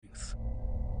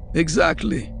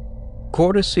Exactly.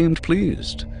 Cordis seemed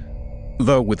pleased,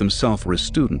 though with himself or his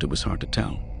student it was hard to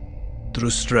tell.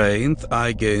 Through strength,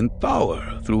 I gain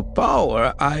power. Through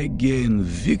power, I gain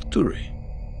victory.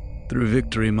 Through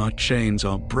victory, my chains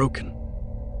are broken.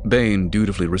 Bane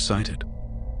dutifully recited.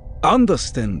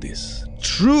 Understand this.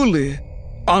 Truly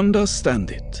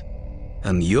understand it.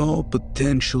 And your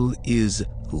potential is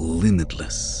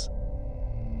limitless.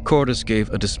 Cordis gave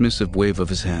a dismissive wave of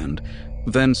his hand,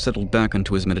 then settled back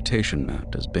into his meditation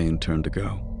mat as Bane turned to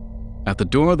go. At the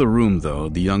door of the room, though,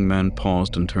 the young man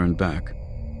paused and turned back.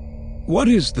 "What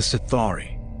is the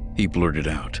Sithari?" he blurted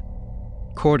out.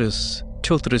 Cordis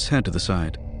tilted his head to the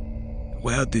side.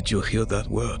 "Where did you hear that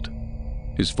word?"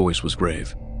 His voice was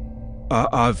grave.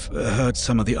 I've heard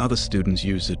some of the other students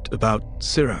use it, about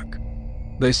Sirach.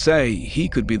 They say he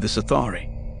could be the Sithari.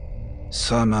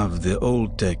 Some of the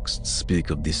old texts speak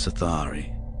of the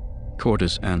Sithari.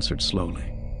 Cordis answered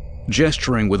slowly,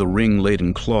 gesturing with a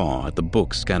ring-laden claw at the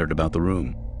books scattered about the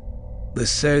room. They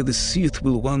say the Sith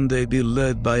will one day be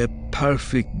led by a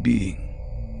perfect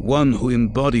being, one who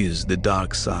embodies the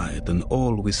dark side and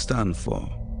all we stand for.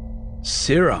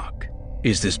 Sirach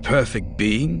is this perfect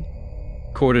being?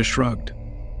 Cordis shrugged.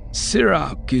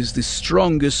 Sirach is the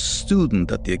strongest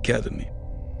student at the Academy.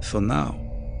 For now.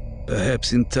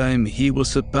 Perhaps in time he will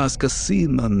surpass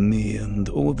Qasim and me and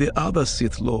all the other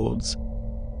Sith Lords.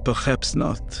 Perhaps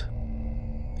not.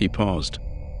 He paused.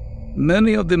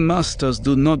 Many of the Masters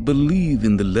do not believe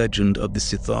in the legend of the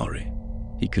Sithari,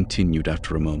 he continued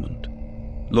after a moment.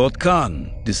 Lord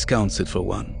Khan discounts it for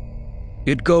one.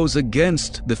 It goes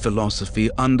against the philosophy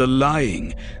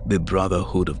underlying the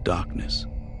Brotherhood of Darkness.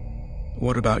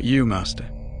 What about you, Master?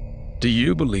 Do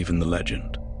you believe in the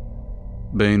legend?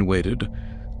 Bane waited,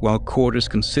 while Cordis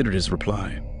considered his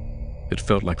reply. It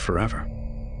felt like forever.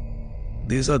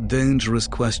 These are dangerous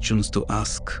questions to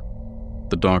ask,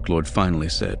 the Dark Lord finally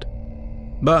said.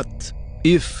 But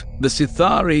if the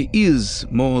Sithari is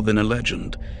more than a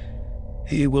legend,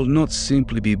 he will not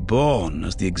simply be born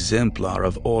as the exemplar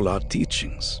of all our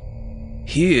teachings.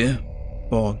 He,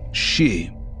 or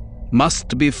she,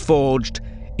 must be forged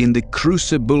in the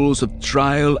crucibles of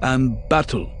trial and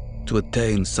battle to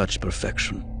attain such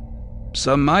perfection.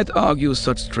 Some might argue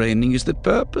such training is the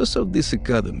purpose of this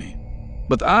academy,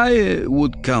 but I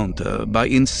would counter by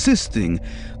insisting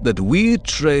that we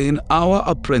train our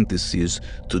apprentices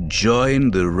to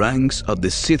join the ranks of the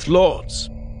Sith Lords,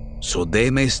 so they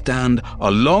may stand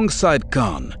alongside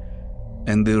Khan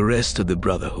and the rest of the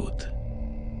Brotherhood.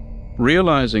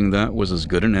 Realizing that was as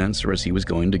good an answer as he was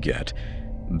going to get,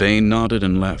 Bane nodded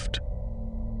and left.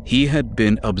 He had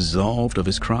been absolved of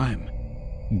his crime,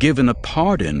 given a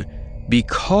pardon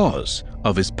because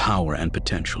of his power and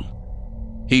potential.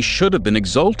 He should have been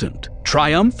exultant,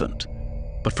 triumphant,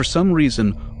 but for some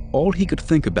reason, all he could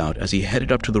think about as he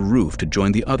headed up to the roof to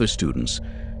join the other students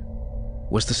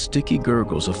was the sticky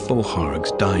gurgles of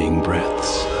Foharg's dying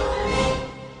breaths.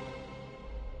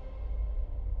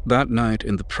 That night,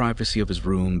 in the privacy of his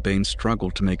room, Bane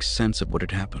struggled to make sense of what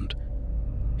had happened.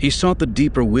 He sought the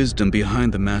deeper wisdom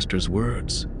behind the Master's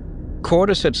words.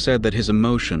 Cordis had said that his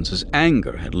emotions, his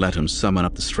anger, had let him summon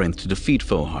up the strength to defeat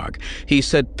Foharg. He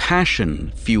said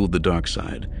passion fueled the dark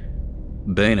side.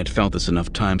 Bane had felt this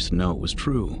enough times to know it was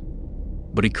true.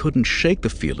 But he couldn't shake the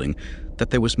feeling that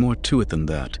there was more to it than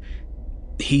that.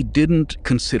 He didn't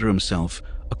consider himself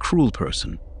a cruel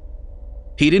person.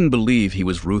 He didn't believe he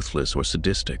was ruthless or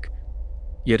sadistic.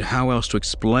 Yet how else to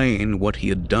explain what he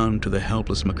had done to the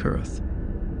helpless McCurth?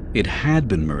 It had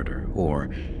been murder, or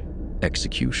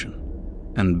execution,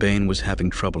 and Bane was having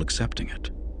trouble accepting it.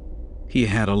 He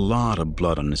had a lot of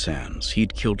blood on his hands.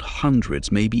 He'd killed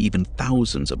hundreds, maybe even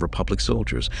thousands of Republic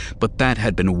soldiers, but that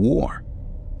had been war.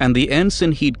 And the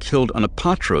ensign he'd killed on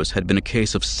Apatros had been a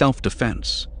case of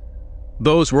self-defense.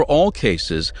 Those were all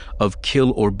cases of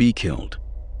kill or be killed.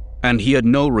 And he had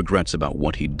no regrets about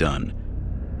what he'd done,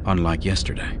 unlike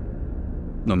yesterday.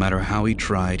 No matter how he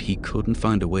tried, he couldn't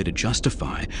find a way to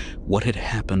justify what had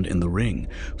happened in the ring.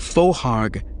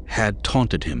 Foharg had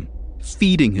taunted him,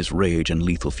 feeding his rage and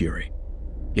lethal fury.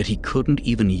 Yet he couldn't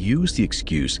even use the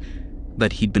excuse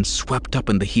that he'd been swept up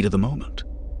in the heat of the moment.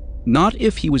 Not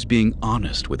if he was being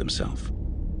honest with himself.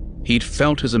 He'd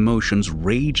felt his emotions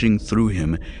raging through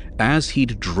him as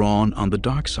he'd drawn on the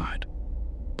dark side.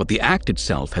 But the act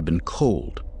itself had been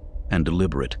cold and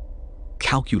deliberate,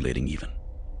 calculating even.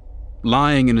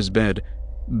 Lying in his bed,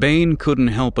 Bane couldn't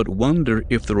help but wonder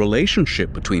if the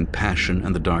relationship between passion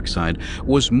and the dark side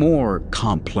was more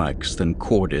complex than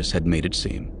Cordis had made it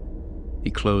seem.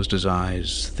 He closed his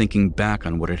eyes, thinking back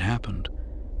on what had happened.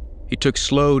 He took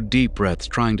slow, deep breaths,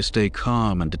 trying to stay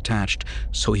calm and detached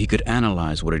so he could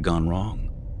analyze what had gone wrong.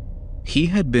 He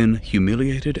had been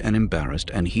humiliated and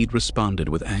embarrassed, and he'd responded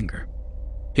with anger.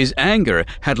 His anger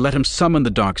had let him summon the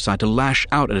dark side to lash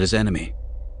out at his enemy.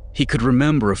 He could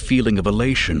remember a feeling of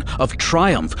elation, of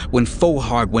triumph, when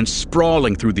Fohard went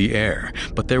sprawling through the air.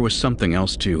 But there was something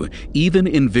else too. Even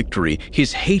in victory,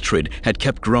 his hatred had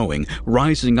kept growing,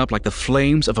 rising up like the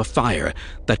flames of a fire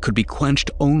that could be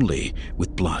quenched only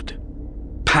with blood.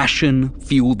 Passion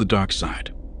fueled the dark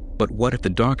side. But what if the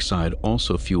dark side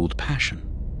also fueled passion?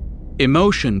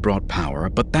 Emotion brought power,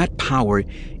 but that power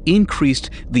increased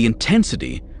the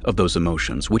intensity of those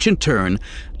emotions, which in turn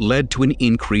led to an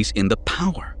increase in the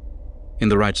power. In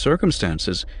the right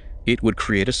circumstances, it would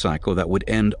create a cycle that would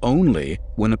end only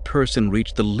when a person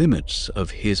reached the limits of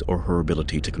his or her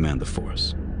ability to command the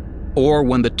Force, or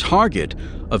when the target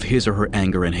of his or her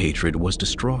anger and hatred was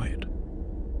destroyed.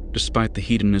 Despite the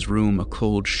heat in his room, a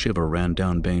cold shiver ran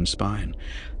down Bane's spine.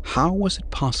 How was it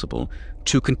possible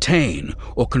to contain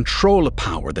or control a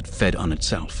power that fed on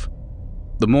itself?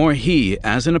 The more he,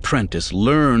 as an apprentice,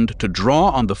 learned to draw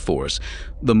on the Force,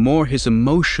 the more his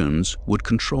emotions would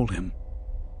control him.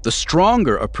 The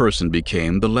stronger a person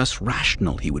became, the less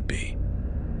rational he would be.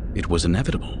 It was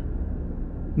inevitable.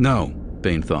 No,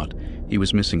 Bane thought, he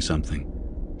was missing something.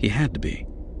 He had to be.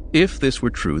 If this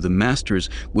were true, the masters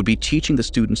would be teaching the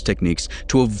students techniques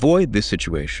to avoid this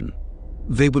situation.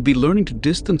 They would be learning to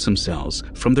distance themselves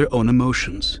from their own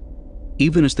emotions,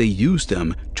 even as they used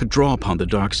them to draw upon the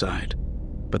dark side.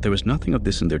 But there was nothing of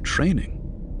this in their training.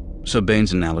 So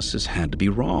Bane's analysis had to be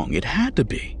wrong. It had to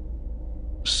be.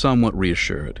 Somewhat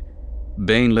reassured,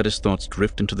 Bane let his thoughts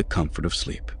drift into the comfort of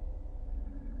sleep.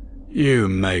 "You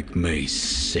make me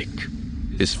sick,"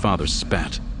 his father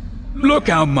spat. "Look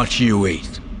how much you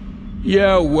eat.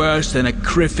 You're worse than a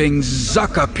criffing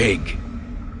zucker pig."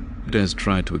 Des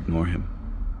tried to ignore him.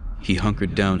 He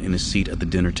hunkered down in his seat at the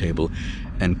dinner table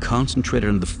and concentrated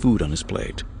on the food on his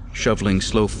plate, shoveling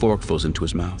slow forkfuls into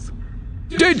his mouth.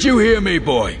 "Did you hear me,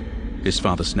 boy?" his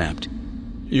father snapped.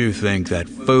 "You think that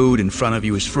food in front of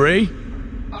you is free?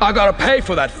 I gotta pay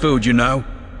for that food, you know.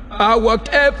 I worked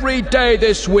every day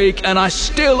this week, and I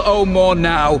still owe more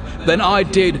now than I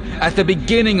did at the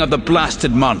beginning of the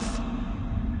blasted month."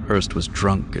 Hurst was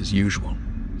drunk as usual.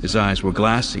 His eyes were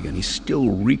glassy, and he still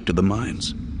reeked of the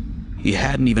mines. He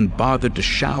hadn't even bothered to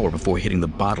shower before hitting the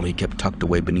bottle he kept tucked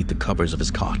away beneath the covers of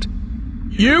his cot.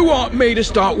 "You want me to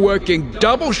start working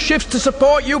double shifts to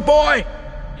support you, boy?"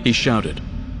 he shouted.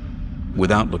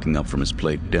 Without looking up from his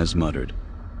plate, Des muttered,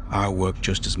 "I work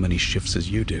just as many shifts as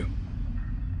you do."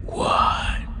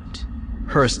 "What?"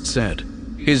 Hurst said,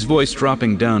 his voice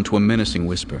dropping down to a menacing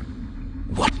whisper.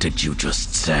 "What did you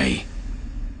just say?"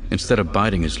 Instead of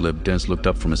biting his lip, Des looked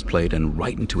up from his plate and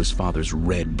right into his father's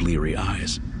red, bleary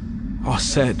eyes. "I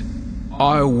said,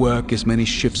 I work as many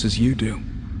shifts as you do.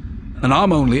 And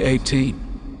I'm only 18.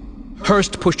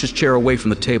 Hurst pushed his chair away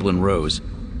from the table and rose.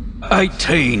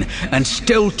 18, and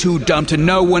still too dumb to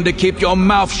know when to keep your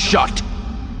mouth shut."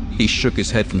 He shook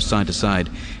his head from side to side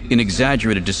in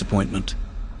exaggerated disappointment.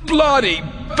 "Bloody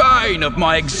bane of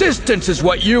my existence is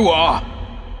what you are!"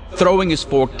 Throwing his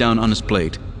fork down on his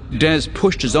plate, Des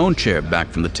pushed his own chair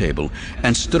back from the table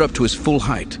and stood up to his full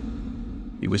height.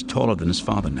 He was taller than his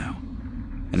father now,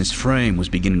 and his frame was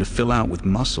beginning to fill out with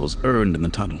muscles earned in the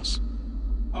tunnels.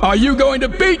 "Are you going to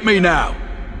beat me now?"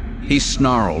 He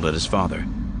snarled at his father.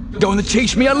 "Going to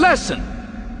teach me a lesson?"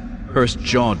 Hurst's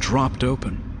jaw dropped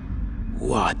open.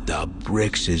 "What the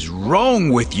bricks is wrong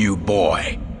with you,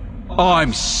 boy?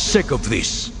 I'm sick of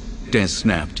this," Des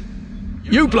snapped.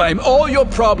 "You blame all your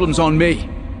problems on me,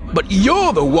 but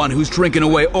you're the one who's drinking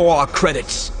away all our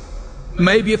credits.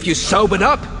 Maybe if you sobered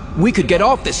up, we could get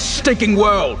off this stinking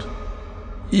world."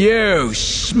 "You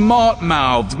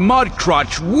smart-mouthed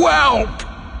mudcrutch whelp!"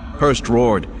 Hurst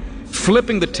roared,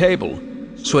 flipping the table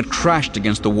so it crashed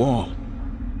against the wall.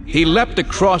 He leapt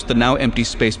across the now empty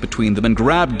space between them and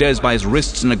grabbed Des by his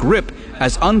wrists in a grip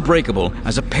as unbreakable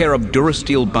as a pair of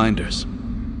Durasteel binders.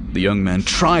 The young man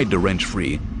tried to wrench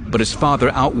free, but his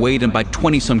father outweighed him by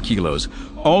 20-some kilos,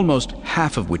 almost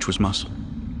half of which was muscle.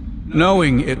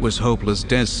 Knowing it was hopeless,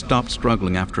 Des stopped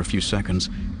struggling after a few seconds,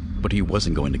 but he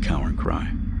wasn't going to cower and cry.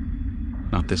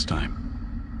 Not this time.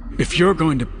 "If you're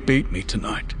going to beat me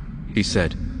tonight," he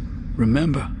said,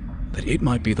 "remember that it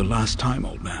might be the last time,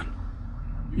 old man.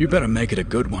 You better make it a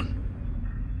good one."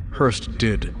 Hurst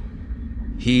did.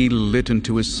 He lit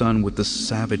into his son with the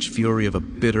savage fury of a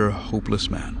bitter,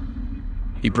 hopeless man.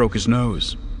 He broke his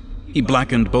nose. He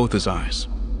blackened both his eyes.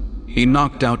 He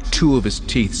knocked out 2 of his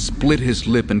teeth, split his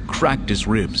lip, and cracked his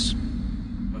ribs.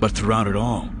 But throughout it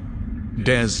all,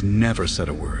 Des never said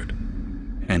a word,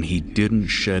 and he didn't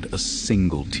shed a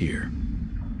single tear.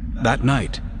 That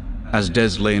night, as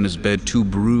Des lay in his bed too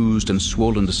bruised and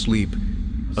swollen to sleep,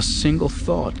 a single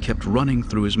thought kept running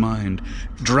through his mind,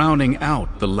 drowning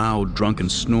out the loud, drunken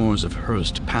snores of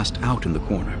Hurst passed out in the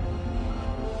corner.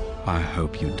 I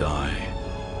hope you die.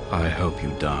 I hope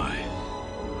you die.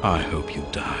 I hope you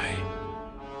die.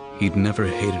 He'd never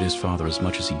hated his father as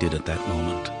much as he did at that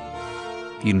moment.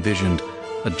 He envisioned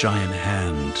a giant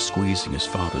hand squeezing his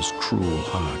father's cruel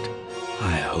heart.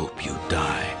 I hope you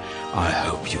die. I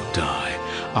hope you die.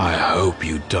 I hope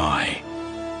you die.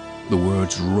 The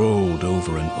words rolled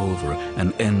over and over,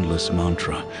 an endless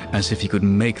mantra, as if he could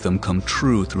make them come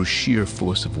true through sheer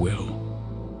force of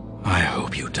will. I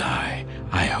hope you die.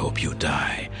 I hope you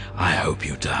die. I hope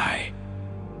you die.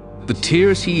 The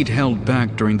tears he'd held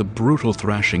back during the brutal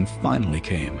thrashing finally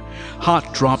came,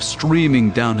 hot drops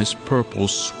streaming down his purple,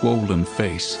 swollen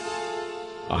face.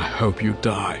 I hope you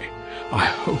die. I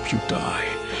hope you die.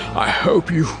 I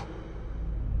hope you...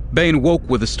 Bane woke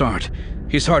with a start,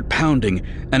 his heart pounding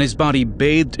and his body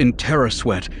bathed in terror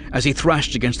sweat as he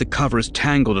thrashed against the covers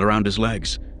tangled around his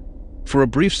legs. For a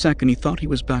brief second, he thought he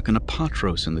was back in a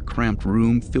Patros in the cramped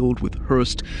room filled with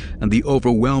Hurst and the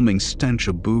overwhelming stench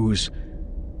of booze.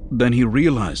 Then he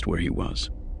realized where he was,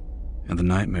 and the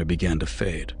nightmare began to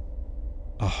fade.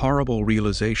 A horrible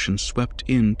realization swept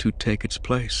in to take its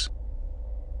place.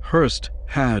 Hurst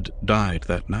had died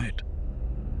that night.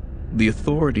 The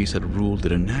authorities had ruled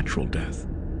it a natural death,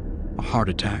 a heart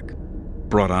attack,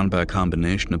 brought on by a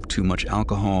combination of too much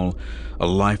alcohol, a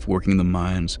life working the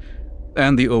mines,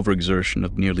 and the overexertion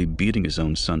of nearly beating his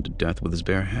own son to death with his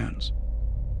bare hands.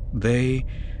 They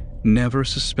never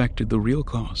suspected the real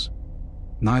cause.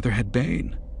 Neither had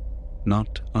Bane,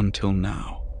 not until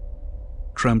now.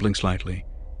 Trembling slightly,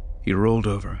 he rolled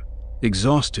over,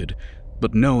 exhausted,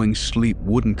 but knowing sleep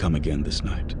wouldn't come again this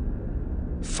night.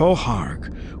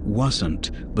 Foharg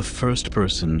wasn't the first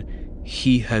person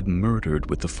he had murdered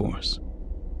with the Force.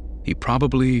 He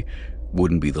probably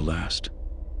wouldn't be the last.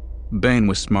 Bane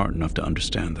was smart enough to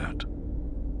understand that.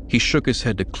 He shook his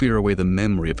head to clear away the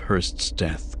memory of Hurst's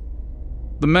death.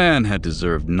 The man had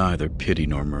deserved neither pity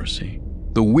nor mercy.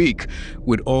 The weak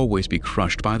would always be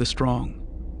crushed by the strong.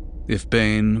 If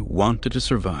Bane wanted to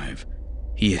survive,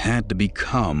 he had to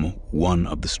become one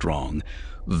of the strong.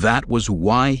 That was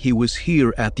why he was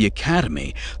here at the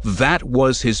Academy. That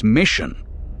was his mission.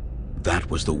 That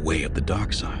was the way of the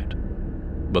dark side.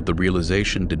 But the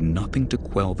realization did nothing to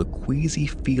quell the queasy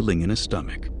feeling in his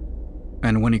stomach.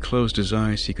 And when he closed his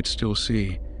eyes, he could still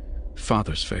see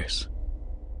Father's face.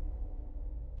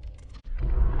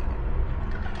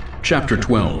 Chapter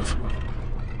 12.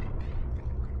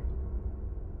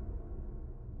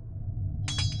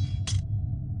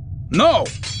 No!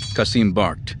 Kasim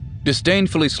barked,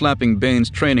 disdainfully slapping Bane's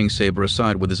training saber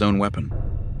aside with his own weapon.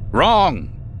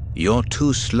 Wrong! You're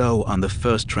too slow on the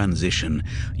first transition.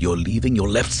 You're leaving your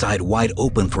left side wide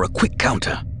open for a quick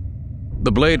counter.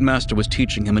 The Blade Master was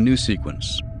teaching him a new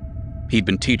sequence. He'd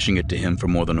been teaching it to him for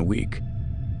more than a week.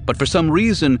 But for some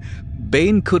reason,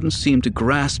 Bane couldn't seem to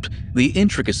grasp the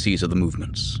intricacies of the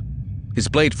movements. His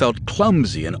blade felt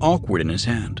clumsy and awkward in his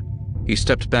hand. He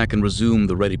stepped back and resumed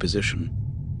the ready position.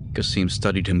 Kasim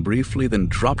studied him briefly, then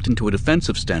dropped into a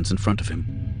defensive stance in front of him.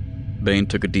 Bane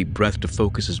took a deep breath to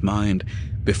focus his mind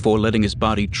before letting his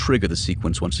body trigger the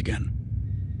sequence once again.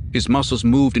 His muscles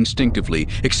moved instinctively,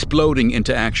 exploding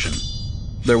into action.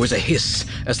 There was a hiss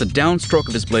as the downstroke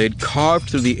of his blade carved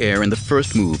through the air in the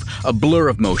first move, a blur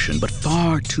of motion, but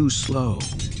far too slow.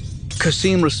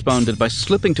 Kasim responded by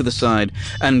slipping to the side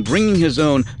and bringing his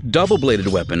own double-bladed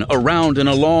weapon around in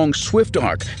a long, swift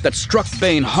arc that struck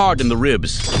Bane hard in the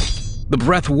ribs. The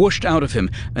breath whooshed out of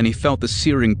him, and he felt the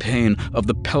searing pain of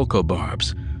the pelco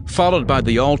barbs, followed by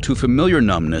the all-too-familiar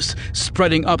numbness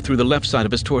spreading up through the left side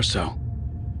of his torso.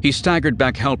 He staggered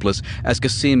back helpless as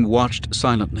Kasim watched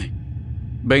silently.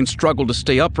 Bane struggled to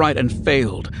stay upright and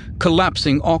failed,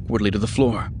 collapsing awkwardly to the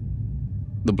floor.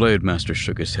 The Blade Master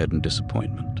shook his head in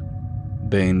disappointment.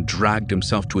 Bane dragged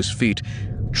himself to his feet,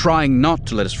 trying not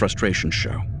to let his frustration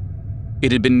show.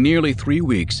 It had been nearly 3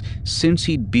 weeks since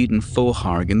he'd beaten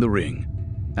Foharg in the ring,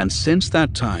 and since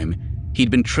that time, he'd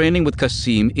been training with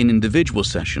Kasim in individual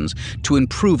sessions to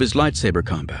improve his lightsaber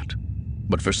combat.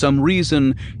 But for some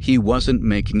reason, he wasn't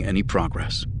making any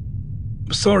progress.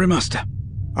 "Sorry, Master.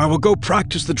 I will go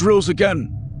practice the drills again,"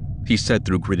 he said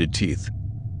through gritted teeth.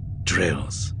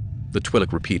 "Drills," the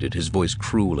Twi'lek repeated, his voice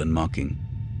cruel and mocking.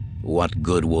 "What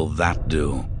good will that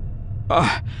do?"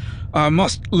 I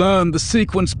must learn the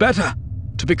sequence better,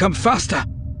 to become faster."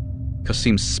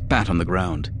 Kasim spat on the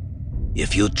ground.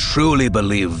 If you truly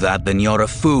believe that, then you're a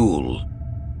fool.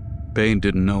 Bane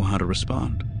didn't know how to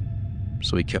respond,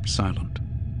 so he kept silent.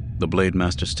 The Blade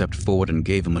Master stepped forward and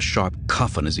gave him a sharp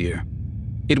cuff on his ear.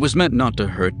 It was meant not to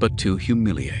hurt, but to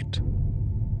humiliate.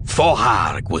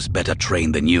 Forharg was better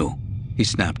trained than you, he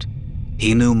snapped.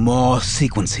 He knew more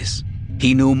sequences.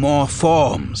 He knew more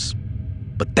forms.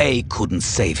 But they couldn't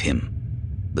save him.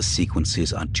 The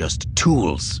sequences are just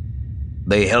tools.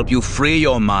 They help you free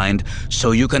your mind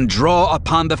so you can draw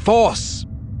upon the Force.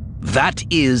 That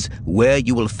is where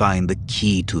you will find the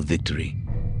key to victory.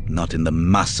 Not in the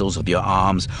muscles of your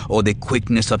arms or the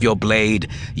quickness of your blade.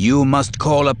 You must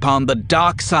call upon the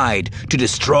dark side to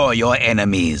destroy your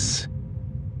enemies.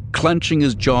 Clenching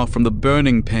his jaw from the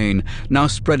burning pain, now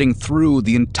spreading through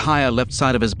the entire left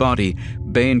side of his body,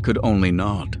 Bane could only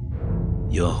nod.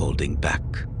 You're holding back,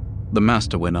 the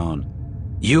Master went on.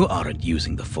 You aren't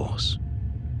using the Force.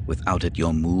 Without it,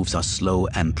 your moves are slow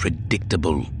and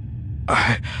predictable.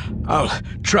 I'll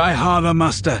try harder,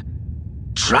 Master.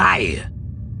 Try!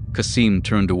 Kasim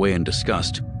turned away in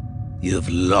disgust. You've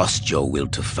lost your will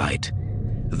to fight.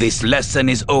 This lesson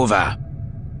is over.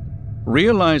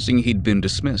 Realizing he'd been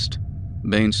dismissed,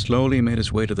 Bane slowly made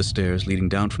his way to the stairs leading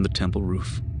down from the temple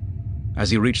roof.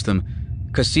 As he reached them,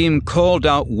 Kasim called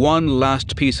out one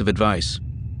last piece of advice.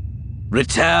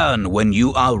 Return when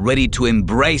you are ready to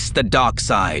embrace the dark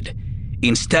side,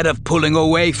 instead of pulling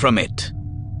away from it.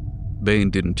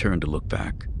 Bane didn't turn to look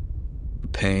back. The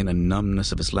pain and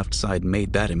numbness of his left side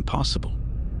made that impossible.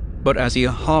 But as he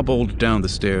hobbled down the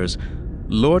stairs,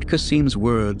 Lord Kasim's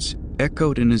words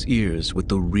echoed in his ears with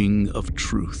the ring of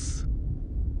truth.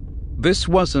 This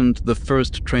wasn't the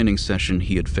first training session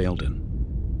he had failed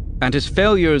in, and his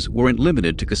failures weren't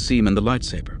limited to Kasim and the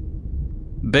lightsaber.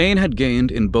 Bane had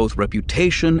gained in both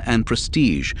reputation and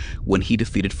prestige when he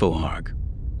defeated Forharg.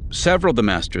 Several of the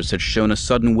masters had shown a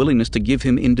sudden willingness to give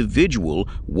him individual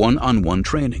one-on-one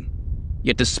training.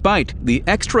 Yet despite the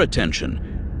extra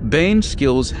attention, Bane's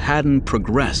skills hadn't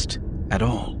progressed at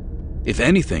all. If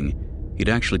anything, he'd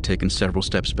actually taken several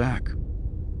steps back.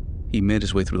 He made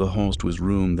his way through the halls to his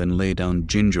room, then lay down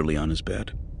gingerly on his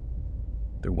bed.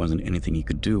 There wasn't anything he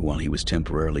could do while he was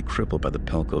temporarily crippled by the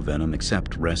Pelco venom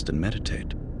except rest and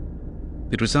meditate.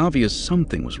 It was obvious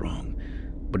something was wrong,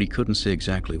 but he couldn't say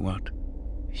exactly what.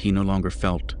 He no longer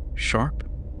felt sharp.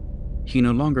 He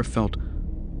no longer felt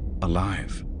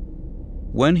alive.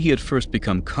 When he had first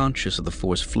become conscious of the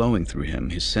Force flowing through him,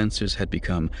 his senses had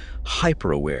become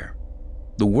hyper-aware.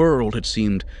 The world had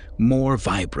seemed more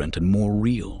vibrant and more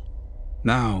real.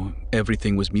 Now,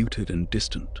 everything was muted and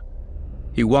distant.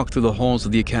 He walked through the halls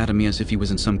of the academy as if he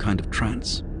was in some kind of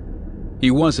trance.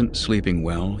 He wasn't sleeping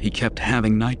well. He kept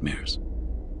having nightmares.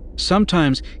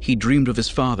 Sometimes he dreamed of his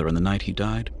father on the night he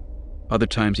died. Other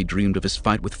times he dreamed of his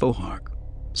fight with Forharg.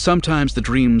 Sometimes the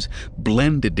dreams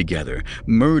blended together,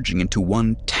 merging into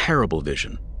one terrible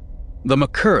vision. The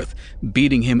McCurth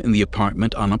beating him in the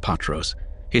apartment on Apatros,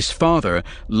 his father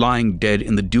lying dead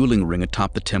in the dueling ring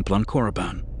atop the temple on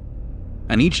Korriban.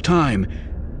 And each time,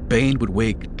 Bane would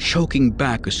wake choking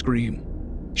back a scream,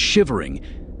 shivering,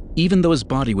 even though his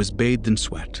body was bathed in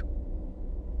sweat.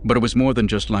 But it was more than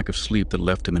just lack of sleep that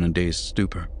left him in a dazed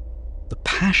stupor. The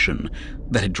passion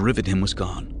that had driven him was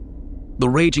gone. The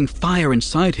raging fire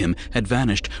inside him had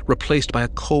vanished, replaced by a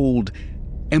cold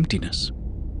emptiness.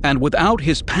 And without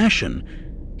his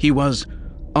passion, he was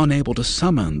unable to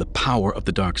summon the power of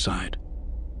the dark side.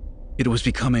 It was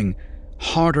becoming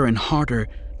harder and harder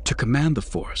to command the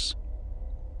Force.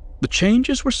 The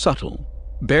changes were subtle,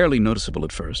 barely noticeable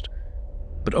at first,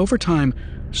 but over time,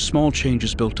 small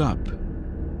changes built up.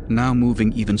 Now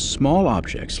moving even small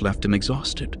objects left him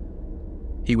exhausted.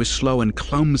 He was slow and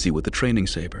clumsy with the training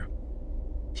saber.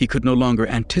 He could no longer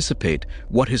anticipate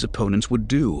what his opponents would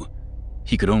do.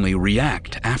 He could only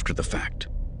react after the fact.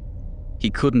 He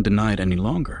couldn't deny it any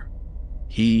longer.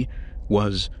 He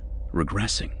was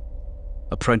regressing.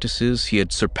 Apprentices he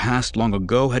had surpassed long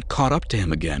ago had caught up to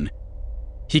him again.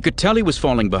 He could tell he was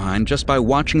falling behind just by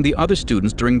watching the other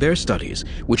students during their studies,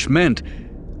 which meant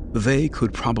they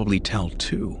could probably tell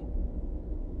too.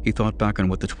 He thought back on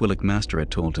what the Twi'lek master had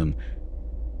told him.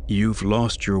 You've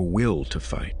lost your will to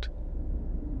fight.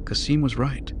 Kasim was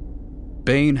right.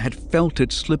 Bane had felt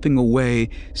it slipping away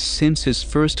since his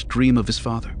first dream of his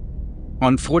father.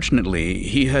 Unfortunately,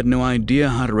 he had no idea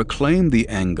how to reclaim the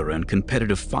anger and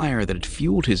competitive fire that had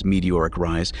fueled his meteoric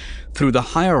rise through the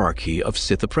hierarchy of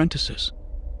Sith apprentices.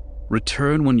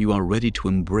 Return when you are ready to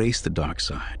embrace the dark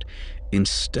side,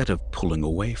 instead of pulling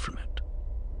away from it.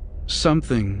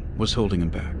 Something was holding him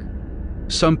back.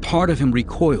 Some part of him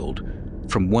recoiled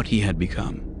from what he had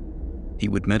become. He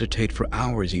would meditate for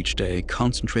hours each day,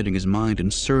 concentrating his mind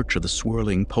in search of the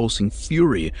swirling, pulsing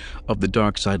fury of the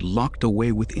dark side locked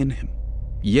away within him.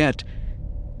 Yet,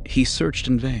 he searched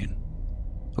in vain.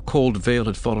 A cold veil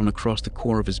had fallen across the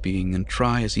core of his being, and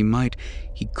try as he might,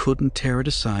 he couldn't tear it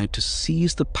aside to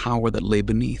seize the power that lay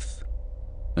beneath.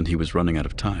 And he was running out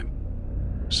of time.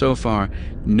 So far,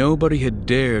 nobody had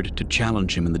dared to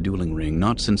challenge him in the dueling ring,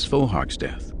 not since Fohark's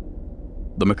death.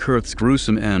 The McCurth's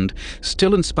gruesome end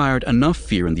still inspired enough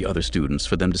fear in the other students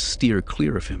for them to steer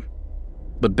clear of him.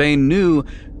 But Bane knew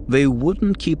they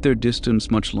wouldn't keep their distance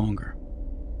much longer.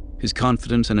 His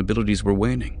confidence and abilities were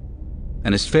waning,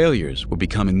 and his failures were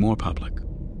becoming more public.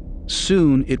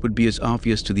 Soon it would be as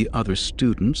obvious to the other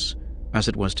students as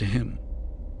it was to him.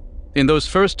 In those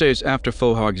first days after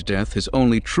Fohark's death, his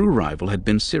only true rival had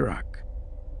been Sirach.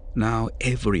 Now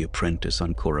every apprentice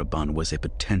on Korriban was a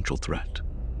potential threat.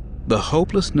 The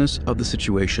hopelessness of the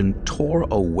situation tore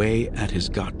away at his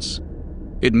guts.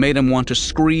 It made him want to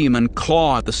scream and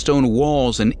claw at the stone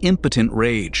walls in impotent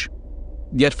rage.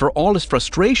 Yet for all his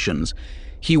frustrations,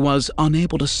 he was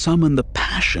unable to summon the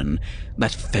passion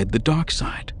that fed the dark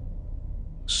side.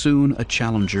 Soon a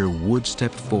challenger would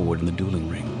step forward in the dueling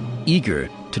ring, eager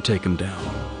to take him down.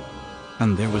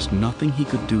 And there was nothing he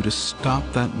could do to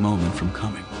stop that moment from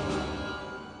coming.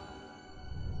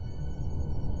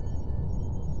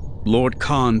 Lord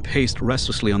Khan paced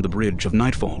restlessly on the bridge of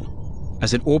Nightfall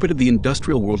as it orbited the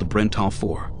industrial world of Brental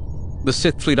IV. The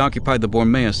Sith fleet occupied the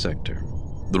Bormea sector,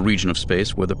 the region of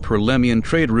space where the Perlemian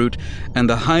trade route and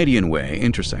the Hydean Way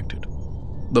intersected.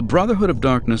 The Brotherhood of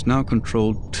Darkness now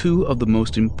controlled two of the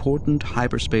most important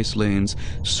hyperspace lanes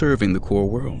serving the core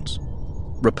worlds.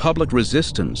 Republic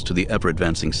resistance to the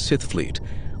ever-advancing Sith fleet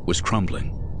was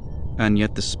crumbling. And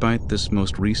yet, despite this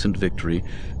most recent victory,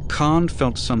 Khan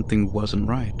felt something wasn't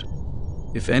right.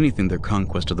 If anything, their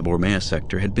conquest of the Bormea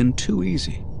sector had been too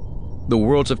easy. The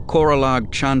worlds of Koralag,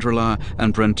 Chandrala,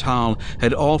 and Brental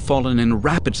had all fallen in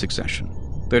rapid succession,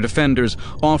 their defenders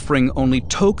offering only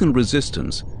token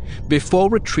resistance before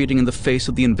retreating in the face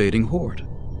of the invading horde.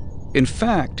 In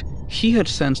fact, he had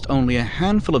sensed only a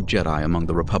handful of Jedi among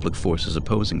the Republic forces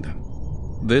opposing them.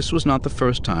 This was not the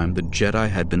first time the Jedi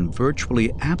had been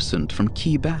virtually absent from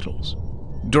key battles.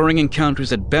 During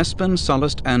encounters at Bespin,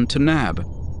 Sullust, and Tanab,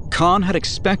 Khan had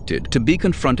expected to be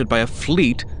confronted by a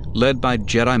fleet led by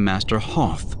Jedi Master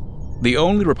Hoth, the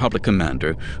only Republic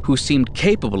commander who seemed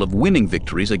capable of winning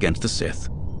victories against the Sith.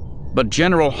 But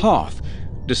General Hoth,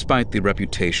 despite the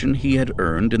reputation he had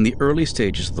earned in the early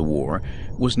stages of the war,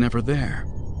 was never there.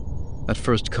 At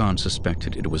first, Khan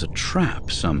suspected it was a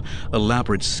trap, some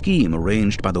elaborate scheme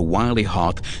arranged by the wily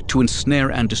Hoth to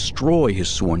ensnare and destroy his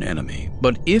sworn enemy.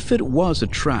 But if it was a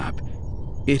trap,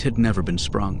 it had never been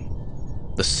sprung.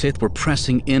 The Sith were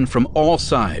pressing in from all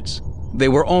sides. They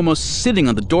were almost sitting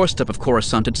on the doorstep of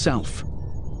Coruscant itself.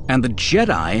 And the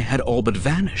Jedi had all but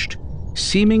vanished,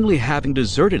 seemingly having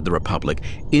deserted the Republic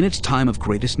in its time of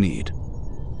greatest need.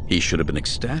 He should have been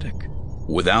ecstatic.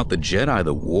 Without the Jedi,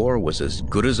 the war was as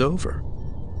good as over.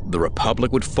 The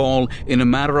Republic would fall in a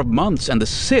matter of months, and the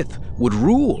Sith would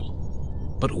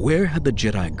rule. But where had the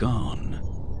Jedi gone?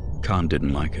 Khan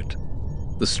didn't like it.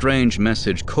 The strange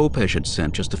message Kopej had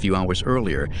sent just a few hours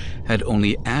earlier had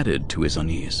only added to his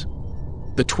unease.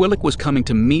 The Twi'lek was coming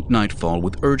to meet Nightfall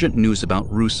with urgent news about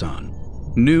Ruusan.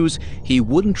 News he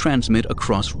wouldn't transmit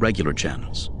across regular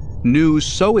channels. News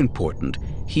so important,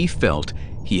 he felt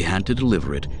he had to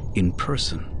deliver it in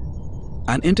person.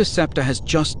 An interceptor has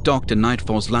just docked in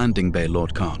Nightfall's landing bay,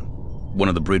 Lord Khan, one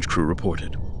of the bridge crew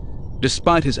reported.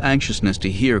 Despite his anxiousness to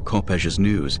hear Kopej's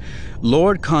news,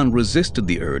 Lord Khan resisted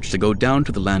the urge to go down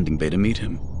to the landing bay to meet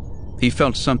him. He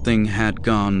felt something had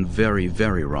gone very,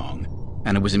 very wrong,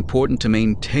 and it was important to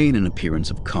maintain an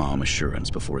appearance of calm assurance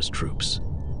before his troops.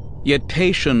 Yet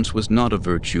patience was not a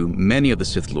virtue many of the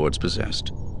Sith Lords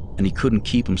possessed, and he couldn't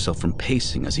keep himself from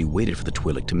pacing as he waited for the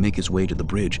Twi'lek to make his way to the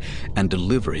bridge and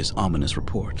deliver his ominous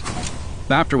report.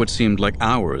 After what seemed like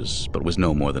hours, but was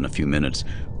no more than a few minutes,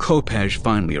 Kopej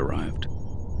finally arrived.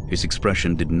 His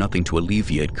expression did nothing to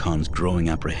alleviate Khan's growing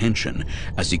apprehension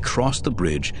as he crossed the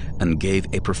bridge and gave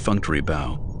a perfunctory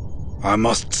bow. "I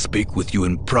must speak with you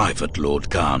in private, Lord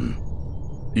Khan."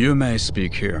 "You may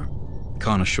speak here,"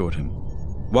 Khan assured him.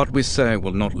 "What we say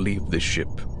will not leave this ship."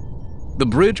 The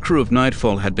bridge crew of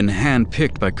Nightfall had been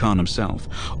hand-picked by Khan himself.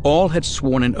 All had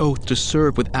sworn an oath to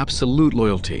serve with absolute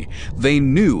loyalty. They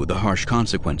knew the harsh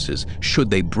consequences should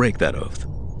they break that oath.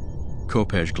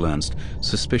 Kopej glanced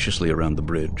suspiciously around the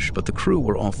bridge, but the crew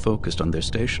were all focused on their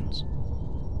stations.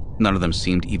 None of them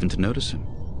seemed even to notice him.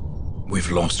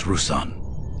 "We've lost Ruusan,"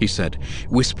 he said,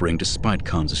 whispering despite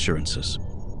Khan's assurances.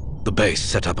 The base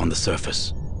set up on the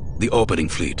surface. The orbiting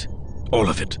fleet. All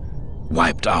of it.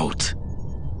 Wiped out.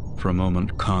 For a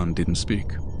moment, Khan didn't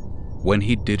speak. When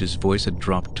he did, his voice had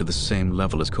dropped to the same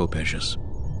level as Kopesh's.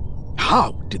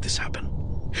 How did this happen?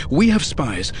 We have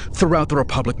spies throughout the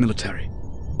Republic military.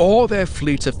 All their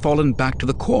fleets have fallen back to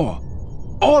the core.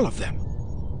 All of them.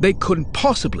 They couldn't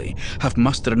possibly have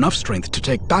mustered enough strength to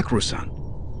take back Rusan.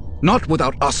 Not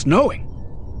without us knowing.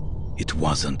 It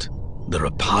wasn't the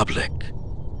Republic,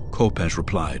 Kopesh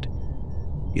replied.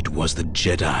 It was the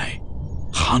Jedi.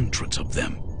 Hundreds of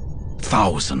them.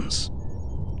 Thousands.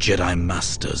 Jedi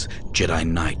Masters, Jedi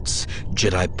Knights,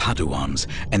 Jedi Padawans,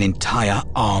 an entire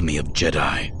army of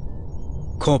Jedi.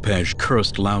 Kopesh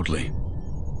cursed loudly.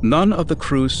 None of the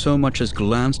crew so much as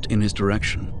glanced in his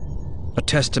direction, a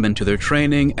testament to their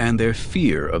training and their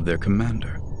fear of their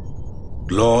commander.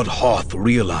 Lord Hoth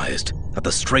realized that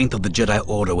the strength of the Jedi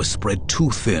Order was spread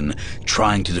too thin,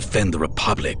 trying to defend the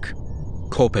Republic.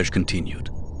 Kopesh continued.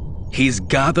 He's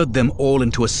gathered them all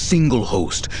into a single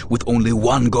host with only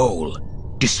one goal: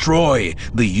 destroy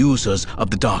the users of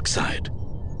the dark side.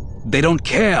 They don't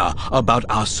care about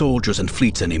our soldiers and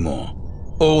fleets anymore.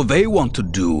 All they want to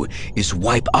do is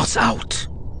wipe us out.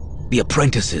 The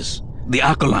apprentices, the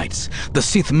acolytes, the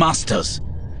Sith Masters,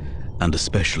 and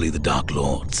especially the Dark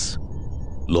Lords.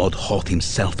 Lord Hoth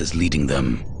himself is leading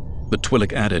them. The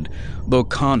Twi'lek added, though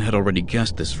Khan had already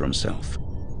guessed this for himself.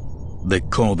 They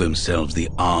call themselves the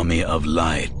Army of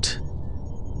Light.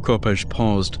 Kopesh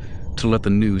paused to let the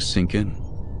news sink in.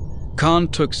 Khan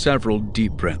took several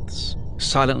deep breaths,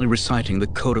 silently reciting the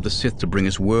code of the Sith to bring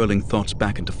his whirling thoughts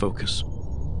back into focus.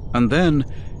 And then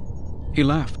he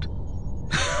laughed.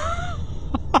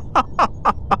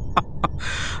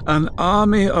 An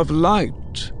army of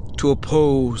light to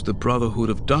oppose the Brotherhood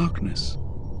of Darkness.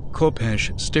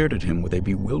 Kopesh stared at him with a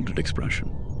bewildered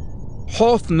expression.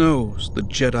 Hoth knows the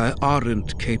Jedi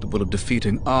aren't capable of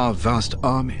defeating our vast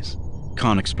armies,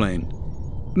 Khan explained.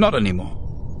 Not anymore.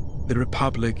 The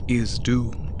Republic is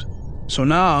doomed. So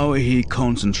now he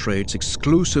concentrates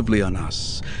exclusively on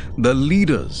us, the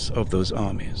leaders of those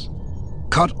armies.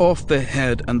 Cut off the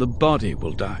head and the body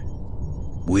will die.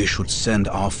 We should send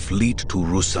our fleet to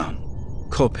Rusan,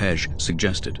 Kopesh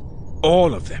suggested.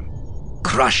 All of them.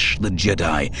 Crush the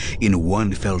Jedi in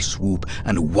one fell swoop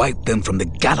and wipe them from the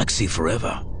galaxy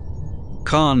forever.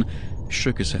 Khan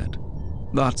shook his head.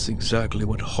 That's exactly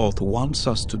what Hoth wants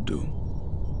us to do.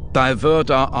 Divert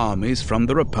our armies from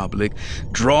the Republic,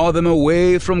 draw them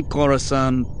away from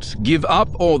Coruscant, give up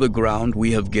all the ground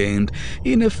we have gained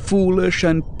in a foolish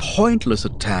and pointless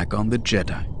attack on the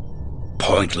Jedi.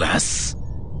 Pointless?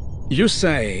 You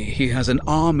say he has an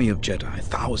army of Jedi,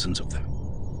 thousands of them.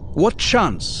 What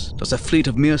chance does a fleet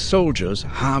of mere soldiers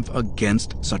have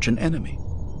against such an enemy?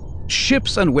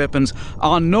 Ships and weapons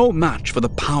are no match for the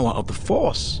power of the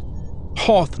Force.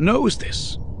 Hoth knows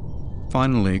this.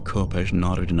 Finally, Kopesh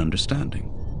nodded in understanding.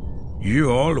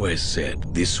 You always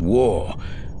said this war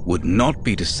would not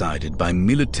be decided by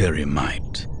military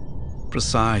might.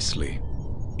 Precisely.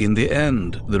 In the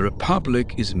end, the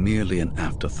Republic is merely an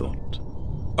afterthought.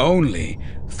 Only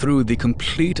through the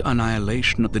complete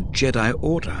annihilation of the Jedi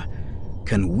Order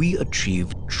can we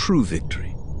achieve true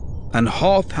victory. And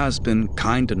Hoth has been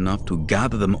kind enough to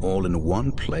gather them all in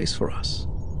one place for us.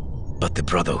 But the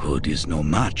Brotherhood is no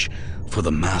match for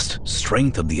the massed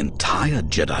strength of the entire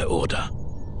Jedi Order,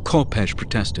 Kopesh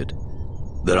protested.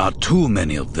 There are too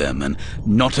many of them and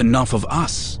not enough of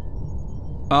us.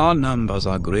 Our numbers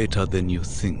are greater than you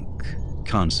think,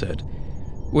 Khan said.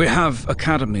 We have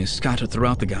academies scattered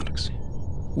throughout the galaxy.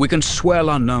 We can swell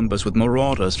our numbers with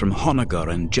marauders from Honagar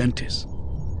and Gentis.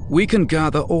 We can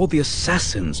gather all the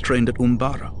assassins trained at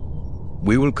Umbara.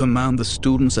 We will command the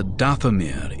students at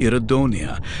Dathomir,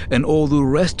 Iridonia, and all the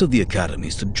rest of the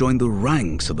academies to join the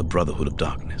ranks of the Brotherhood of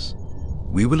Darkness.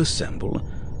 We will assemble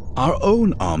our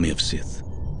own army of Sith,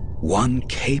 one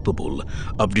capable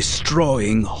of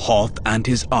destroying Hoth and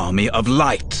his army of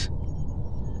light.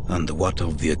 And what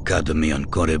of the Academy on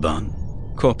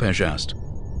Korriban? Kopesh asked.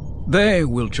 They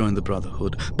will join the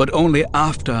Brotherhood, but only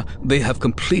after they have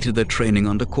completed their training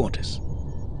under Quartus.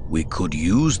 We could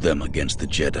use them against the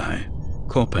Jedi,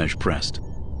 Kopesh pressed.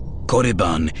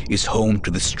 Korriban is home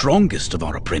to the strongest of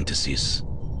our apprentices.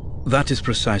 That is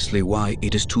precisely why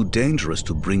it is too dangerous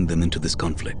to bring them into this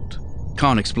conflict,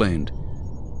 Khan explained.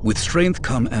 With strength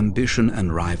come ambition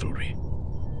and rivalry.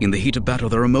 In the heat of battle,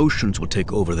 their emotions will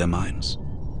take over their minds.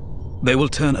 They will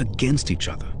turn against each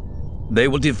other. They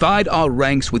will divide our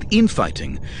ranks with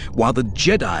infighting, while the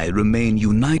Jedi remain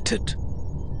united.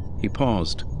 He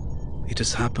paused. It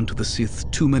has happened to the Sith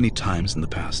too many times in the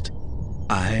past.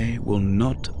 I will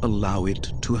not allow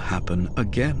it to happen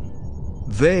again.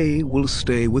 They will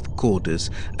stay with Cordis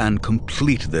and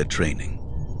complete their training.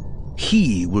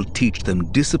 He will teach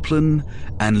them discipline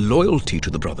and loyalty to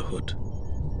the Brotherhood.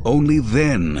 Only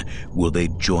then will they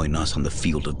join us on the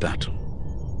field of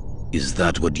battle. Is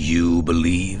that what you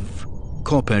believe?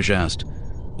 Corpej asked.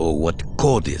 Or what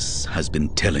Cordis has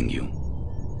been telling you?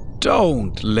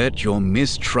 Don't let your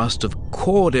mistrust of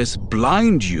Cordis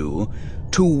blind you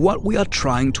to what we are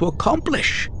trying to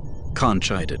accomplish, Khan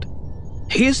chided.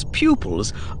 His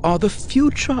pupils are the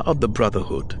future of the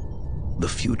Brotherhood, the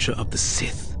future of the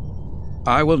Sith.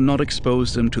 I will not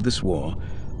expose them to this war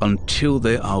until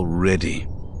they are ready.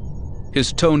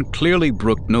 His tone clearly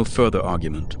brooked no further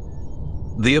argument.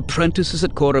 The apprentices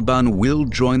at Korriban will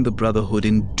join the Brotherhood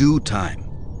in due time,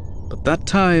 but that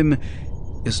time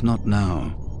is not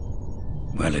now.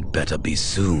 Well, it better be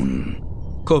soon,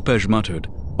 Corpej muttered,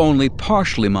 only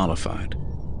partially mollified.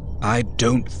 I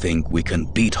don't think we can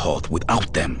beat Hoth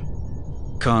without them.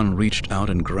 Khan reached out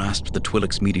and grasped the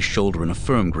Twi'lek's meaty shoulder in a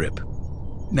firm grip.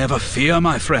 Never fear,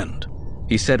 my friend,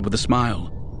 he said with a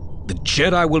smile. The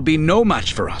Jedi will be no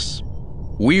match for us.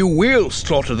 We will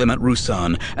slaughter them at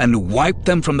Ruusan and wipe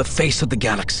them from the face of the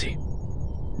galaxy.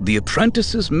 The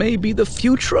apprentices may be the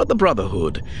future of the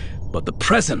Brotherhood, but the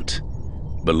present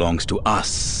belongs to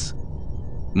us.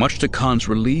 Much to Khan's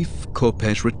relief,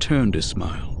 Corpej returned his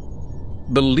smile.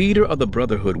 The leader of the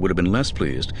Brotherhood would have been less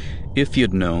pleased if he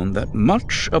had known that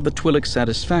much of the Twi'lek's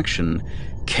satisfaction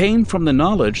came from the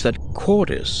knowledge that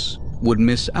Cordis would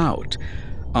miss out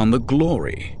on the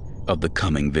glory of the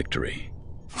coming victory.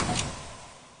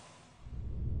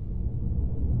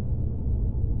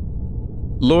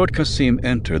 Lord Qasim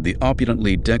entered the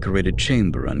opulently decorated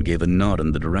chamber and gave a nod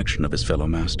in the direction of his fellow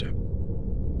master.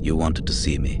 You wanted to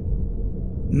see me?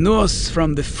 Norse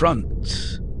from the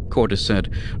front, Cordis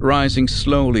said, rising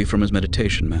slowly from his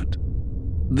meditation mat.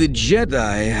 The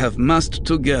Jedi have massed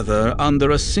together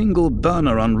under a single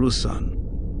banner on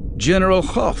Ruusan. General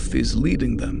Hoth is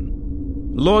leading them.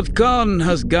 Lord Khan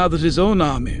has gathered his own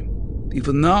army.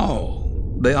 Even now,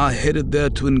 they are headed there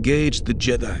to engage the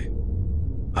Jedi.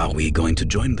 Are we going to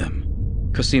join them?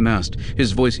 Qasim asked,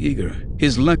 his voice eager,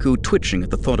 his leku twitching at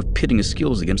the thought of pitting his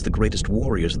skills against the greatest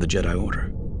warriors of the Jedi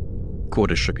Order.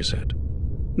 Cordis shook his head.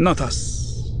 Not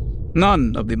us.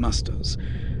 None of the masters.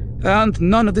 And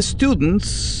none of the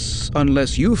students,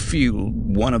 unless you feel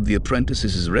one of the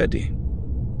apprentices is ready.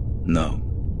 No,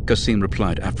 Qasim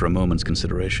replied after a moment's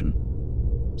consideration.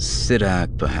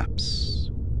 Sirak,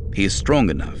 perhaps. He is strong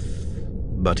enough,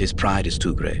 but his pride is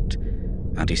too great,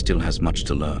 and he still has much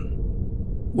to learn.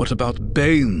 What about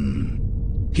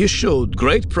Bane? He showed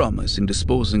great promise in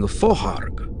disposing of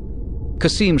Foharg.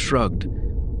 Qasim shrugged.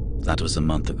 That was a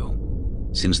month ago.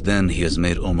 Since then, he has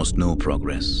made almost no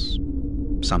progress.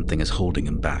 Something is holding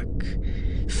him back.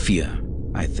 Fear,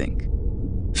 I think.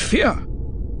 Fear?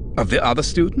 Of the other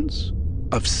students?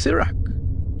 Of Sirak?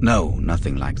 No,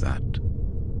 nothing like that.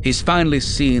 He's finally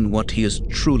seen what he is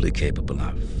truly capable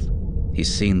of.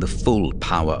 He's seen the full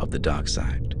power of the dark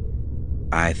side.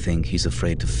 I think he's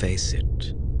afraid to face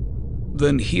it.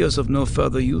 Then he is of no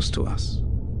further use to us,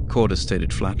 Cordis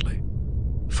stated flatly.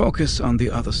 Focus on the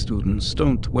other students.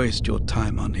 Don't waste your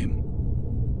time on him.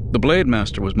 The Blade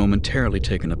Master was momentarily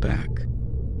taken aback.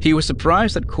 He was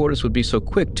surprised that Cordis would be so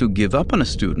quick to give up on a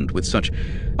student with such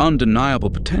undeniable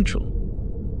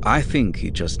potential. I think he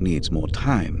just needs more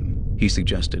time, he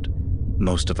suggested.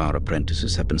 Most of our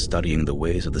apprentices have been studying the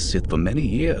ways of the Sith for many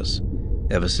years,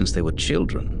 ever since they were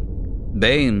children.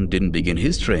 Bane didn't begin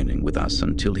his training with us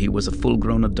until he was a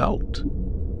full-grown adult.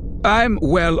 I'm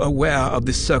well aware of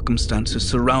the circumstances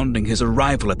surrounding his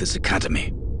arrival at this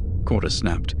academy, Cordis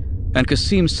snapped, and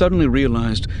Qasim suddenly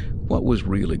realized what was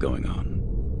really going on.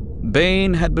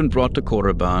 Bane had been brought to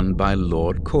Korriban by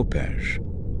Lord Corpej,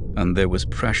 and there was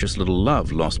precious little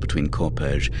love lost between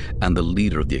Corpej and the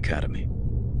leader of the academy.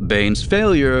 Bane's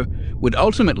failure would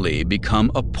ultimately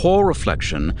become a poor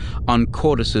reflection on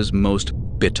Cordis's most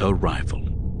bitter rival.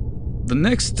 The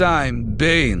next time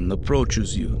Bane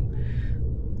approaches you,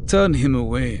 turn him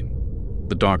away,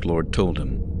 the Dark Lord told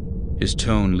him, his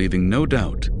tone leaving no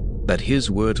doubt that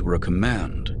his words were a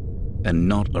command and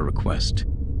not a request.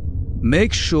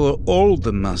 Make sure all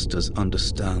the masters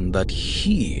understand that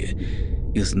he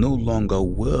is no longer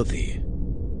worthy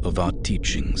of our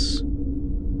teachings.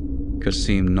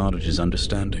 Qasim nodded his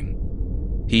understanding.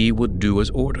 He would do as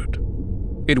ordered.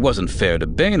 It wasn't fair to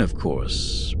Bane, of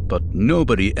course, but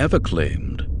nobody ever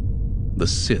claimed the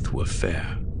Sith were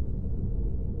fair.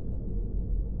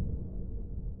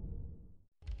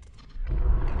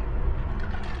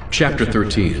 Chapter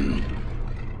 13.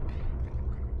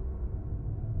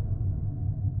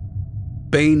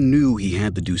 Bane knew he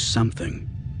had to do something.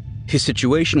 His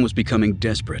situation was becoming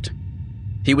desperate.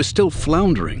 He was still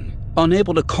floundering,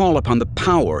 unable to call upon the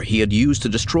power he had used to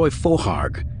destroy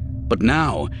Foharg, but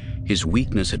now his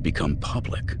weakness had become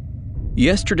public.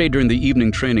 Yesterday during the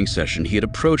evening training session, he had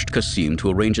approached Kasim to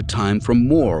arrange a time for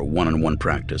more one-on-one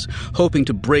practice, hoping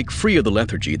to break free of the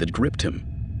lethargy that gripped him.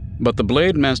 But the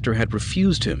Blade Master had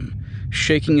refused him,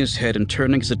 shaking his head and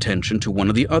turning his attention to one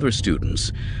of the other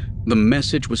students. The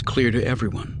message was clear to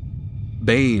everyone.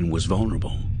 Bane was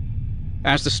vulnerable.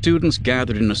 As the students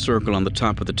gathered in a circle on the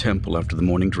top of the temple after the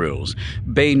morning drills,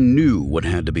 Bane knew what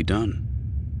had to be done.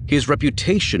 His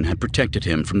reputation had protected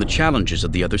him from the challenges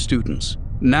of the other students.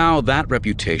 Now that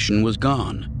reputation was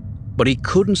gone. But he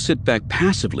couldn't sit back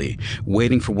passively,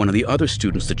 waiting for one of the other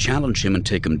students to challenge him and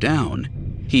take him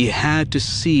down. He had to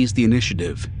seize the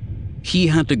initiative. He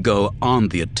had to go on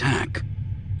the attack.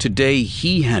 Today,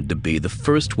 he had to be the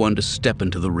first one to step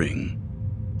into the ring.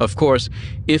 Of course,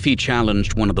 if he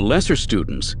challenged one of the lesser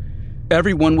students,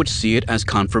 everyone would see it as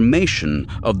confirmation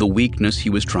of the weakness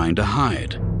he was trying to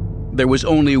hide. There was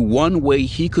only one way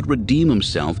he could redeem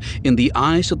himself in the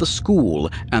eyes of the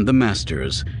school and the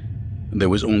masters. There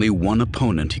was only one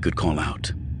opponent he could call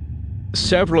out.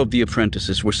 Several of the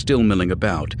apprentices were still milling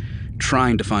about,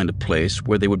 trying to find a place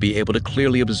where they would be able to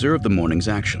clearly observe the morning's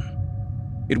action.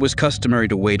 It was customary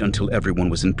to wait until everyone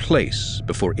was in place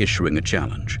before issuing a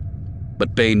challenge.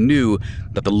 But Bane knew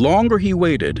that the longer he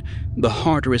waited, the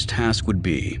harder his task would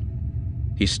be.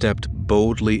 He stepped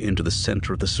boldly into the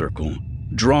center of the circle,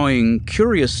 drawing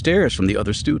curious stares from the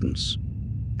other students.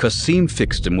 Kasim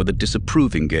fixed him with a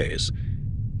disapproving gaze,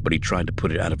 but he tried to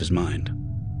put it out of his mind.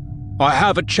 "I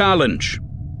have a challenge,"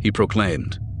 he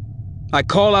proclaimed. "I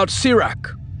call out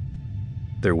Sirak."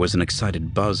 There was an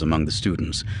excited buzz among the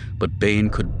students, but Bane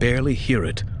could barely hear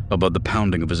it above the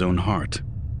pounding of his own heart.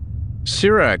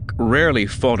 Sirak rarely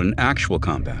fought in actual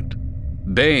combat.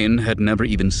 Bane had never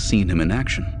even seen him in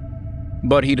action.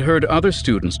 But he'd heard other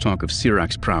students talk of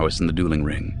Sirak's prowess in the dueling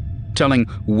ring, telling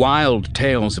wild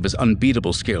tales of his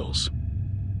unbeatable skills.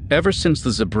 Ever since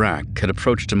the Zabrak had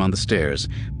approached him on the stairs,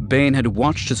 Bane had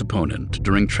watched his opponent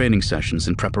during training sessions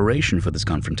in preparation for this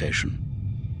confrontation.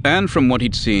 And from what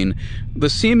he'd seen, the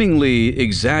seemingly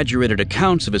exaggerated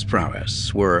accounts of his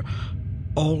prowess were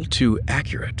all too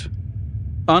accurate.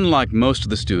 Unlike most of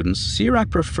the students, Sirak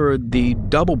preferred the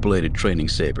double-bladed training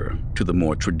saber to the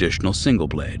more traditional single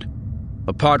blade.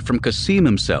 Apart from Kasim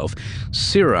himself,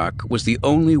 Sirak was the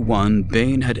only one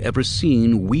Bane had ever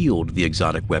seen wield the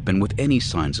exotic weapon with any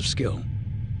signs of skill.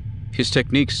 His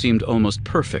technique seemed almost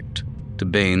perfect to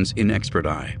Bane's inexpert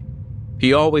eye.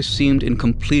 He always seemed in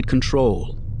complete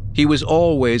control. He was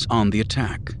always on the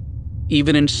attack.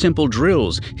 Even in simple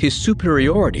drills, his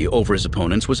superiority over his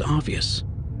opponents was obvious.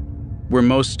 Where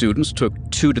most students took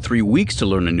 2 to 3 weeks to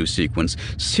learn a new sequence,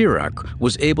 Sirak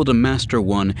was able to master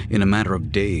one in a matter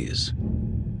of days.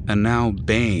 And now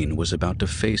Bane was about to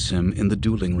face him in the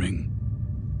dueling ring.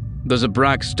 The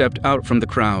Zabrak stepped out from the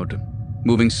crowd,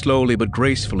 moving slowly but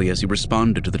gracefully as he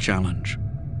responded to the challenge.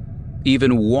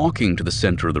 Even walking to the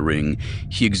center of the ring,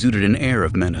 he exuded an air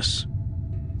of menace.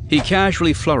 He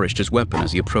casually flourished his weapon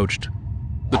as he approached,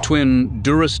 the twin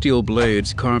durasteel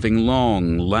blades carving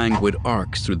long, languid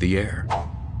arcs through the air.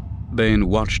 Bane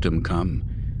watched him come,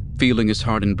 feeling his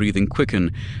heart and breathing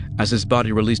quicken as his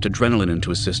body released adrenaline into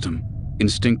his system,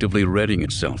 instinctively readying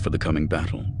itself for the coming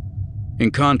battle.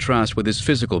 In contrast with his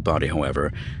physical body,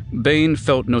 however, Bane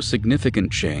felt no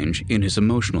significant change in his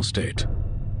emotional state.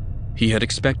 He had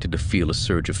expected to feel a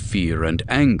surge of fear and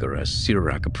anger as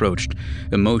Sirak approached,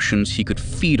 emotions he could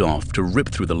feed off to rip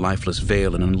through the lifeless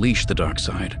veil and unleash the dark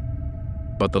side.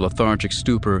 But the lethargic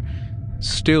stupor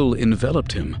still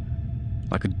enveloped him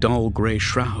like a dull gray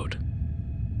shroud.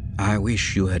 "I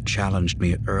wish you had challenged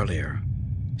me earlier,"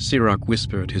 Sirak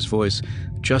whispered, his voice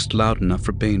just loud enough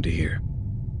for Bane to hear.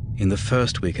 "In the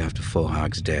first week after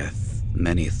Foharg's death,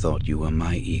 many thought you were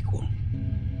my equal.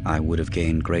 I would have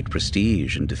gained great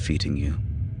prestige in defeating you.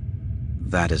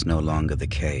 That is no longer the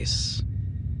case."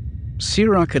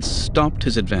 Sirak had stopped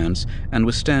his advance and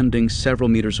was standing several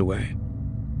meters away.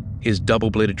 His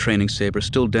double-bladed training saber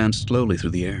still danced slowly through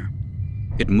the air.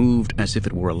 It moved as if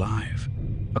it were alive,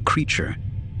 a creature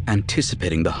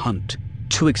anticipating the hunt,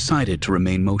 too excited to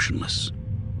remain motionless.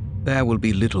 "There will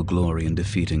be little glory in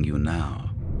defeating you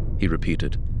now," he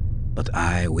repeated, "but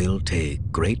I will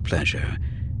take great pleasure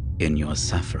in your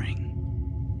suffering."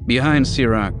 Behind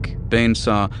Sirak, Bane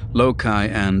saw Lokai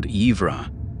and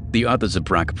Yivra, the other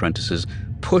Zabrak apprentices,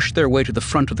 push their way to the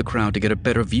front of the crowd to get a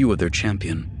better view of their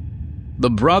champion.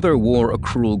 The brother wore a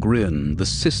cruel grin, the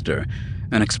sister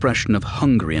an expression of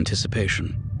hungry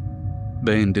anticipation.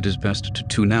 Bane did his best to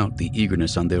tune out the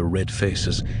eagerness on their red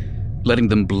faces, letting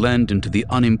them blend into the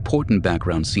unimportant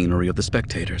background scenery of the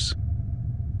spectators.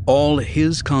 All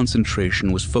his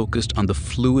concentration was focused on the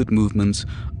fluid movements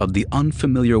of the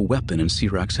unfamiliar weapon in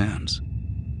Sirach's hands.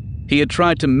 He had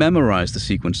tried to memorize the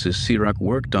sequences Sirach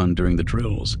worked on during the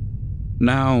drills.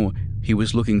 Now he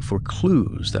was looking for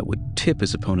clues that would tip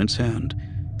his opponent's hand,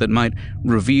 that might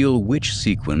reveal which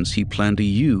sequence he planned to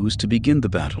use to begin the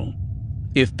battle.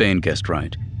 If Bane guessed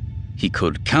right, he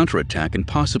could counterattack and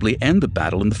possibly end the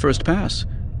battle in the first pass.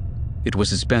 It was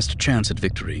his best chance at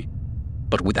victory.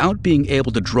 But without being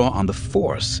able to draw on the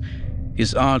Force,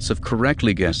 his odds of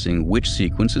correctly guessing which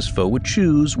sequence his foe would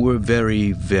choose were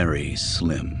very, very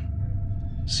slim.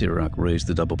 Sirach raised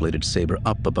the double-bladed saber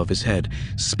up above his head,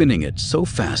 spinning it so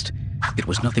fast it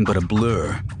was nothing but a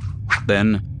blur.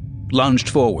 Then lunged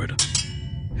forward.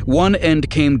 One end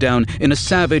came down in a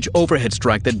savage overhead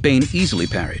strike that Bane easily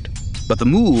parried, but the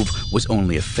move was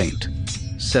only a feint,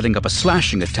 setting up a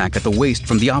slashing attack at the waist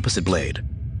from the opposite blade.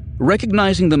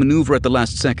 Recognizing the maneuver at the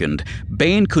last second,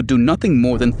 Bane could do nothing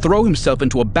more than throw himself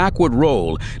into a backward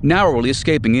roll, narrowly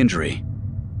escaping injury.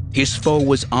 His foe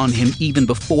was on him even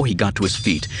before he got to his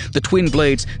feet, the twin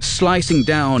blades slicing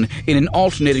down in an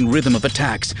alternating rhythm of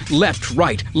attacks, left,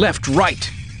 right, left, right.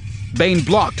 Bane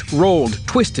blocked, rolled,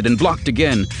 twisted, and blocked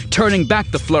again, turning back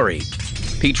the flurry.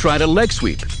 He tried a leg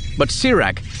sweep, but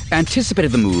Sirach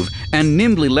anticipated the move and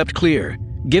nimbly leapt clear,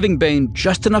 giving Bane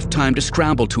just enough time to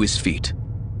scramble to his feet.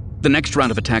 The next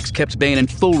round of attacks kept Bane in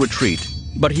full retreat,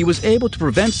 but he was able to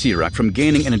prevent Sirach from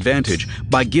gaining an advantage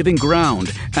by giving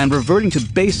ground and reverting to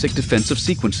basic defensive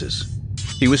sequences.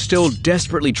 He was still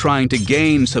desperately trying to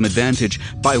gain some advantage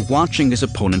by watching his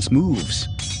opponent's moves.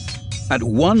 At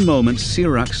one moment,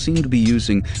 Sirach seemed to be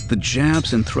using the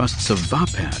jabs and thrusts of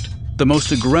Vapad, the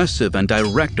most aggressive and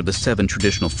direct of the 7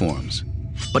 traditional forms.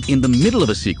 But in the middle of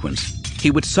a sequence, he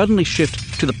would suddenly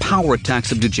shift to the power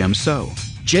attacks of Dujem So,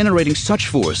 generating such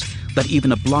force that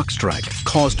even a block strike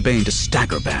caused Bane to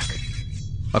stagger back.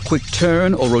 A quick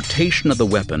turn or rotation of the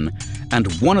weapon,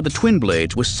 and one of the twin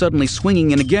blades was suddenly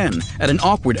swinging in again at an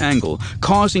awkward angle,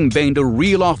 causing Bane to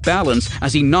reel off balance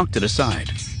as he knocked it aside.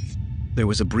 There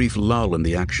was a brief lull in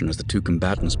the action as the two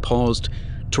combatants paused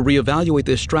to reevaluate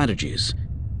their strategies,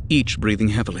 each breathing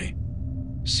heavily.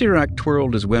 Sirach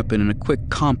twirled his weapon in a quick,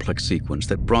 complex sequence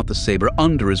that brought the saber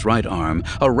under his right arm,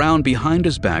 around behind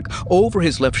his back, over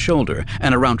his left shoulder,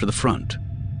 and around to the front.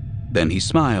 Then he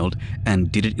smiled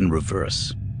and did it in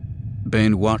reverse.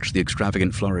 Bane watched the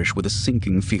extravagant flourish with a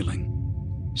sinking feeling.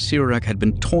 Sirach had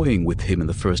been toying with him in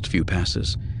the first few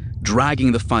passes,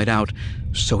 dragging the fight out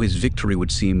so his victory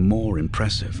would seem more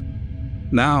impressive.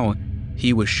 Now,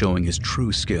 he was showing his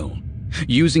true skill,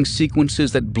 using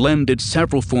sequences that blended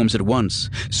several forms at once,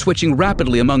 switching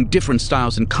rapidly among different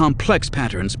styles and complex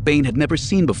patterns Bane had never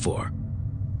seen before.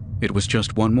 It was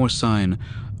just one more sign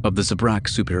of the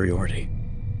Zabrak's superiority.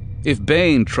 If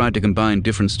Bane tried to combine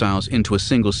different styles into a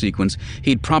single sequence,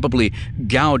 he'd probably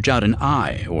gouge out an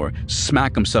eye or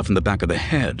smack himself in the back of the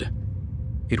head.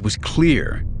 It was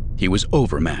clear he was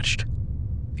overmatched.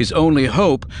 His only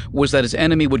hope was that his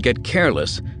enemy would get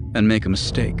careless and make a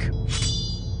mistake.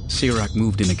 Sirach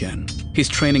moved in again, his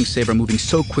training saber moving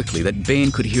so quickly that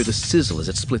Bane could hear the sizzle as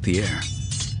it split the air.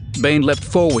 Bane leapt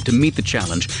forward to meet the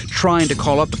challenge, trying to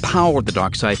call up the power of the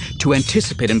dark side to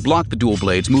anticipate and block the dual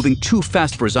blades moving too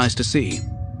fast for his eyes to see.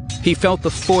 He felt the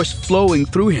force flowing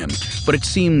through him, but it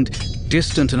seemed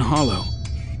distant and hollow.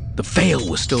 The veil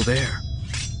was still there.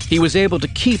 He was able to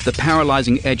keep the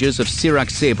paralyzing edges of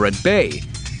Sirach's saber at bay,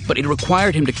 but it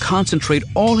required him to concentrate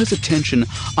all his attention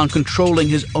on controlling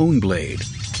his own blade,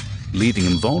 leaving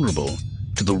him vulnerable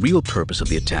to the real purpose of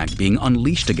the attack being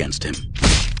unleashed against him.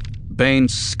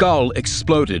 Bane's skull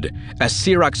exploded as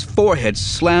Sirach's forehead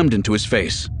slammed into his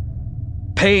face.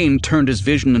 Pain turned his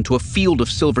vision into a field of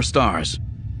silver stars.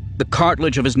 The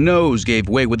cartilage of his nose gave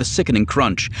way with a sickening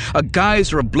crunch, a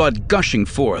geyser of blood gushing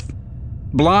forth.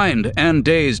 Blind and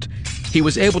dazed, he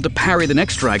was able to parry the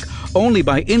next strike only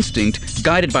by instinct,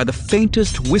 guided by the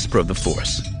faintest whisper of the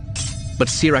Force. But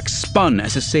Sirach spun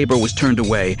as his saber was turned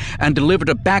away and delivered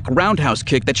a back roundhouse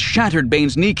kick that shattered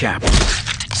Bane's kneecap.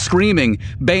 Screaming,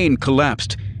 Bane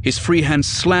collapsed, his free hand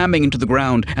slamming into the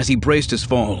ground as he braced his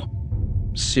fall.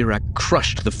 Sirach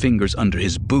crushed the fingers under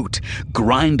his boot,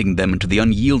 grinding them into the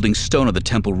unyielding stone of the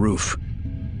temple roof.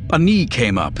 A knee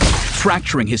came up,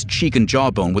 fracturing his cheek and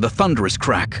jawbone with a thunderous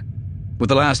crack. With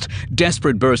the last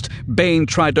desperate burst, Bane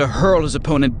tried to hurl his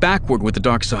opponent backward with the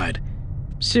dark side.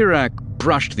 Sirach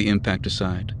brushed the impact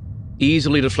aside,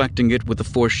 easily deflecting it with the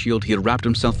force shield he had wrapped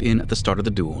himself in at the start of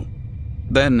the duel.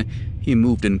 Then he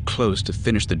moved in close to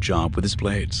finish the job with his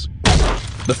blades.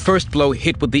 The first blow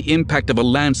hit with the impact of a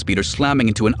land speeder slamming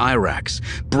into an Irax,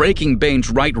 breaking Bane's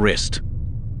right wrist.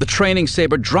 The training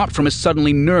saber dropped from his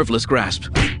suddenly nerveless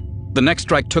grasp. The next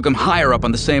strike took him higher up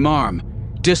on the same arm,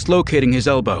 dislocating his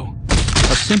elbow.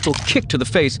 A simple kick to the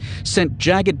face sent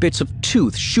jagged bits of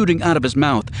tooth shooting out of his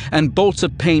mouth and bolts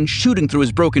of pain shooting through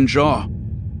his broken jaw.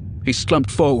 He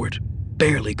slumped forward,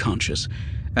 barely conscious,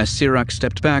 as Sirach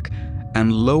stepped back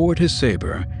and lowered his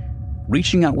saber,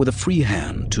 reaching out with a free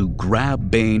hand to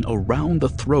grab Bane around the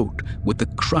throat with the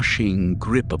crushing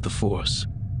grip of the Force.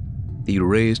 He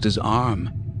raised his arm,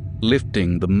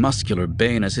 lifting the muscular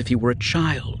Bane as if he were a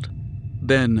child,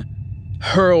 then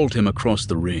hurled him across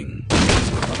the ring.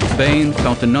 Bane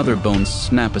felt another bone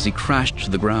snap as he crashed to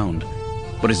the ground,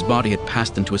 but his body had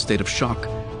passed into a state of shock,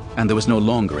 and there was no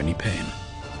longer any pain.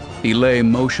 He lay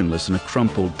motionless in a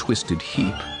crumpled, twisted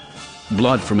heap.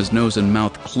 Blood from his nose and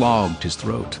mouth clogged his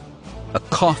throat. A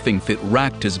coughing fit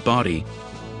racked his body,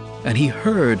 and he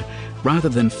heard, rather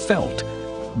than felt,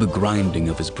 the grinding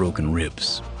of his broken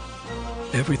ribs.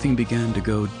 Everything began to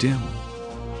go dim.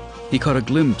 He caught a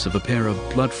glimpse of a pair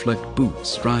of blood-flecked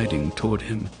boots riding toward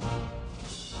him.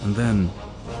 And then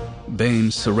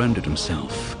Bane surrendered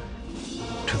himself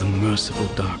to the merciful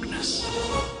darkness.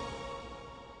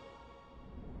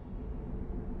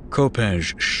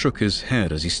 Kopej shook his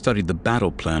head as he studied the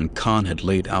battle plan Khan had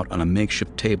laid out on a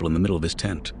makeshift table in the middle of his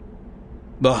tent.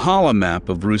 The holomap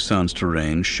of Ruusan's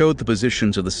terrain showed the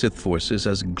positions of the Sith forces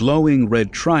as glowing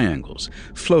red triangles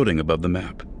floating above the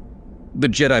map. The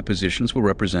Jedi positions were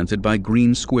represented by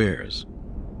green squares.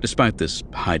 Despite this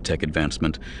high-tech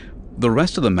advancement, the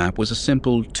rest of the map was a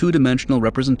simple two-dimensional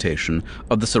representation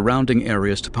of the surrounding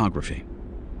area's topography.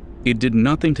 It did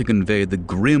nothing to convey the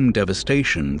grim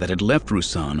devastation that had left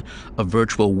Ruusan a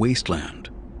virtual wasteland,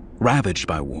 ravaged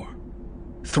by war.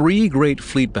 3 great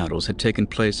fleet battles had taken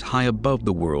place high above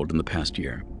the world in the past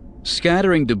year,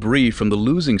 scattering debris from the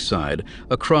losing side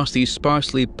across the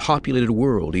sparsely populated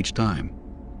world each time.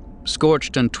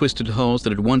 Scorched and twisted hulls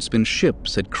that had once been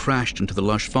ships had crashed into the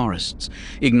lush forests,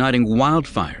 igniting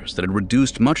wildfires that had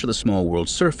reduced much of the small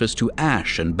world's surface to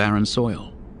ash and barren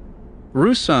soil.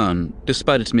 Ruusan,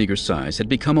 despite its meager size, had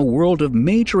become a world of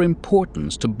major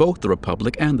importance to both the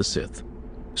Republic and the Sith.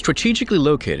 Strategically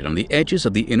located on the edges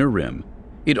of the Inner Rim,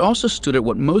 it also stood at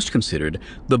what most considered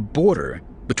the border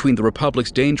between the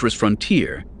Republic's dangerous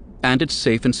frontier and its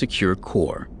safe and secure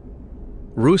core.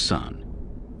 Ruusan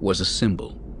was a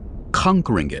symbol.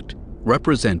 Conquering it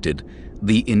represented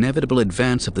the inevitable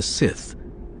advance of the Sith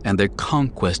and their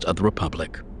conquest of the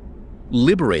Republic.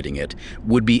 Liberating it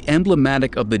would be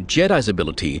emblematic of the Jedi's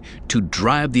ability to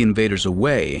drive the invaders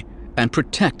away and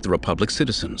protect the Republic's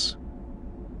citizens.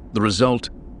 The result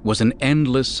was an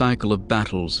endless cycle of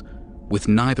battles, with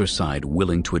neither side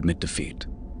willing to admit defeat.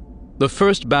 The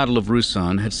first Battle of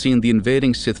Ruusan had seen the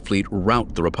invading Sith fleet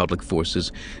rout the Republic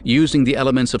forces using the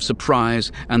elements of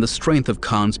surprise and the strength of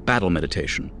Khan's battle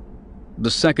meditation. The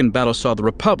second battle saw the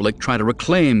Republic try to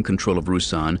reclaim control of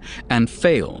Ruusan and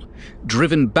fail,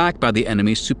 driven back by the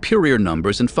enemy's superior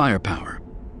numbers and firepower.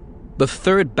 The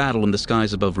third battle in the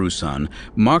skies above Ruusan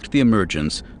marked the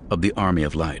emergence of the Army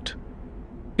of Light.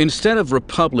 Instead of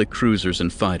Republic cruisers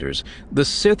and fighters, the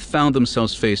Sith found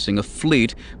themselves facing a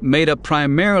fleet made up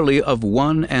primarily of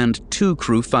 1 and 2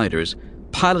 crew fighters,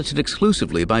 piloted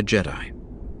exclusively by Jedi.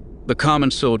 The common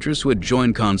soldiers who had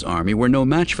joined Khan's army were no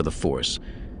match for the Force,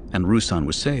 and Ruusan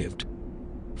was saved.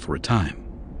 For a time.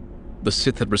 The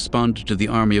Sith had responded to the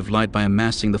Army of Light by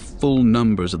amassing the full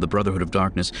numbers of the Brotherhood of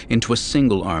Darkness into a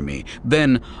single army,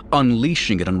 then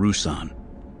unleashing it on Ruusan.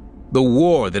 The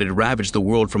war that had ravaged the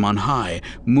world from on high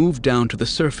moved down to the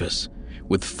surface,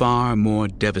 with far more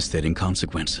devastating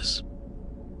consequences.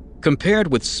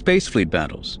 Compared with space fleet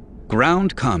battles,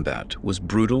 ground combat was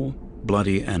brutal,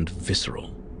 bloody, and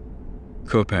visceral.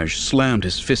 Kopej slammed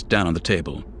his fist down on the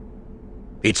table.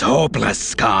 "It's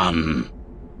hopeless, Khan!"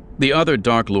 The other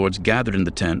Dark Lords gathered in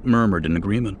the tent murmured in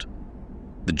agreement.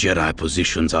 "The Jedi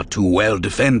positions are too well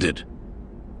defended.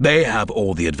 They have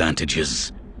all the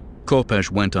advantages."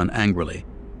 Kopej went on angrily.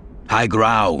 "High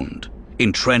ground,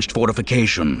 entrenched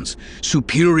fortifications,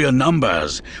 superior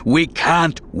numbers. We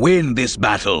can't win this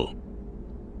battle."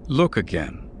 "Look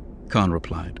again," Khan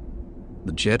replied.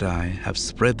 "The Jedi have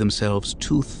spread themselves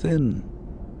too thin."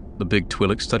 The big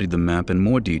Twi'lek studied the map in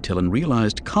more detail and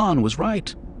realized Khan was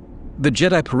right. The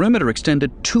Jedi perimeter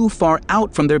extended too far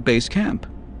out from their base camp.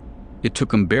 It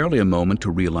took him barely a moment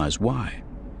to realize why.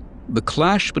 The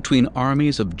clash between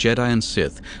armies of Jedi and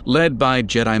Sith, led by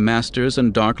Jedi Masters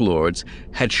and Dark Lords,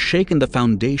 had shaken the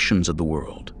foundations of the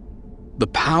world. The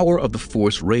power of the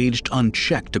Force raged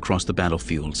unchecked across the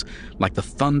battlefields, like the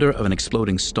thunder of an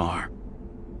exploding star.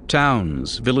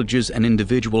 Towns, villages, and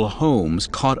individual homes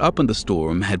caught up in the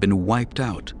storm had been wiped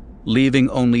out, leaving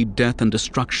only death and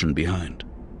destruction behind.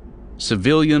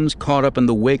 Civilians caught up in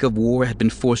the wake of war had been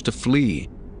forced to flee,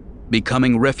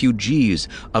 becoming refugees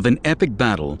of an epic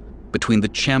battle between the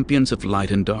champions of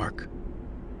light and dark.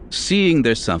 Seeing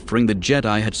their suffering, the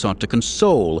Jedi had sought to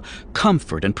console,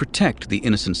 comfort, and protect the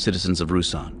innocent citizens of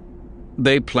Ruusan.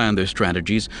 They planned their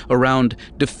strategies around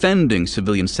defending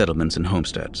civilian settlements and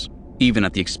homesteads, even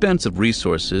at the expense of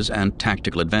resources and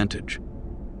tactical advantage.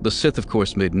 The Sith, of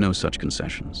course, made no such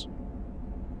concessions.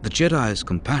 The Jedi's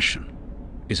compassion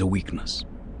is a weakness,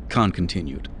 Khan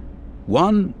continued.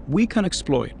 One we can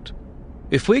exploit.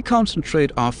 If we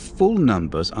concentrate our full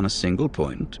numbers on a single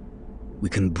point, we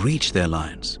can breach their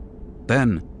lines.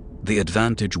 Then the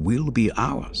advantage will be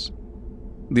ours.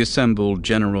 The assembled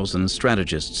generals and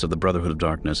strategists of the Brotherhood of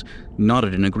Darkness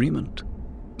nodded in agreement.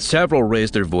 Several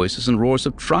raised their voices in roars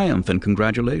of triumph and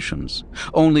congratulations.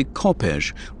 Only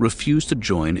Kopej refused to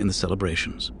join in the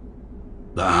celebrations.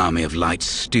 The Army of Light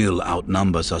still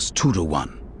outnumbers us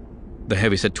 2-1, the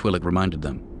heavyset Twi'lek reminded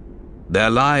them. Their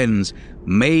lines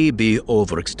may be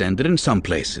overextended in some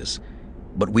places,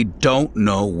 but we don't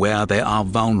know where they are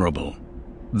vulnerable.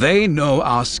 They know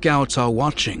our scouts are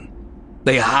watching.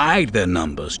 They hide their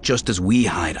numbers just as we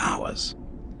hide ours.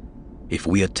 If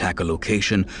we attack a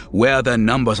location where their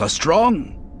numbers are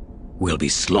strong, we'll be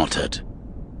slaughtered.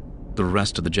 The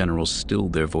rest of the generals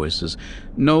stilled their voices,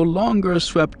 no longer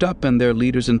swept up in their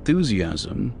leader's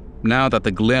enthusiasm, now that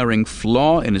the glaring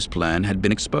flaw in his plan had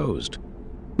been exposed.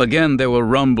 Again, there were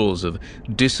rumbles of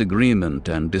disagreement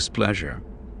and displeasure.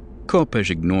 Kopej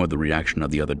ignored the reaction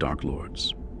of the other Dark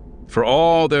Lords. For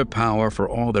all their power, for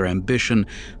all their ambition,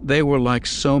 they were like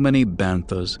so many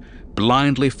banthas,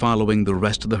 blindly following the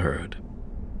rest of the herd.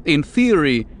 In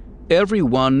theory,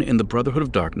 everyone in the Brotherhood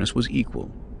of Darkness was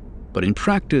equal, but in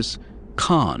practice,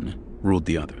 Khan ruled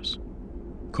the others.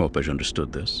 Kopej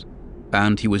understood this,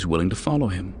 and he was willing to follow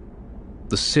him.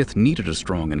 The Sith needed a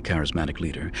strong and charismatic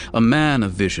leader, a man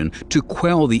of vision, to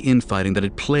quell the infighting that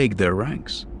had plagued their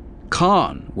ranks.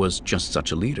 Khan was just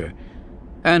such a leader,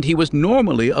 and he was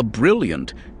normally a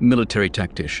brilliant military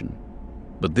tactician.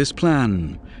 But this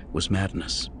plan was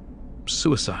madness,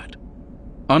 suicide.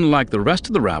 Unlike the rest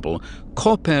of the rabble,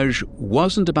 Kopej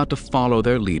wasn't about to follow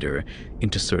their leader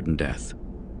into certain death.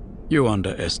 You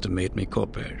underestimate me,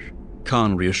 Kopej,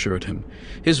 Khan reassured him,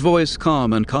 his voice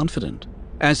calm and confident,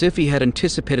 as if he had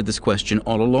anticipated this question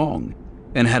all along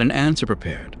and had an answer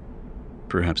prepared.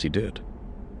 Perhaps he did.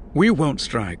 We won't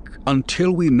strike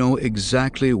until we know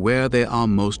exactly where they are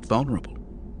most vulnerable,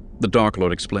 the Dark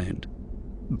Lord explained.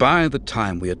 By the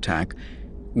time we attack,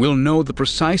 we'll know the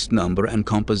precise number and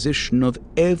composition of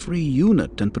every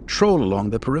unit and patrol along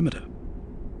the perimeter.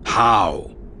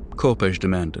 How? Kopej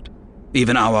demanded.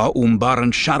 Even our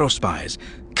Umbaran shadow spies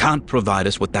can't provide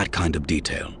us with that kind of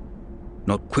detail.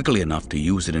 Not quickly enough to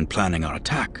use it in planning our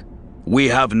attack. We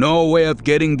have no way of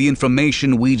getting the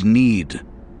information we'd need.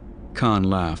 Khan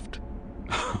laughed.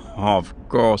 Of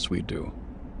course we do.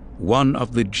 One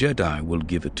of the Jedi will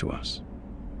give it to us.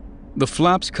 The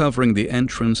flaps covering the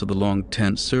entrance of the long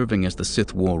tent serving as the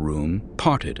Sith war room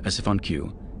parted as if on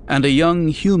cue, and a young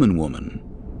human woman,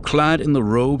 clad in the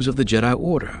robes of the Jedi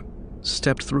Order,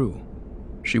 stepped through.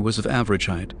 She was of average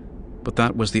height, but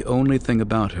that was the only thing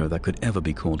about her that could ever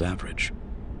be called average.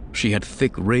 She had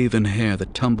thick raven hair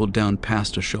that tumbled down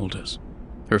past her shoulders.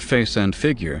 Her face and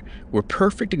figure were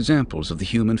perfect examples of the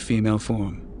human female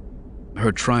form.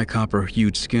 Her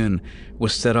tri-copper-hued skin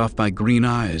was set off by green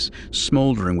eyes,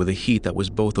 smoldering with a heat that was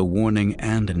both a warning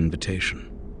and an invitation.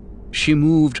 She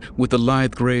moved with the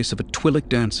lithe grace of a Twi'lek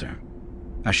dancer.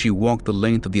 As she walked the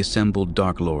length of the assembled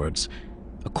Dark Lords,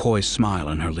 a coy smile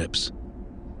on her lips,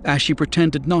 as she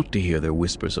pretended not to hear their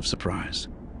whispers of surprise.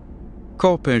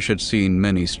 Kopej had seen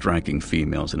many striking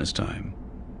females in his time.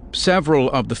 Several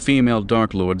of the female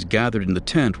Dark Lords gathered in the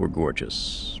tent were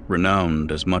gorgeous, renowned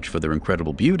as much for their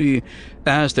incredible beauty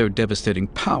as their devastating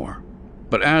power.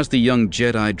 But as the young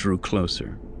Jedi drew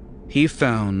closer, he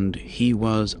found he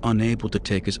was unable to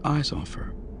take his eyes off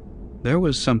her. There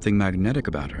was something magnetic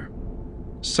about her,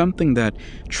 something that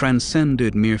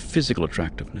transcended mere physical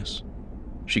attractiveness.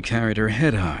 She carried her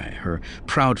head high, her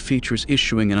proud features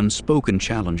issuing an unspoken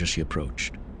challenge as she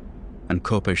approached. And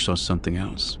Kopej saw something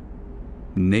else.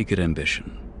 Naked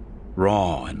ambition,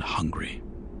 raw and hungry.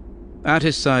 At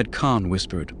his side, Khan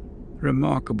whispered,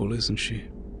 "Remarkable, isn't she?"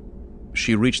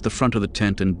 She reached the front of the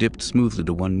tent and dipped smoothly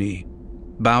to one knee,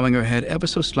 bowing her head ever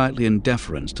so slightly in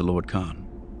deference to Lord Khan.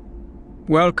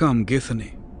 "Welcome,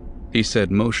 Githany," he said,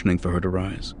 motioning for her to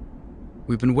rise.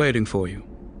 "We've been waiting for you."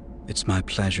 "It's my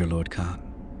pleasure, Lord Khan,"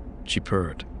 she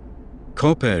purred.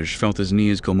 Kopej felt his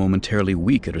knees go momentarily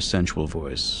weak at her sensual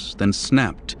voice, then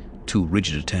snapped to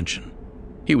rigid attention.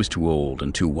 He was too old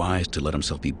and too wise to let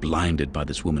himself be blinded by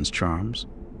this woman's charms.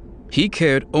 He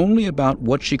cared only about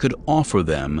what she could offer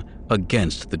them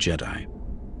against the Jedi.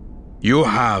 "You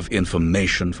have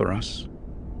information for us?"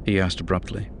 he asked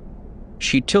abruptly.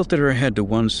 She tilted her head to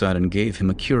one side and gave him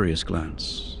a curious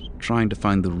glance, trying to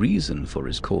find the reason for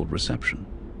his cold reception.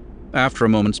 After a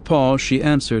moment's pause, she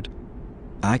answered,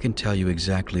 "I can tell you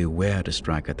exactly where to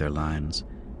strike at their lines,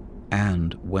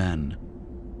 and when.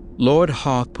 Lord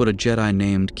Hoth put a Jedi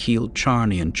named Keel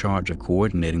Charney in charge of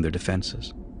coordinating their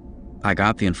defenses. I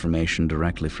got the information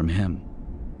directly from him."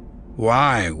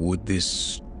 "Why would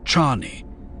this Charney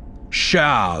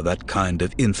share that kind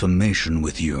of information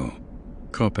with you?"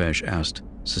 Kopej asked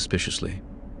suspiciously.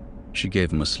 She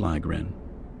gave him a sly grin.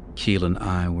 "Keel and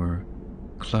I were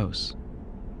close.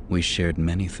 We shared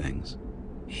many things.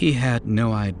 He had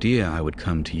no idea I would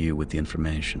come to you with the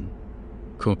information."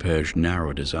 Kopej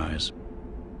narrowed his eyes.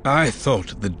 "I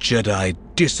thought the Jedi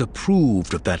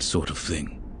disapproved of that sort of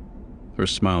thing." Her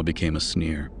smile became a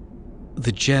sneer.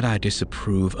 "The Jedi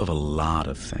disapprove of a lot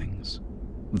of things.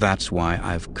 That's why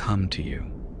I've come to you."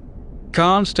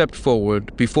 Khan stepped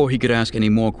forward before he could ask any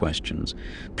more questions,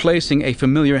 placing a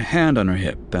familiar hand on her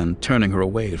hip and turning her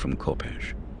away from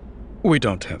Kopej. "We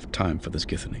don't have time for this,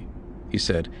 Githany," he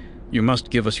said. "You must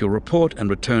give us your report and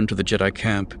return to the Jedi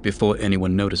camp before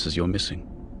anyone notices you're missing."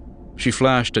 She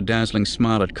flashed a dazzling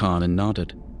smile at Khan and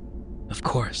nodded. "Of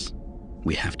course.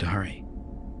 We have to hurry."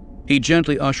 He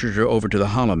gently ushered her over to the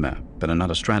holomap and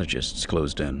another strategist's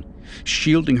closed in,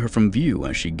 shielding her from view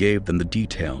as she gave them the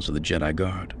details of the Jedi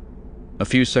Guard. A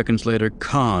few seconds later,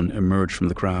 Khan emerged from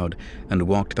the crowd and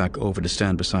walked back over to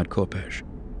stand beside Kopej.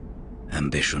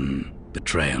 "Ambition,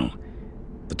 betrayal.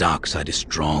 The dark side is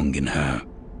strong in her,"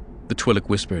 the Twi'lek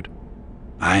whispered.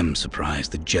 "I'm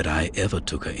surprised the Jedi ever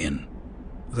took her in."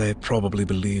 "They probably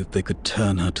believed they could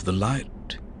turn her to the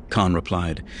light," Khan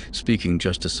replied, speaking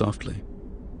just as softly.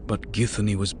 "But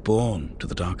Githany was born to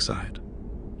the dark side.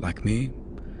 Like me,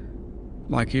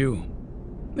 like you.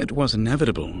 It was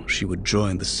inevitable she would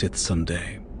join the Sith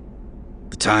someday."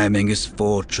 "The timing is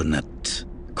fortunate,"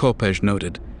 Kopej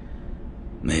noted.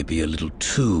 "Maybe a little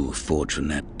too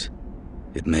fortunate.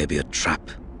 It may be a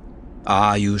trap.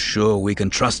 Are you sure we can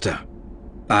trust her?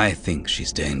 I think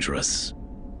she's dangerous."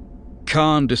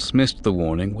 Khan dismissed the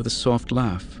warning with a soft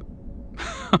laugh.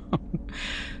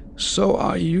 "So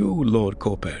are you, Lord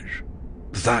Kopej.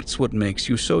 That's what makes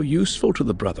you so useful to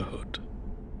the Brotherhood."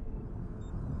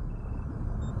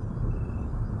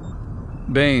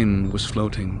 Bane was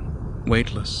floating,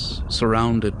 weightless,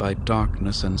 surrounded by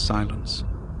darkness and silence.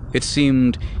 It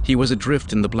seemed he was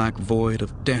adrift in the black void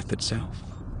of death itself.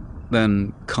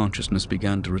 Then consciousness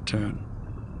began to return.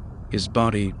 His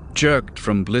body, jerked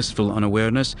from blissful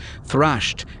unawareness,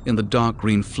 thrashed in the dark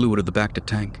green fluid of the Bacta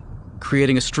tank,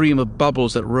 creating a stream of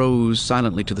bubbles that rose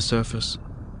silently to the surface.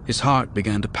 His heart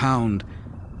began to pound.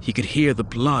 He could hear the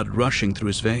blood rushing through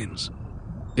his veins.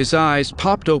 His eyes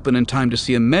popped open in time to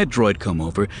see a med-droid come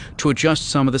over to adjust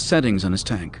some of the settings on his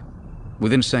tank.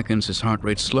 Within seconds, his heart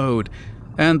rate slowed,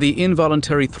 and the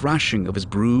involuntary thrashing of his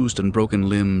bruised and broken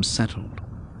limbs settled.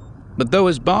 But though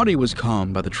his body was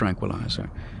calmed by the tranquilizer,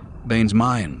 Bane's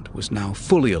mind was now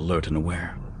fully alert and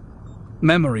aware.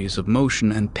 Memories of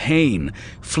motion and pain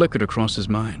flickered across his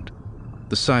mind.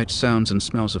 The sights, sounds, and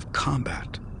smells of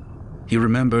combat. He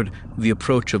remembered the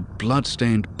approach of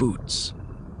blood-stained boots.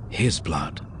 His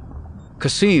blood.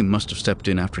 Qasim must have stepped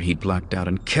in after he'd blacked out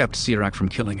and kept Sirak from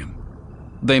killing him.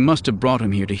 They must have brought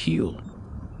him here to heal.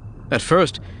 At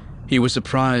first, he was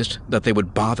surprised that they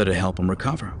would bother to help him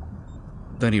recover.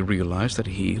 Then he realized that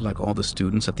he, like all the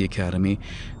students at the academy,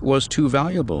 was too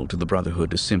valuable to the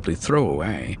Brotherhood to simply throw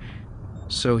away.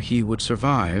 So he would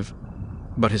survive,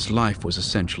 but his life was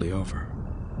essentially over.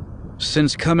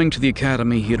 Since coming to the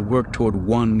academy, he had worked toward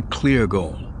one clear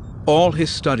goal. All his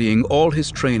studying, all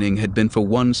his training had been for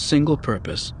one single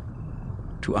purpose: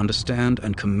 to understand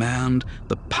and command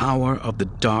the power of the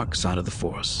dark side of the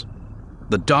Force.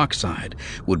 The dark side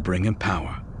would bring him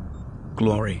power,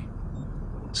 glory,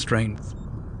 strength,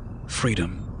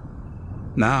 freedom.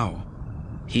 Now,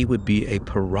 he would be a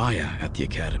pariah at the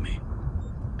academy.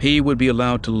 He would be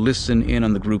allowed to listen in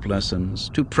on the group lessons,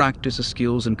 to practice his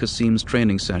skills in Qasim's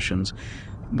training sessions,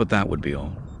 but that would be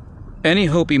all. Any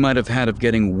hope he might have had of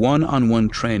getting one-on-one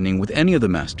training with any of the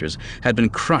masters had been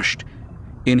crushed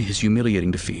in his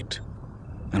humiliating defeat.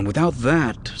 And without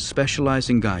that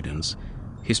specializing guidance,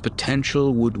 his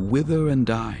potential would wither and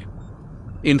die.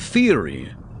 In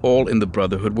theory, all in the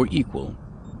Brotherhood were equal,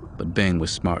 but Bane was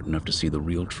smart enough to see the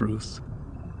real truth.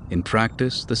 In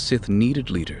practice, the Sith needed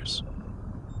leaders.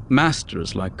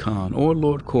 Masters like Khan or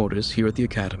Lord Cordis here at the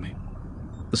Academy.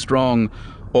 The strong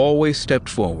always stepped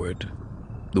forward.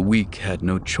 The weak had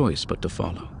no choice but to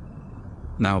follow.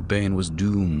 Now Bane was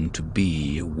doomed to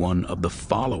be one of the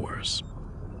followers.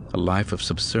 A life of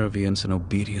subservience and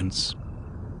obedience.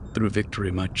 Through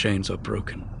victory, my chains are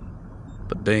broken.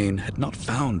 But Bane had not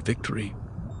found victory,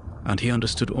 and he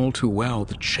understood all too well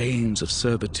the chains of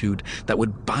servitude that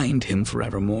would bind him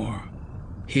forevermore.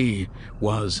 He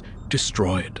was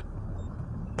destroyed.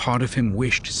 Part of him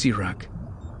wished Sirak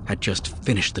had just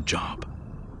finished the job.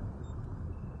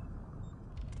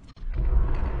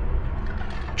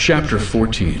 Chapter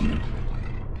 14.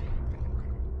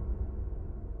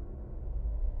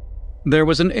 There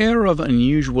was an air of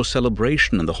unusual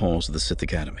celebration in the halls of the Sith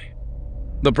Academy.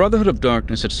 The Brotherhood of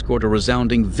Darkness had scored a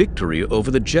resounding victory over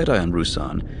the Jedi on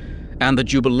Ruusan, and the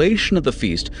jubilation of the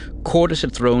feast Cordis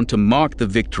had thrown to mark the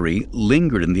victory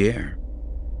lingered in the air.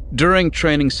 During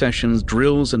training sessions,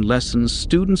 drills, and lessons,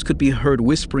 students could be heard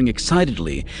whispering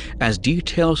excitedly as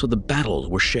details of the battle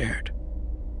were shared.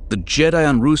 The Jedi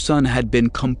on Ruusan had been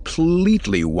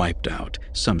completely wiped out,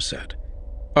 some said.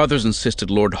 Others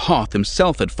insisted Lord Hoth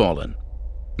himself had fallen.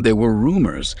 There were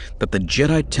rumors that the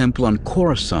Jedi Temple on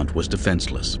Coruscant was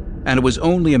defenseless, and it was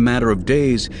only a matter of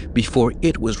days before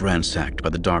it was ransacked by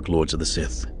the Dark Lords of the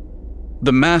Sith.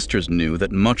 The Masters knew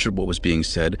that much of what was being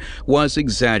said was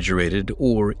exaggerated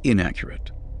or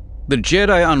inaccurate. The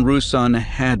Jedi on Ruusan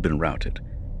had been routed,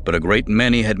 but a great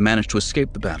many had managed to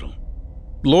escape the battle.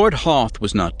 Lord Hoth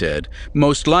was not dead.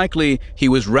 Most likely, he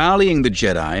was rallying the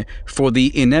Jedi for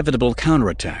the inevitable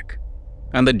counterattack.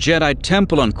 And the Jedi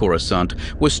Temple on Coruscant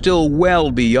was still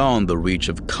well beyond the reach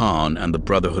of Khan and the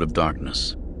Brotherhood of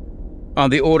Darkness.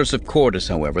 On the orders of Cordis,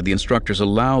 however, the instructors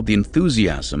allowed the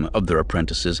enthusiasm of their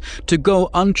apprentices to go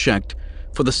unchecked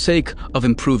for the sake of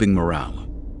improving morale.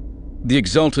 The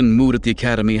exultant mood at the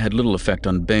Academy had little effect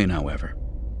on Bane, however.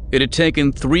 It had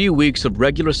taken 3 weeks of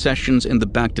regular sessions in the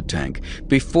Bacta tank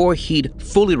before he'd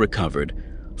fully recovered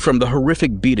from the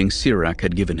horrific beating Sirak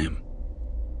had given him.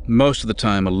 Most of the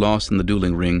time, a loss in the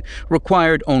dueling ring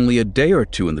required only a day or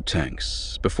two in the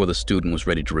tanks before the student was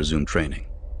ready to resume training.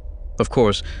 Of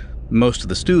course, most of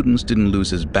the students didn't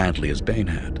lose as badly as Bane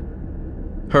had.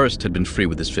 Hurst had been free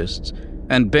with his fists,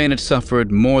 and Bane had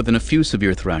suffered more than a few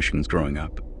severe thrashings growing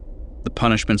up. The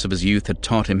punishments of his youth had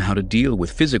taught him how to deal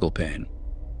with physical pain,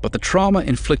 but the trauma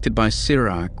inflicted by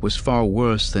Sirak was far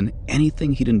worse than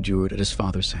anything he'd endured at his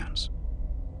father's hands.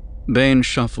 Bane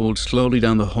shuffled slowly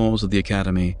down the halls of the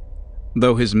Academy,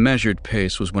 though his measured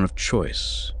pace was one of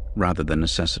choice rather than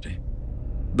necessity.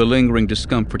 The lingering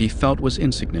discomfort he felt was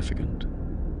insignificant.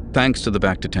 Thanks to the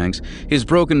Bacta tanks, his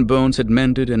broken bones had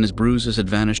mended and his bruises had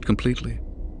vanished completely.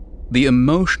 The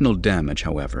emotional damage,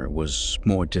 however, was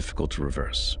more difficult to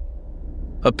reverse.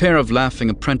 A pair of laughing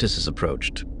apprentices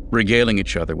approached, regaling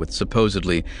each other with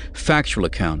supposedly factual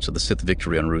accounts of the Sith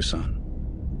victory on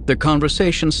Ruusan. Their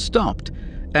conversation stopped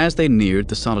as they neared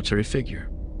the solitary figure.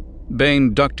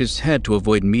 Bane ducked his head to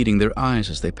avoid meeting their eyes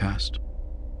as they passed.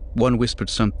 One whispered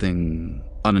something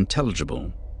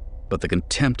unintelligible, but the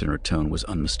contempt in her tone was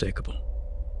unmistakable.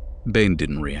 Bane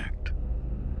didn't react.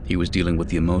 He was dealing with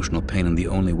the emotional pain in the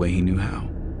only way he knew how,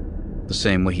 the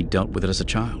same way he dealt with it as a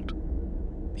child.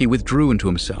 He withdrew into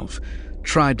himself,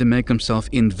 tried to make himself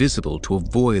invisible to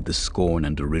avoid the scorn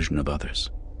and derision of others.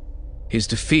 His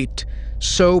defeat,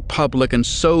 so public and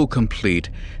so complete,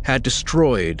 had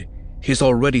destroyed his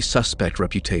already suspect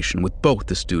reputation with both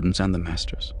the students and the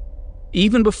Masters.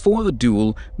 Even before the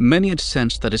duel, many had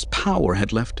sensed that his power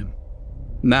had left him.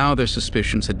 Now their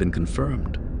suspicions had been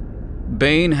confirmed.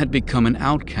 Bane had become an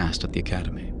outcast at the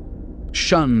Academy,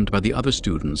 shunned by the other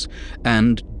students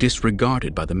and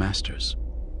disregarded by the Masters.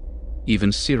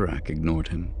 Even Sirak ignored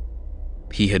him.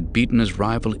 He had beaten his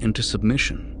rival into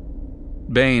submission.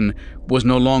 Bane was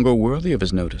no longer worthy of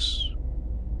his notice.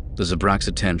 The Zabrak's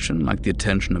attention, like the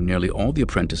attention of nearly all the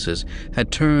apprentices,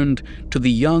 had turned to the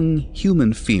young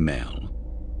human female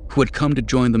who had come to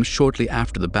join them shortly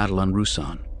after the battle on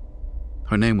Ruusan.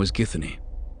 Her name was Githany.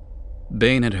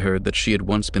 Bane had heard that she had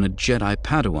once been a Jedi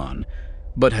Padawan,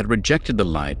 but had rejected the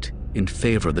light in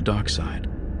favor of the dark side.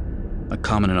 A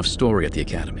common enough story at the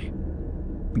Academy.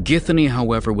 Githany,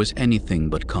 however, was anything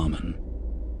but common.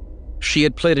 She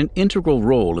had played an integral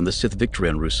role in the Sith victory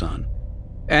on Ruusan,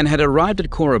 and had arrived at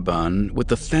Korriban with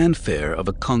the fanfare of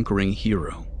a conquering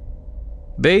hero.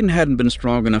 Bane hadn't been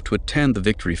strong enough to attend the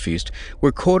victory feast,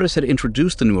 where Cordis had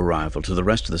introduced the new arrival to the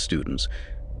rest of the students,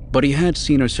 but he had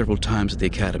seen her several times at the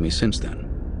Academy since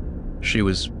then. She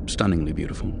was stunningly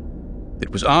beautiful.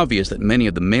 It was obvious that many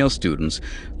of the male students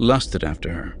lusted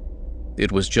after her.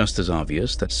 It was just as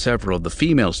obvious that several of the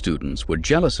female students were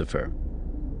jealous of her,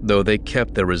 though they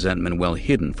kept their resentment well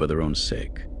hidden for their own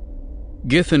sake.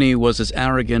 Githany was as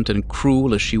arrogant and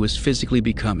cruel as she was physically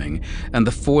becoming, and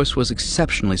the force was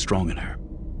exceptionally strong in her.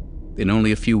 In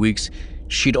only a few weeks,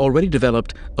 she'd already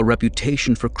developed a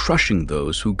reputation for crushing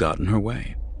those who got in her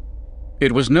way.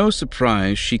 It was no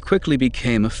surprise she quickly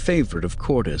became a favorite of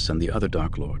Cordis and the other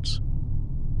Dark Lords.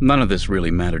 None of this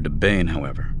really mattered to Bane,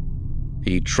 however.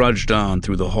 He trudged on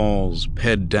through the halls,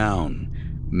 head down,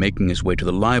 making his way to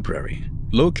the library,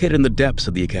 located in the depths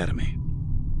of the academy.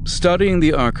 Studying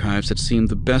the archives had seemed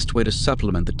the best way to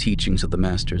supplement the teachings of the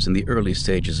masters in the early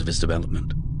stages of his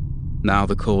development. Now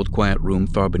the cold, quiet room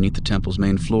far beneath the temple's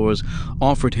main floors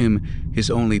offered him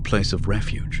his only place of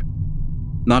refuge.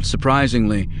 Not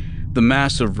surprisingly, the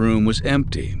massive room was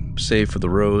empty, save for the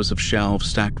rows of shelves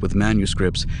stacked with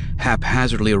manuscripts,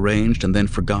 haphazardly arranged and then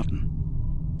forgotten.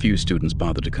 Few students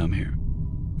bothered to come here.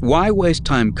 Why waste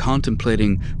time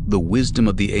contemplating the wisdom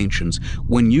of the ancients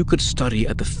when you could study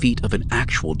at the feet of an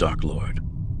actual Dark Lord?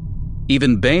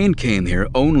 Even Bane came here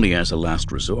only as a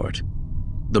last resort.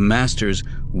 The masters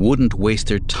wouldn't waste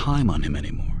their time on him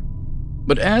anymore.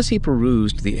 But as he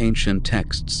perused the ancient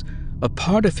texts, a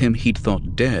part of him he'd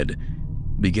thought dead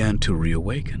began to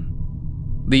reawaken.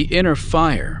 The inner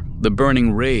fire, the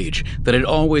burning rage that had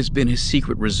always been his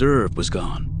secret reserve was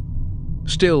gone.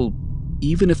 Still,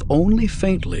 even if only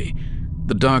faintly,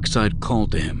 the dark side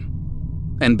called to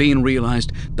him, and Bane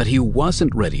realized that he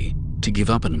wasn't ready to give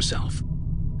up on himself,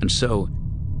 and so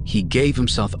he gave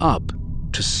himself up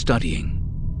to studying.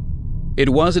 It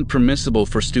wasn't permissible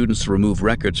for students to remove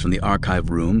records from the archive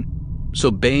room,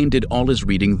 so Bane did all his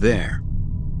reading there.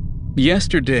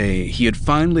 Yesterday, he had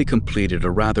finally completed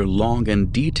a rather long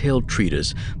and detailed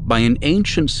treatise by an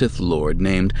ancient Sith Lord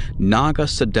named Naga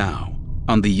Sadow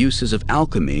on the uses of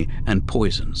alchemy and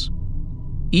poisons.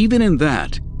 Even in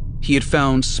that, he had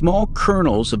found small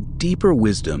kernels of deeper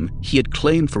wisdom he had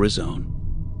claimed for his own.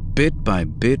 Bit by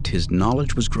bit, his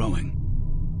knowledge was growing.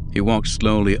 He walked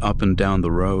slowly up and down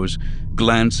the rows,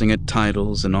 glancing at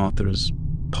titles and authors,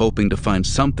 hoping to find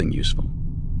something useful.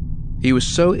 He was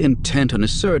so intent on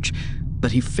his search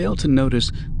that he failed to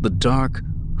notice the dark,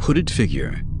 hooded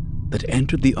figure that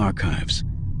entered the archives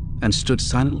and stood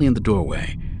silently in the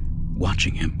doorway,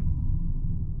 watching him.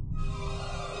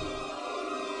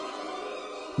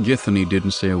 Githany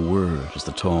didn't say a word as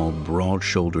the tall,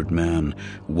 broad-shouldered man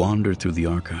wandered through the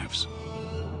archives.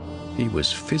 He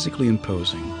was physically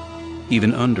imposing.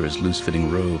 Even under his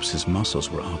loose-fitting robes, his muscles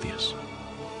were obvious.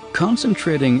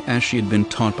 Concentrating as she had been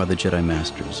taught by the Jedi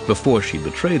Masters before she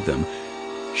betrayed them,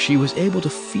 she was able to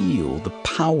feel the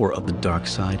power of the dark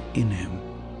side in him.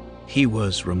 He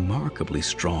was remarkably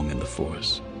strong in the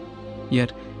Force.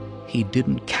 Yet, he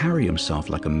didn't carry himself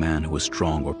like a man who was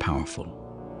strong or powerful.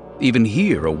 Even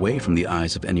here, away from the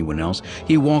eyes of anyone else,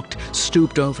 he walked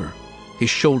stooped over, his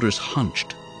shoulders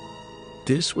hunched.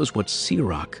 This was what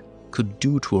Sirak could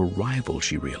do to a rival,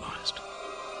 she realized.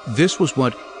 This was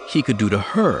what he could do to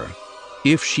her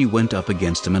if she went up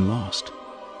against him and lost.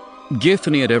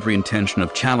 Githany had every intention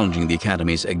of challenging the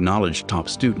Academy's acknowledged top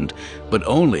student, but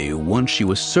only once she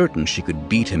was certain she could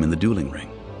beat him in the dueling ring.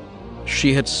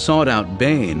 She had sought out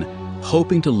Bane,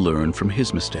 hoping to learn from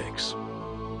his mistakes.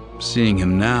 Seeing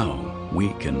him now,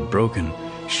 weak and broken,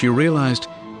 she realized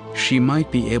she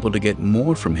might be able to get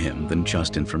more from him than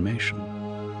just information.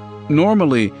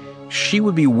 Normally, she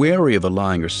would be wary of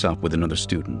allying herself with another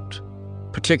student,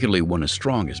 particularly one as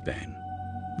strong as Bane.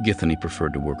 Githany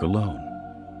preferred to work alone.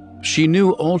 She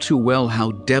knew all too well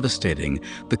how devastating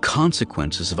the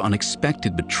consequences of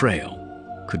unexpected betrayal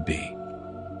could be.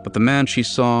 But the man she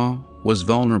saw was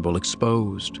vulnerable,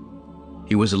 exposed.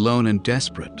 He was alone and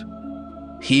desperate.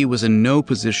 He was in no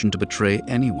position to betray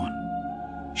anyone.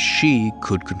 She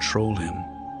could control him,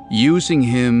 using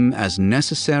him as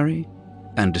necessary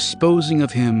and disposing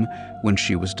of him when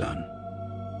she was done.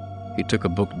 He took a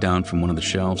book down from one of the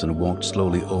shelves and walked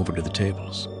slowly over to the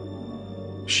tables.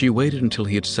 She waited until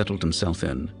he had settled himself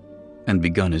in and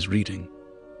begun his reading.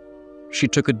 She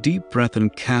took a deep breath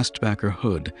and cast back her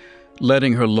hood,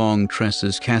 letting her long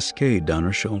tresses cascade down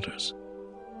her shoulders.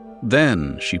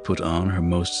 Then she put on her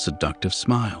most seductive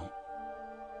smile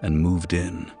and moved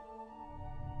in.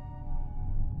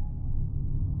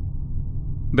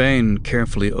 Bane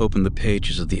carefully opened the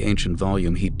pages of the ancient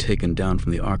volume he'd taken down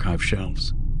from the archive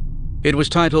shelves. It was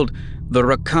titled The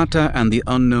Rakata and the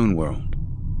Unknown World,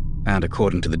 and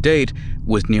according to the date,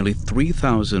 was nearly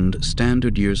 3,000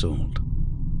 standard years old.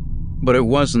 But it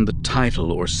wasn't the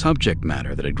title or subject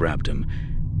matter that had grabbed him.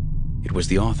 It was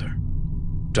the author,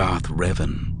 Darth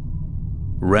Revan.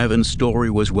 Revan's story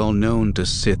was well known to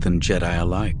Sith and Jedi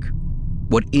alike.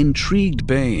 What intrigued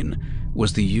Bane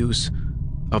was the use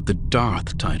of the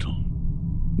Darth title.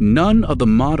 None of the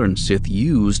modern Sith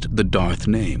used the Darth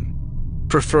name,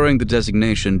 preferring the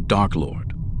designation Dark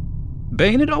Lord.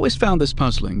 Bane had always found this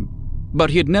puzzling,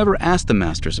 but he had never asked the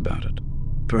Masters about it.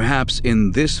 Perhaps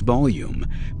in this volume,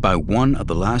 by one of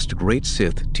the last great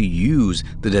Sith to use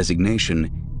the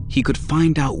designation, he could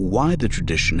find out why the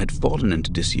tradition had fallen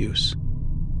into disuse.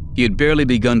 He had barely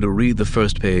begun to read the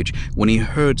first page when he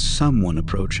heard someone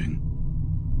approaching.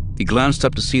 He glanced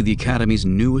up to see the Academy's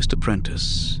newest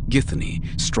apprentice, Githany,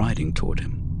 striding toward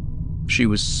him. She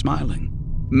was smiling,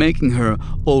 making her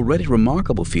already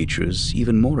remarkable features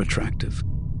even more attractive.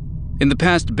 In the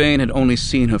past, Bane had only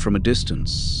seen her from a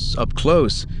distance. Up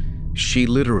close, she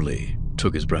literally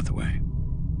took his breath away.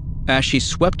 As she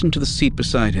swept into the seat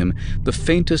beside him, the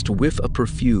faintest whiff of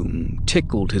perfume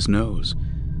tickled his nose,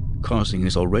 causing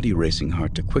his already racing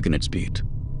heart to quicken its beat.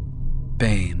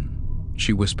 "Bane,"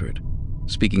 she whispered,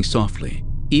 speaking softly,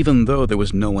 even though there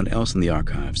was no one else in the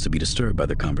archives to be disturbed by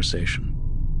their conversation.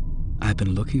 "I've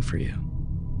been looking for you."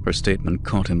 Her statement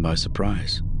caught him by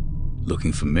surprise.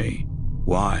 "Looking for me?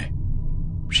 Why?"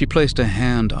 She placed a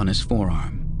hand on his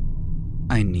forearm.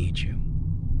 "I need you.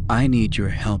 I need your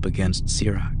help against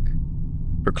Sirac."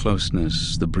 Her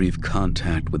closeness, the brief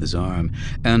contact with his arm,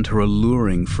 and her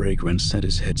alluring fragrance set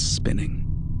his head spinning.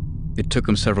 It took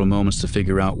him several moments to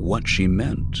figure out what she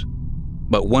meant.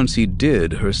 But once he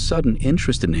did, her sudden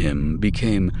interest in him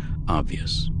became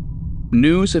obvious.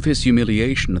 News of his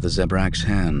humiliation at the Zabrak's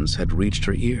hands had reached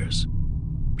her ears.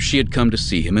 She had come to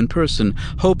see him in person,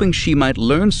 hoping she might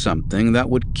learn something that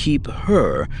would keep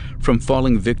her from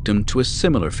falling victim to a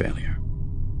similar failure.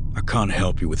 "I can't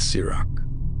help you with Sirac,"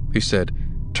 he said,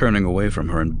 turning away from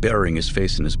her and burying his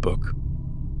face in his book.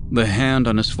 The hand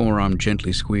on his forearm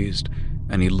gently squeezed,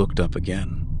 and he looked up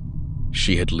again.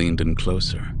 She had leaned in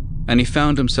closer, and he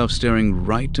found himself staring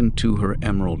right into her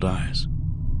emerald eyes.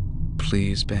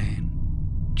 "Please, Bane,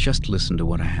 just listen to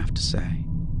what I have to say."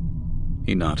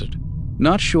 He nodded,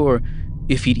 not sure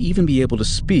if he'd even be able to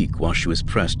speak while she was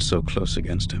pressed so close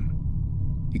against him.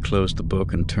 He closed the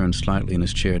book and turned slightly in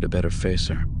his chair to better face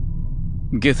her.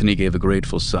 Githany gave a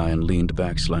grateful sigh and leaned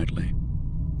back slightly.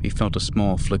 He felt a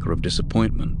small flicker of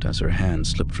disappointment as her hand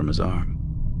slipped from his arm.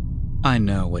 "I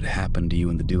know what happened to you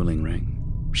in the dueling ring,"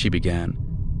 she began.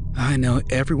 "I know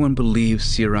everyone believes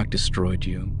Sirac destroyed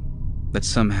you, that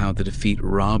somehow the defeat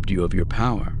robbed you of your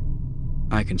power.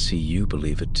 I can see you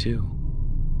believe it too."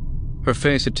 Her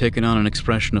face had taken on an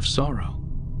expression of sorrow,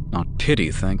 not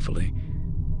pity, thankfully.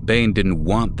 Bane didn't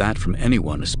want that from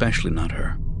anyone, especially not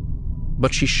her.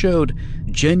 But she showed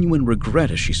genuine regret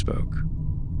as she spoke.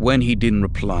 When he didn't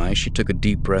reply, she took a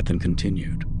deep breath and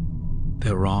continued.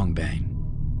 "They're wrong, Bane.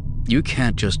 You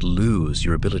can't just lose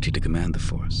your ability to command the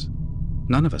Force.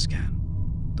 None of us can.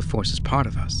 The Force is part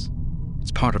of us.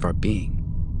 It's part of our being.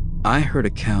 I heard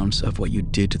accounts of what you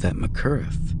did to that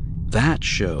McCurth. That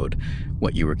showed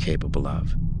what you were capable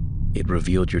of. It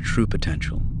revealed your true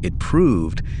potential. It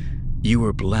proved you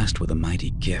were blessed with a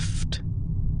mighty gift."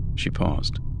 She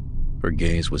paused. Her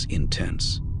gaze was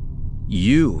intense.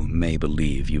 "You may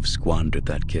believe you've squandered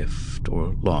that gift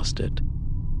or lost it,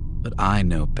 but I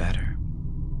know better.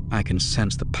 I can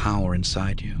sense the power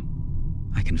inside you.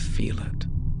 I can feel it.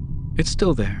 It's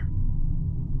still there."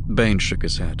 Bane shook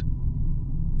his head.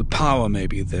 "The power may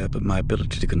be there, but my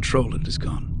ability to control it is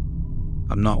gone.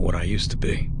 I'm not what I used to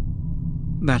be."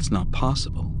 "That's not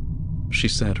possible," she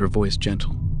said, her voice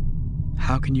gentle.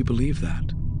 "How can you believe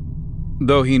that?"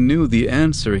 Though he knew the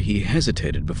answer, he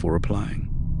hesitated before replying.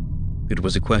 It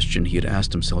was a question he had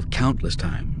asked himself countless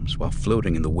times while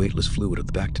floating in the weightless fluid of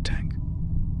the Bacta tank.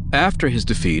 After his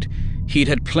defeat, he'd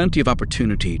had plenty of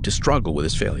opportunity to struggle with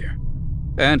his failure,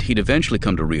 and he'd eventually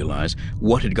come to realize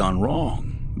what had gone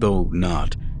wrong, though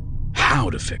not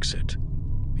how to fix it.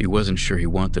 He wasn't sure he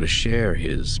wanted to share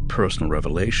his personal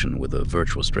revelation with a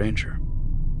virtual stranger.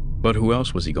 But who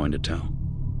else was he going to tell?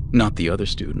 Not the other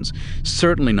students,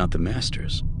 certainly not the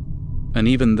Masters. And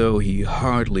even though he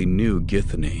hardly knew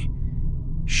Githany,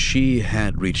 she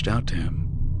had reached out to him.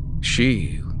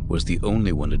 She was the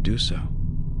only one to do so.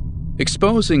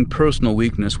 Exposing personal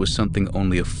weakness was something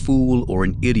only a fool or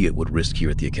an idiot would risk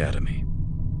here at the Academy.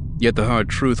 Yet the hard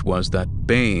truth was that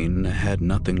Bane had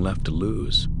nothing left to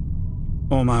lose.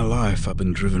 "All my life I've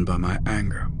been driven by my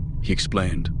anger," he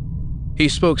explained. He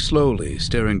spoke slowly,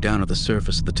 staring down at the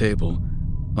surface of the table,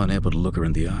 unable to look her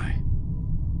in the eye.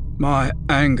 "My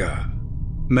anger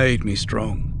made me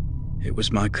strong. It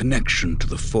was my connection to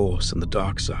the Force and the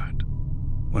dark side.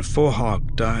 When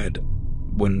Forhawk died,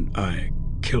 when I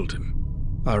killed him,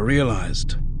 I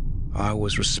realized I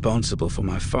was responsible for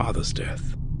my father's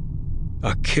death.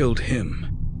 I killed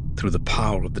him through the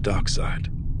power of the dark side."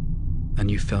 "And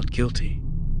you felt guilty?"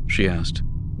 she asked,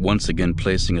 once again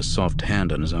placing a soft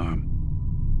hand on his arm.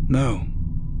 "No,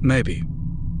 maybe.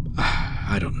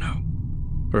 I don't know."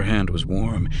 Her hand was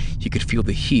warm. He could feel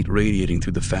the heat radiating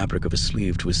through the fabric of his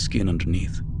sleeve to his skin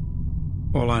underneath.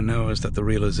 All I know is that the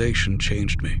realization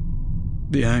changed me.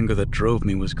 The anger that drove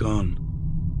me was gone.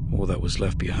 All that was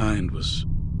left behind was,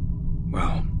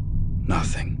 well,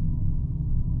 nothing.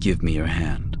 "Give me your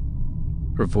hand."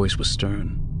 Her voice was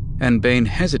stern, and Bane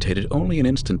hesitated only an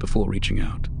instant before reaching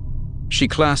out. She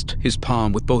clasped his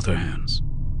palm with both her hands.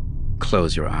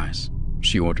 "Close your eyes,"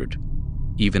 she ordered,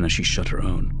 even as she shut her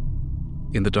own.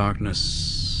 In the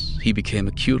darkness, he became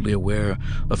acutely aware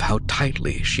of how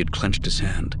tightly she had clenched his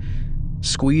hand,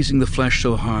 squeezing the flesh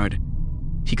so hard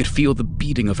he could feel the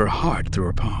beating of her heart through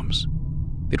her palms.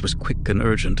 It was quick and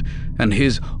urgent, and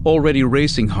his already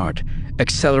racing heart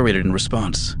accelerated in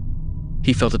response.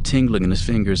 He felt a tingling in his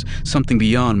fingers, something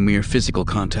beyond mere physical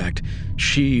contact.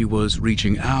 She was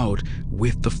reaching out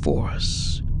with the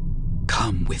Force.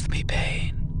 "Come with me,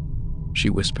 Bane," she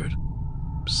whispered.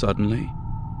 Suddenly,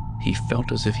 he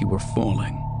felt as if he were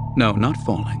falling. No, not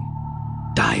falling.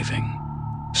 Diving.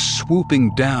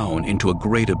 Swooping down into a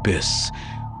great abyss,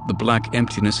 the black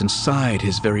emptiness inside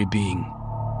his very being.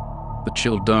 The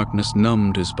chill darkness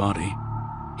numbed his body.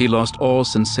 He lost all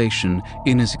sensation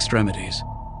in his extremities.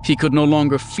 He could no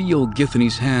longer feel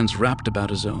Githany's hands wrapped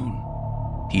about his own.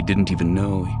 He didn't even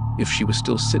know if she was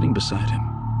still sitting beside him.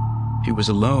 He was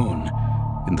alone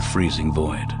in the freezing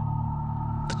void.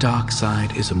 "The dark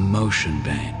side is emotion,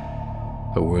 Bane."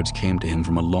 Her words came to him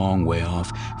from a long way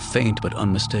off, faint but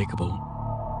unmistakable.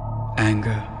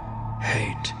 "Anger,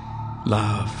 hate,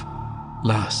 love,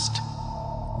 lust.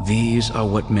 These are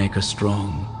what make us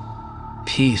strong.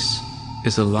 Peace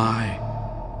is a lie.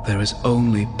 There is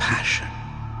only passion."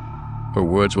 Her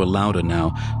words were louder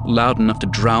now, loud enough to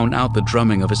drown out the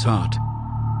drumming of his heart.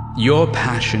 "Your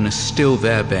passion is still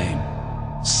there, Bane.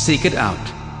 Seek it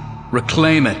out.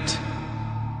 Reclaim it."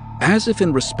 As if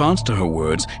in response to her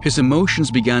words, his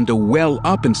emotions began to well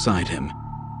up inside him.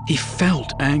 He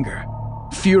felt anger,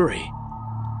 fury,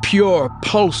 pure,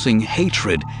 pulsing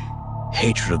hatred.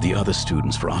 Hatred of the other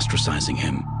students for ostracizing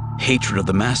him. Hatred of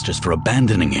the masters for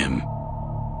abandoning him.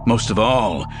 Most of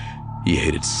all, he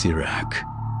hated Sirac.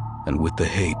 And with the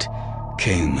hate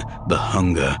came the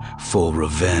hunger for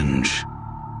revenge.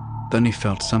 Then he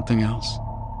felt something else.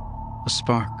 A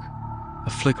spark, a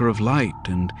flicker of light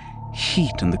and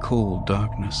heat in the cold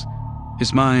darkness.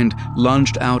 His mind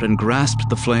lunged out and grasped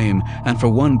the flame, and for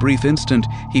one brief instant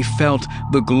he felt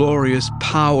the glorious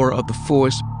power of the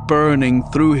Force burning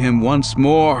through him once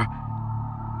more.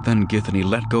 Then Githany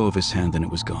let go of his hand and it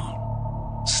was gone,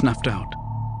 snuffed out,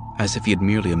 as if he had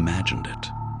merely imagined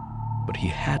it. But he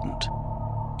hadn't.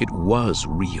 It was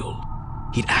real.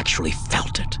 He'd actually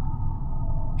felt it.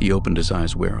 He opened his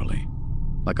eyes warily,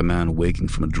 like a man waking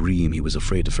from a dream he was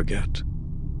afraid to forget.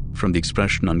 From the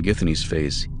expression on Githany's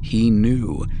face, he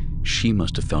knew she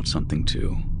must have felt something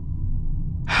too.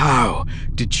 "How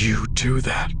did you do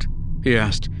that?" he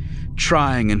asked,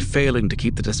 trying and failing to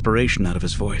keep the desperation out of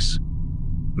his voice.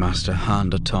 "Master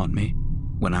Honda taught me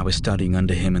when I was studying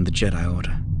under him in the Jedi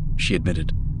Order," she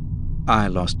admitted. "I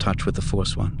lost touch with the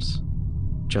Force once,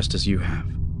 just as you have.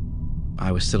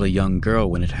 I was still a young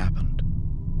girl when it happened.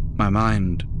 My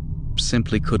mind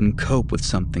simply couldn't cope with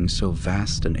something so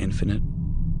vast and infinite.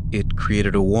 It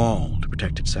created a wall to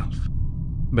protect itself."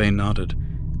 Bane nodded,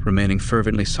 remaining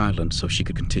fervently silent so she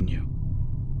could continue.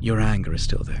 "Your anger is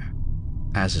still there,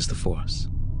 as is the Force.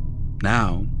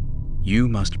 Now, you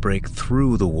must break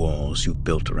through the walls you've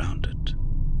built around it.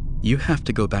 You have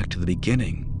to go back to the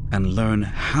beginning and learn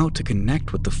how to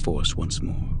connect with the Force once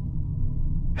more."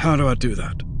 "How do I do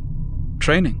that?"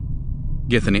 "Training,"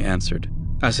 Githany answered,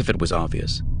 as if it was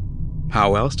obvious.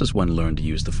 "How else does one learn to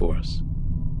use the Force?"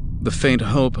 The faint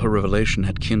hope her revelation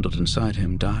had kindled inside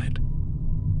him died.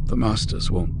 "The Masters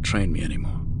won't train me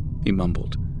anymore," he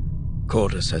mumbled.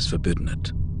 "Cordus has forbidden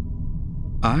it."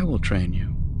 "I will train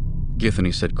you,"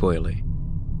 Githany said coyly.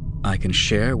 "I can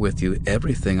share with you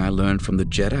everything I learned from the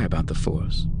Jedi about the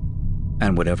Force.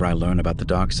 And whatever I learn about the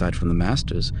dark side from the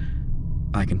Masters,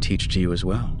 I can teach to you as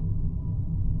well."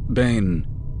 Bane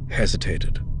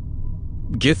hesitated.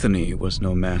 Githany was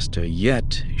no master,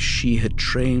 yet she had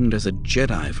trained as a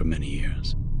Jedi for many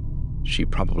years. She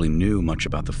probably knew much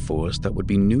about the Force that would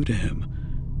be new to him.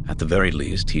 At the very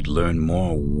least, he'd learn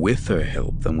more with her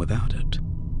help than without it.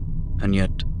 And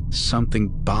yet, something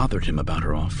bothered him about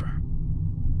her offer.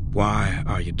 "Why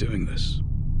are you doing this?"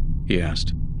 he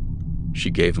asked. She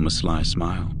gave him a sly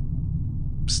smile.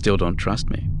 Still don't trust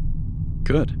me?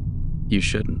 Good. You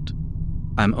shouldn't.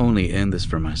 I'm only in this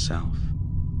for myself.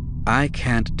 I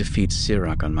can't defeat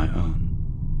Sirach on my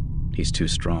own. He's too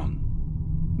strong.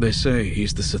 They say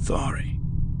he's the Sithari,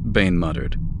 Bane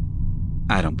muttered.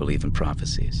 I don't believe in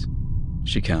prophecies,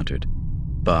 she countered.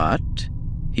 But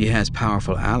he has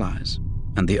powerful allies,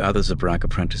 and the other Zabrak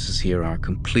apprentices here are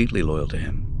completely loyal to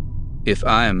him. If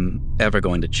I'm ever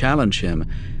going to challenge him,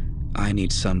 I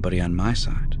need somebody on my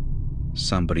side.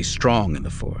 Somebody strong in the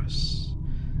Force.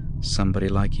 Somebody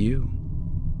like you.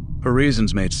 Her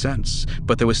reasons made sense,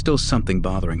 but there was still something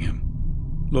bothering him.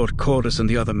 Lord Cordis and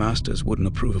the other masters wouldn't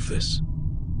approve of this.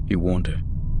 He warned her.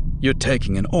 You're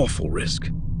taking an awful risk.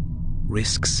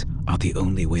 Risks are the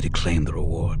only way to claim the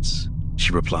rewards,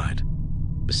 she replied.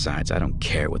 Besides, I don't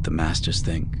care what the masters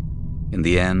think. In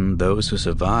the end, those who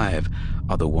survive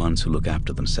are the ones who look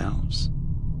after themselves.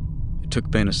 It took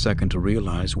Bane a second to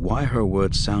realize why her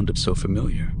words sounded so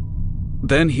familiar.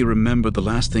 Then he remembered the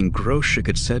last thing Groshik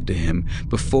had said to him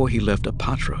before he left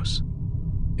Apatros.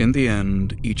 In the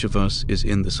end, each of us is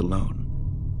in this alone.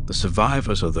 The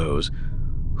survivors are those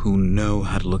who know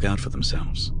how to look out for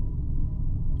themselves.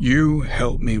 You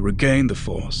help me regain the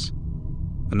Force,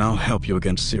 and I'll help you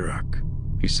against Sirach,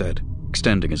 he said,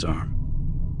 extending his arm.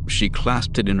 She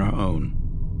clasped it in her own,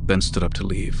 then stood up to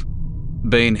leave.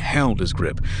 Bane held his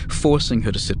grip, forcing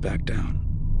her to sit back down.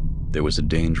 There was a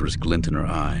dangerous glint in her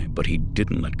eye, but he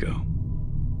didn't let go.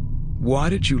 Why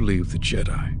did you leave the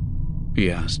Jedi?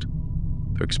 He asked.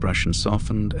 Her expression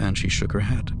softened, and she shook her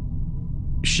head.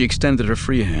 She extended her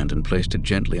free hand and placed it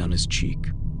gently on his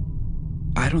cheek.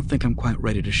 I don't think I'm quite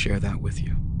ready to share that with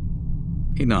you.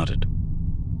 He nodded.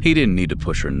 He didn't need to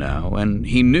push her now, and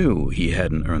he knew he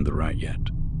hadn't earned the right yet.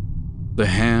 The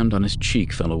hand on his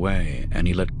cheek fell away, and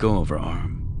he let go of her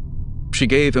arm. She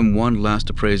gave him one last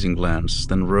appraising glance,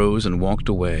 then rose and walked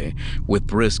away with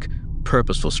brisk,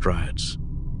 purposeful strides.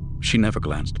 She never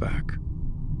glanced back.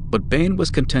 But Bane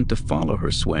was content to follow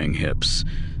her swaying hips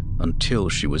until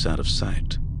she was out of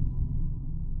sight.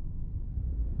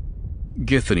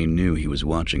 Githany knew he was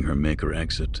watching her make her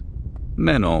exit.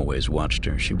 Men always watched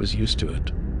her. She was used to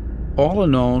it. All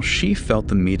in all, she felt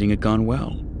the meeting had gone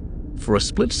well. For a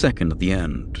split second at the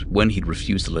end, when he'd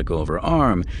refused to let go of her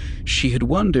arm, she had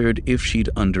wondered if she'd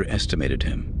underestimated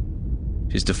him.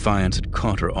 His defiance had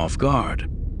caught her off guard.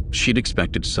 She'd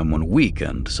expected someone weak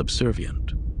and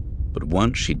subservient. But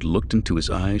once she'd looked into his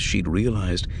eyes, she'd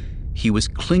realized he was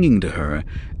clinging to her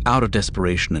out of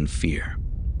desperation and fear.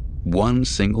 One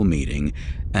single meeting,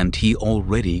 and he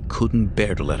already couldn't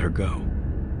bear to let her go.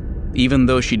 Even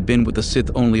though she'd been with the Sith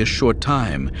only a short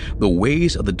time, the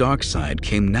ways of the dark side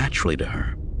came naturally to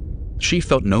her. She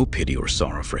felt no pity or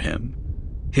sorrow for him.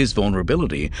 His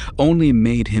vulnerability only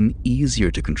made him easier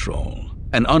to control,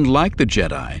 and unlike the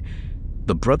Jedi,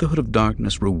 the Brotherhood of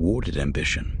Darkness rewarded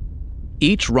ambition.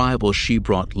 Each rival she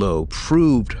brought low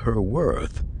proved her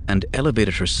worth and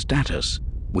elevated her status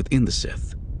within the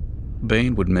Sith.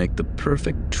 Bane would make the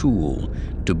perfect tool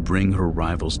to bring her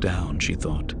rivals down, she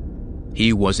thought.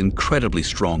 He was incredibly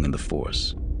strong in the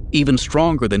Force, even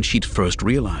stronger than she'd first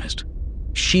realized.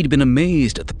 She'd been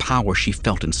amazed at the power she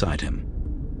felt inside him.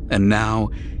 And now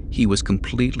he was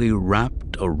completely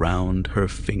wrapped around her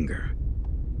finger.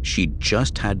 She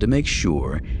just had to make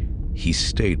sure he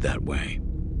stayed that way.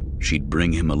 She'd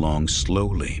bring him along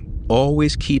slowly,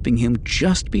 always keeping him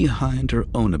just behind her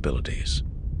own abilities.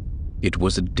 It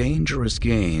was a dangerous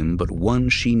game, but one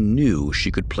she knew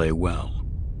she could play well.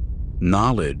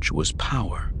 Knowledge was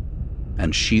power,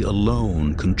 and she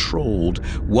alone controlled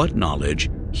what knowledge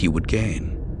he would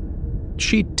gain.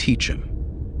 She'd teach him,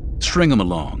 string him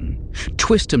along,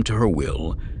 twist him to her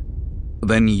will,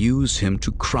 then use him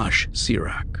to crush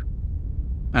Sirach.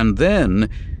 And then,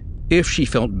 if she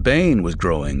felt Bane was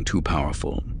growing too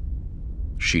powerful,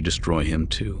 she'd destroy him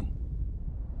too.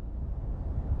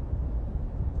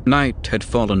 Night had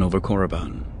fallen over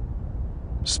Korriban.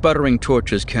 Sputtering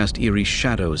torches cast eerie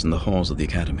shadows in the halls of the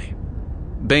academy.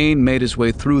 Bane made his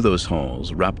way through those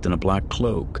halls, wrapped in a black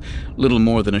cloak, little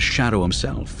more than a shadow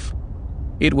himself.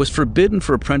 It was forbidden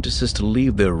for apprentices to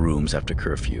leave their rooms after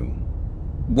curfew.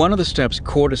 One of the steps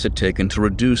Cordis had taken to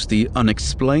reduce the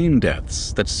unexplained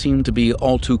deaths that seemed to be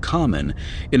all too common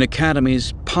in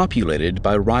academies populated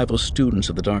by rival students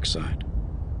of the dark side.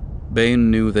 Bane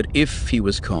knew that if he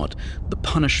was caught, the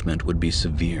punishment would be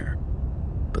severe.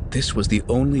 But this was the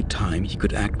only time he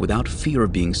could act without fear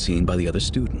of being seen by the other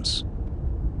students.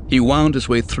 He wound his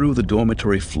way through the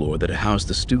dormitory floor that housed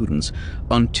the students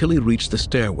until he reached the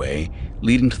stairway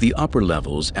leading to the upper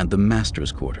levels and the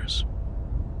master's quarters.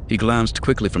 He glanced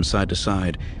quickly from side to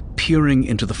side, peering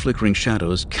into the flickering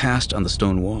shadows cast on the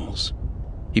stone walls.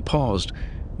 He paused,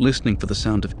 listening for the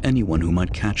sound of anyone who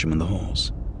might catch him in the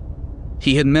halls.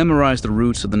 He had memorized the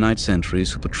routes of the night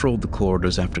sentries who patrolled the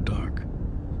corridors after dark.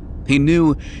 He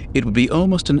knew it would be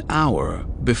almost an hour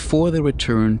before they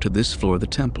returned to this floor of the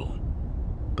temple.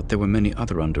 But there were many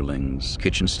other underlings,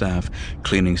 kitchen staff,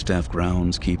 cleaning staff,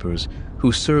 groundskeepers,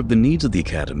 who served the needs of the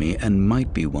academy and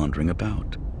might be wandering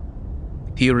about.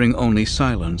 Hearing only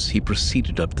silence, he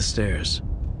proceeded up the stairs.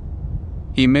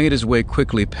 He made his way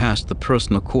quickly past the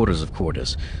personal quarters of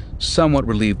Cordis, somewhat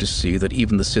relieved to see that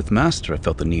even the Sith Master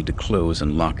felt the need to close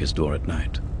and lock his door at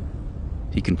night.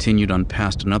 He continued on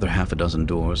past another half a dozen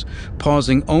doors,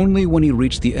 pausing only when he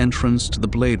reached the entrance to the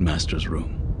Blade Master's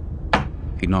room.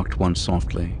 He knocked once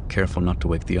softly, careful not to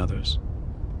wake the others.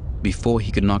 Before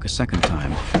he could knock a second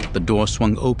time, the door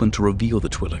swung open to reveal the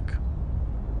Twi'lek.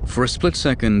 For a split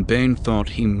second, Bane thought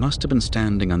he must have been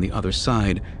standing on the other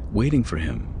side, waiting for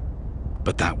him.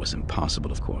 But that was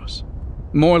impossible, of course.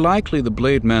 More likely, the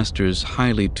Blade Master's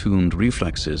highly tuned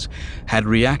reflexes had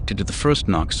reacted to the first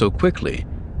knock so quickly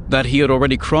that he had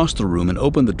already crossed the room and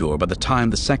opened the door by the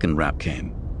time the second rap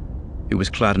came. He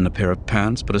was clad in a pair of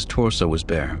pants, but his torso was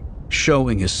bare,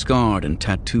 showing his scarred and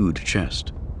tattooed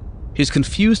chest. His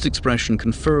confused expression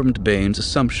confirmed Bane's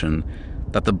assumption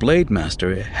that the Blade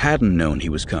Master hadn't known he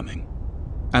was coming,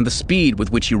 and the speed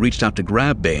with which he reached out to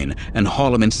grab Bane and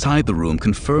haul him inside the room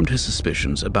confirmed his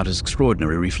suspicions about his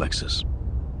extraordinary reflexes.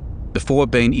 Before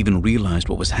Bane even realized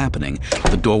what was happening,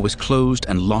 the door was closed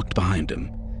and locked behind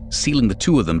him, sealing the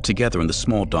two of them together in the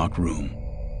small dark room.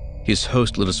 His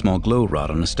host lit a small glow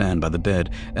rod on a stand by the bed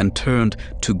and turned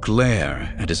to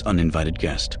glare at his uninvited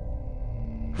guest.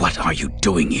 "What are you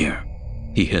doing here?"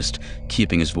 he hissed,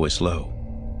 keeping his voice low.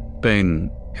 Bane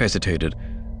hesitated,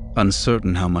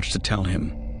 uncertain how much to tell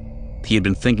him. He had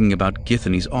been thinking about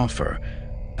Githany's offer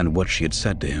and what she had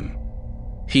said to him.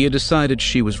 He had decided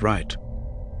she was right.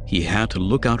 He had to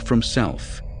look out for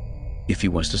himself if he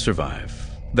was to survive.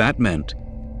 That meant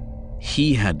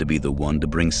he had to be the one to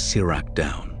bring Sirak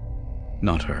down,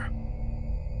 not her.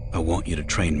 "I want you to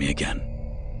train me again,"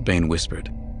 Bane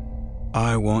whispered.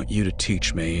 "I want you to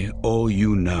teach me all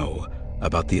you know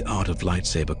about the art of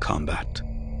lightsaber combat."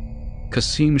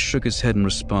 Kasim shook his head in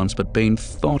response, but Bane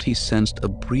thought he sensed a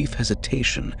brief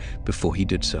hesitation before he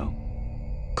did so.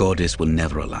 "Cordis will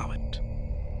never allow it.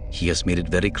 He has made it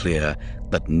very clear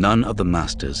that none of the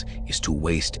Masters is to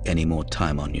waste any more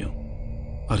time on you."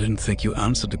 "I didn't think you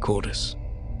answered to Cordis,"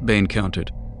 Bane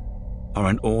countered.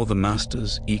 "Aren't all the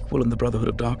Masters equal in the Brotherhood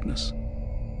of Darkness?"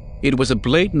 It was a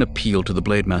blatant appeal to the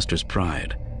Blade Master's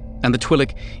pride, and the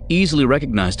Twi'lek easily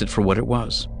recognized it for what it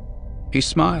was. He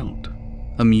smiled,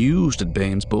 amused at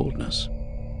Bane's boldness.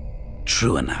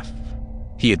 "True enough,"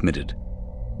 he admitted.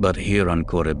 "But here on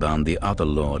Korriban, the other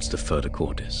lords defer to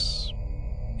Cordis.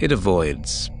 It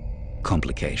avoids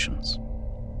complications."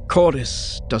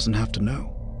 "Cordis doesn't have to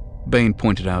know," Bane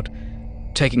pointed out,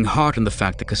 taking heart in the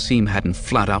fact that Kasim hadn't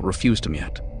flat-out refused him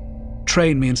yet.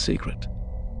 "Train me in secret.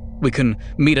 We can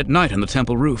meet at night on the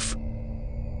temple roof."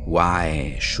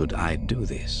 "Why should I do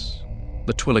this?"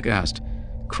 the Twi'lek asked,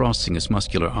 crossing his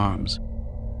muscular arms.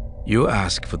 "You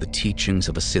ask for the teachings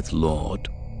of a Sith Lord,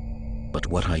 but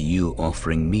what are you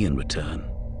offering me in return?"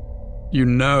 "You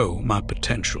know my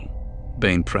potential,"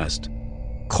 Bane pressed.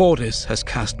 "Cordis has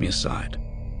cast me aside.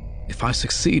 If I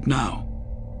succeed now,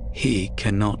 he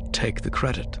cannot take the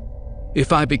credit.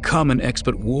 If I become an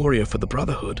expert warrior for the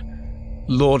Brotherhood,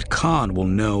 Lord Khan will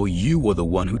know you were the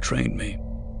one who trained me.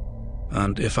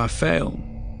 And if I fail,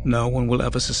 no one will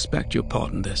ever suspect your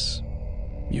part in this.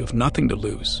 You have nothing to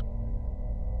lose."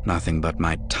 "Nothing but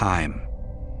my time,"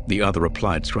 the other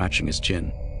replied, scratching his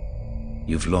chin.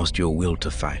 "You've lost your will to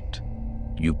fight.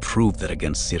 You proved that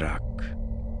against Sirak."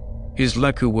 His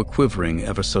leku were quivering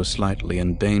ever so slightly,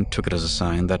 and Bane took it as a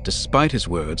sign that, despite his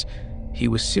words, he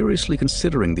was seriously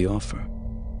considering the offer.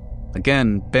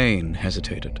 Again, Bane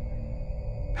hesitated.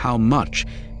 How much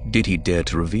did he dare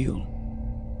to reveal?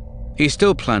 He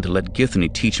still planned to let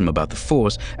Githany teach him about the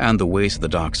Force and the ways of the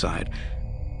dark side,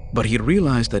 but he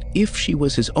realized that if she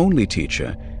was his only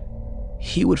teacher,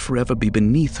 he would forever be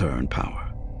beneath her in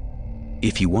power.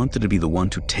 If he wanted to be the one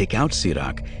to take out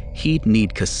Sirak, he'd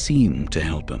need Kasim to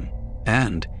help him,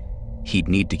 and he'd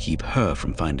need to keep her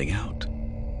from finding out.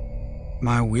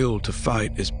 "My will to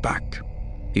fight is back,"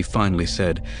 he finally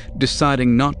said,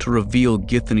 deciding not to reveal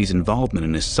Githany's involvement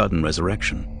in his sudden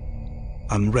resurrection.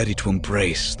 "I'm ready to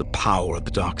embrace the power of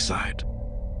the dark side."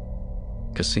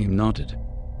 Kasim nodded.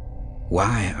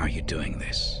 "Why are you doing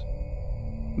this?"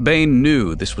 Bane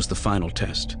knew this was the final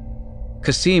test.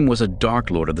 Kasim was a Dark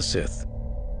Lord of the Sith.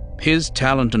 His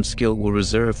talent and skill were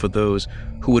reserved for those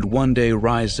who would one day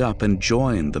rise up and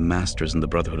join the Masters in the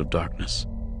Brotherhood of Darkness.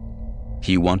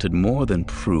 He wanted more than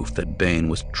proof that Bane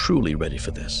was truly ready for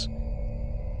this.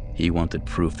 He wanted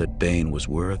proof that Bane was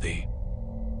worthy.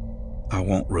 "I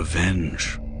want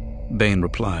revenge," Bane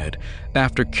replied,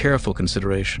 after careful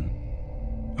consideration.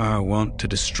 "I want to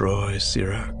destroy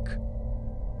Sirac.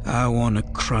 I want to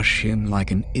crush him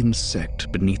like an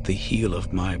insect beneath the heel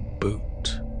of my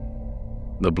boot."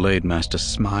 The Blade Master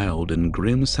smiled in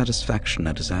grim satisfaction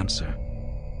at his answer.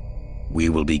 "We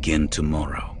will begin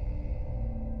tomorrow."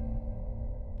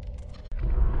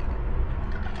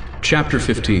 Chapter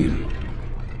 15.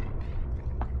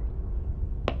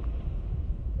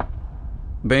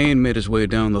 Bane made his way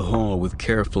down the hall with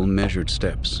careful, measured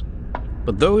steps.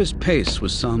 But though his pace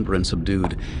was somber and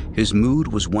subdued, his mood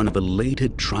was one of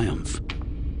elated triumph.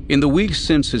 In the weeks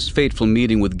since his fateful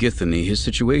meeting with Githany, his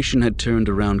situation had turned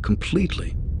around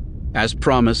completely. As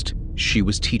promised, she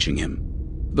was teaching him.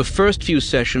 The first few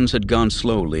sessions had gone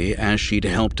slowly, as she'd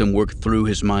helped him work through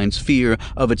his mind's fear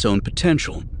of its own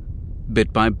potential.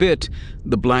 Bit by bit,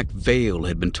 the black veil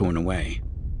had been torn away.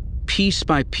 Piece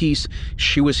by piece,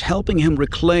 she was helping him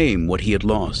reclaim what he had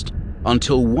lost,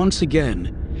 until once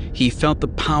again, he felt the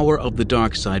power of the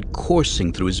dark side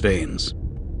coursing through his veins.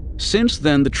 Since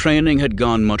then, the training had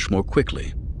gone much more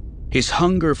quickly. His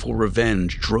hunger for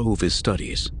revenge drove his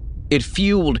studies. It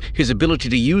fueled his ability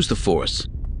to use the Force.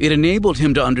 It enabled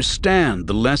him to understand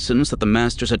the lessons that the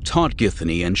Masters had taught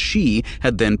Githany, and she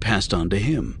had then passed on to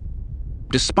him.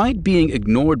 Despite being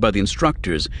ignored by the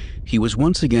instructors, he was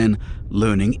once again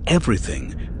learning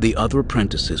everything the other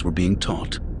apprentices were being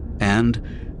taught, and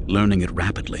learning it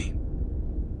rapidly.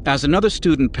 As another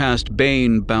student passed,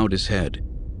 Bane bowed his head,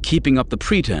 keeping up the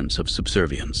pretense of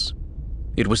subservience.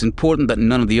 It was important that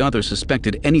none of the others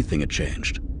suspected anything had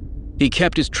changed. He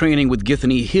kept his training with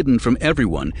Githany hidden from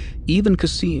everyone, even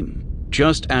Kasim,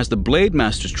 just as the Blade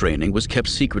Master's training was kept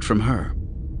secret from her.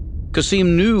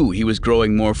 Kasim knew he was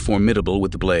growing more formidable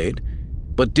with the blade,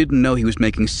 but didn't know he was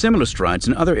making similar strides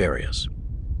in other areas.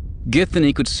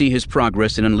 Githany could see his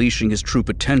progress in unleashing his true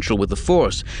potential with the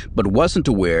Force, but wasn't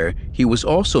aware he was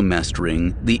also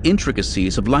mastering the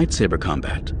intricacies of lightsaber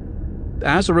combat.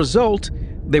 As a result,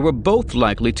 they were both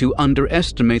likely to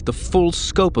underestimate the full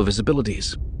scope of his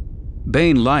abilities.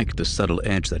 Bane liked the subtle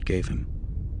edge that gave him.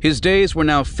 His days were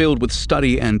now filled with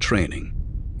study and training.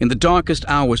 In the darkest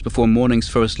hours before morning's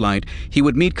first light, he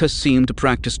would meet Kasim to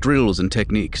practice drills and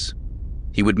techniques.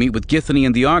 He would meet with Githany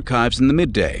in the archives in the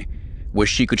midday, where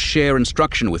she could share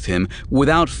instruction with him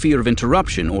without fear of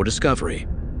interruption or discovery.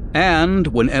 And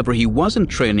whenever he wasn't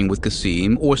training with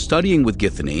Kasim or studying with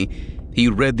Githany, he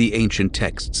read the ancient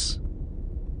texts.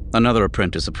 Another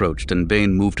apprentice approached, and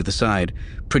Bane moved to the side,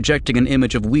 projecting an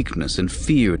image of weakness and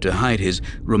fear to hide his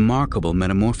remarkable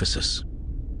metamorphosis.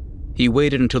 He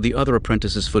waited until the other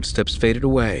apprentice's footsteps faded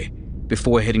away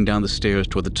before heading down the stairs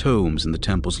toward the tomes in the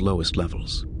temple's lowest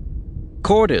levels.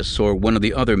 Cordis or one of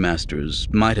the other masters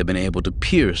might have been able to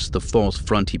pierce the false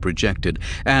front he projected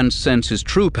and sense his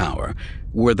true power,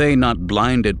 were they not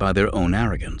blinded by their own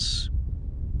arrogance.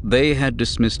 They had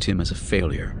dismissed him as a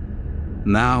failure.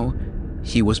 Now,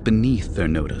 he was beneath their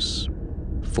notice.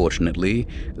 Fortunately,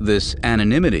 this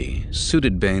anonymity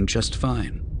suited Bane just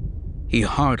fine. He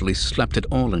hardly slept at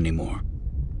all anymore.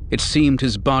 It seemed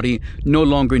his body no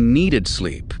longer needed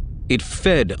sleep. It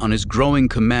fed on his growing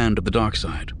command of the dark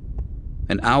side.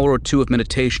 An hour or two of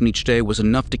meditation each day was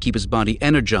enough to keep his body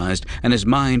energized and his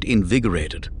mind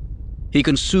invigorated. He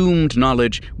consumed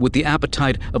knowledge with the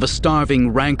appetite of a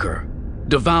starving rancor,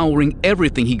 devouring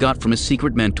everything he got from his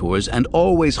secret mentors and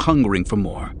always hungering for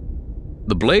more.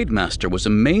 The Blade Master was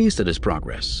amazed at his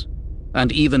progress.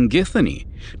 And even Githany,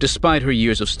 despite her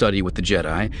years of study with the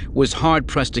Jedi, was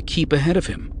hard-pressed to keep ahead of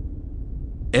him.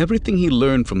 Everything he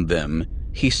learned from them,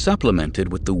 he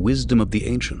supplemented with the wisdom of the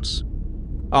ancients.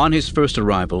 On his first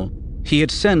arrival, he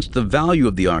had sensed the value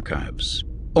of the archives,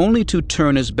 only to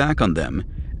turn his back on them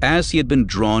as he had been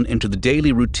drawn into the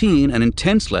daily routine and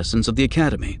intense lessons of the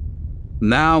academy.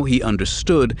 Now he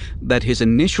understood that his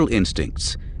initial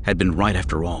instincts had been right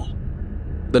after all.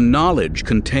 The knowledge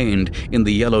contained in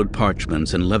the yellowed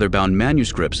parchments and leather-bound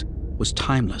manuscripts was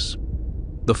timeless.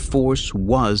 The Force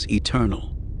was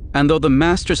eternal. And though the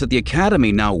masters at the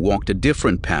Academy now walked a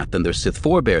different path than their Sith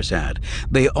forebears had,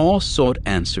 they all sought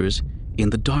answers in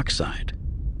the dark side.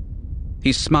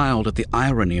 He smiled at the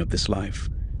irony of this life.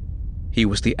 He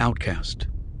was the outcast,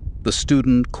 the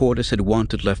student Cordis had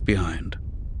wanted left behind.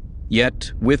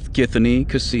 Yet, with Githany,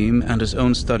 Kasim, and his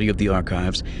own study of the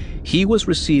archives, he was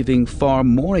receiving far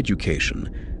more education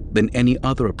than any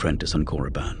other apprentice on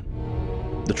Korriban.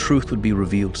 The truth would be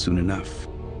revealed soon enough.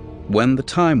 When the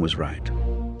time was right,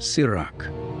 Sirach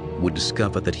would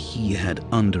discover that he had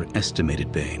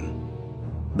underestimated Bane.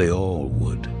 They all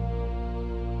would.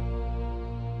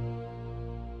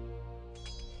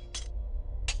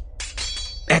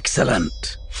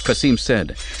 Excellent, Qasim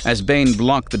said, as Bane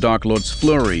blocked the Dark Lord's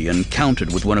flurry and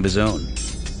countered with one of his own.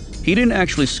 He didn't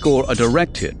actually score a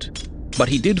direct hit, but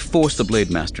he did force the Blade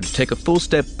Master to take a full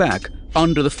step back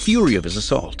under the fury of his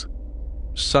assault.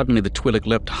 Suddenly the Twi'lek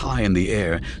leapt high in the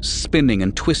air, spinning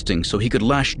and twisting so he could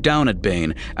lash down at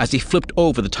Bane as he flipped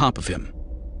over the top of him.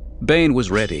 Bane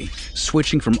was ready,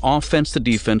 switching from offense to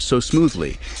defense so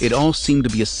smoothly it all seemed to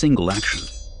be a single action.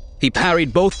 He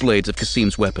parried both blades of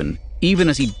Qasim's weapon, even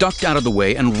as he ducked out of the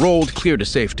way and rolled clear to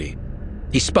safety.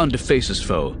 He spun to face his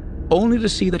foe, only to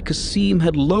see that Qasim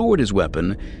had lowered his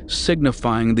weapon,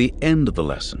 signifying the end of the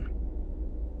lesson.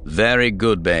 Very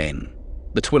good, Bane,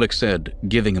 the Twi'lek said,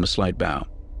 giving him a slight bow.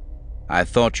 I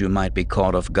thought you might be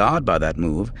caught off guard by that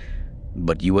move,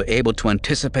 but you were able to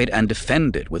anticipate and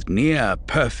defend it with near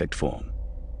perfect form.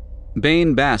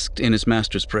 Bane basked in his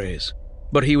master's praise,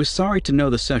 but he was sorry to know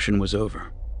the session was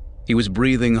over. He was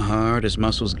breathing hard, his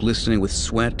muscles glistening with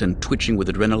sweat and twitching with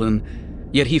adrenaline,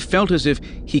 yet he felt as if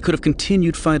he could have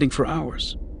continued fighting for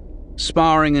hours.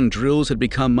 Sparring and drills had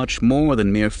become much more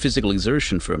than mere physical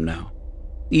exertion for him now.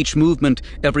 Each movement,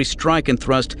 every strike and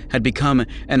thrust had become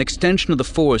an extension of the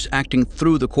force acting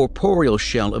through the corporeal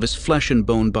shell of his flesh and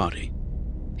bone body.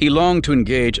 He longed to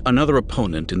engage another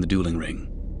opponent in the dueling ring.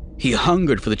 He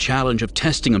hungered for the challenge of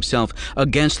testing himself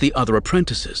against the other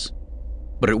apprentices.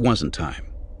 But it wasn't time.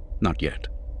 Not yet.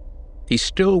 He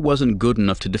still wasn't good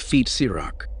enough to defeat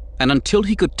Sirach, and until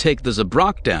he could take the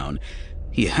Zabrak down,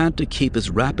 he had to keep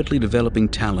his rapidly developing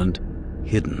talent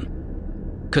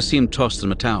hidden. Qasim tossed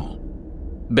him a towel.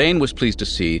 Bane was pleased to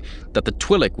see that the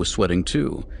Twi'lek was sweating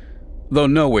too, though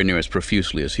nowhere near as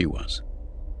profusely as he was.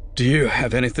 Do you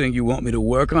have anything you want me to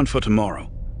work on for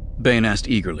tomorrow? Bane asked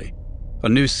eagerly. A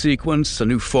new sequence, a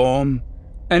new form,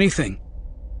 anything?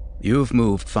 You've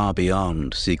moved far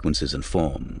beyond sequences and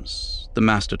forms, the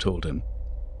Master told him.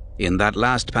 In that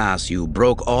last pass, you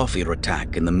broke off your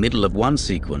attack in the middle of one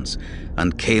sequence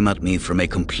and came at me from a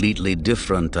completely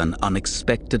different and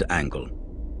unexpected angle.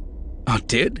 I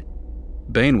did?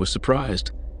 Bane was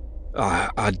surprised.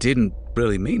 I didn't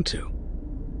really mean to.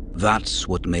 That's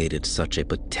what made it such a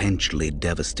potentially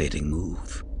devastating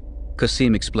move,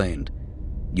 Qasim explained.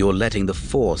 You're letting the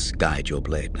Force guide your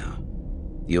blade now.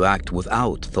 You act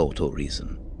without thought or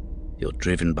reason. You're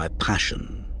driven by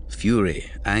passion,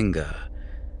 fury, anger,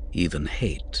 even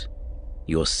hate.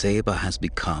 Your saber has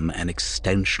become an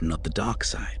extension of the dark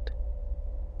side.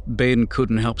 Bane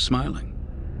couldn't help smiling,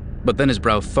 but then his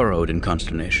brow furrowed in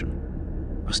consternation.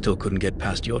 I still couldn't get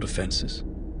past your defenses,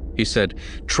 he said,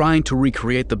 trying to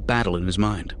recreate the battle in his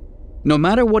mind. No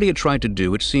matter what he had tried to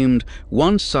do, it seemed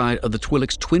one side of the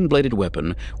Twi'lek's twin-bladed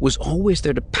weapon was always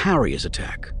there to parry his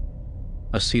attack.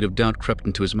 A seed of doubt crept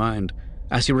into his mind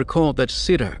as he recalled that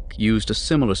Sirach used a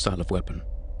similar style of weapon.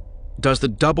 Does the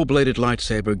double-bladed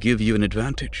lightsaber give you an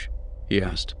advantage? He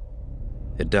asked.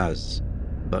 It does,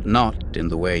 but not in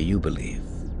the way you believe,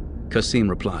 Qasim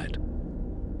replied.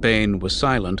 Bane was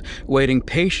silent, waiting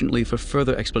patiently for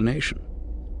further explanation.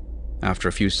 After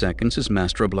a few seconds, his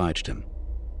master obliged him.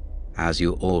 As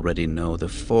you already know, the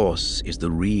Force is the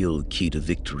real key to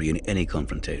victory in any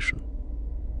confrontation.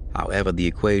 However, the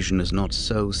equation is not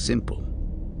so simple.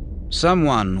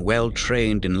 Someone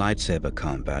well-trained in lightsaber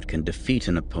combat can defeat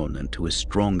an opponent who is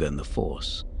stronger in the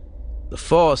Force. The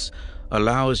Force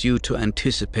allows you to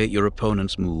anticipate your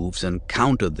opponent's moves and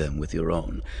counter them with your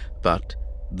own, but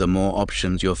the more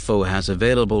options your foe has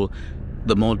available,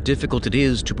 the more difficult it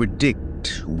is to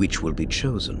predict which will be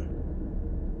chosen.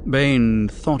 Bane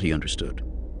thought he understood.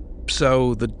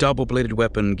 So the double-bladed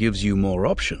weapon gives you more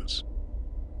options?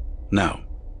 No,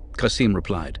 Qasim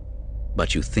replied.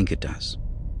 But you think it does,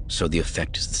 so the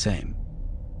effect is the same.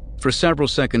 For several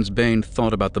seconds, Bane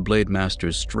thought about the Blade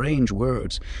Master's strange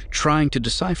words, trying to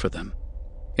decipher them.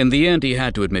 In the end, he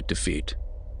had to admit defeat.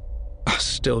 I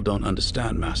still don't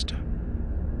understand, Master.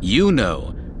 You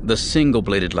know the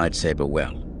single-bladed lightsaber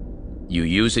well. You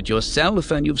use it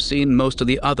yourself, and you've seen most of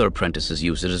the other apprentices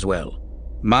use it as well.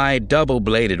 My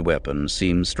double-bladed weapon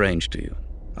seems strange to you,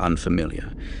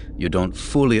 unfamiliar. You don't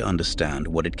fully understand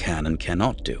what it can and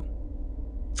cannot do.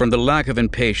 From the lack of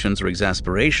impatience or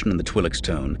exasperation in the Twi'lek's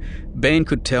tone, Bane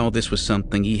could tell this was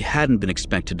something he hadn't been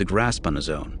expected to grasp on his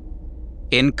own.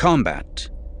 In combat,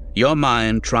 your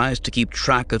mind tries to keep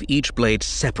track of each blade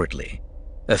separately,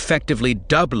 effectively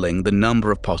doubling the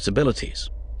number of possibilities.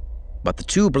 But the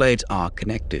two blades are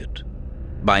connected.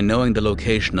 By knowing the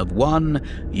location of one,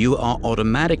 you are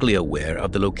automatically aware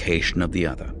of the location of the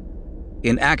other.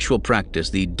 In actual practice,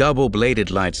 the double-bladed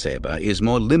lightsaber is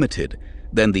more limited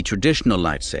than the traditional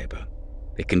lightsaber.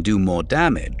 It can do more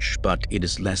damage, but it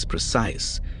is less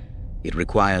precise. It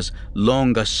requires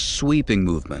longer sweeping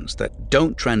movements that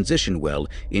don't transition well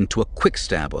into a quick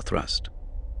stab or thrust.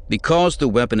 Because the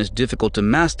weapon is difficult to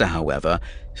master, however,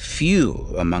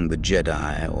 few among the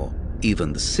Jedi, or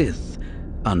even the Sith,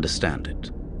 understand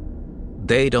it.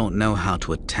 They don't know how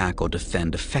to attack or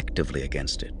defend effectively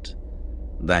against it.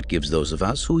 That gives those of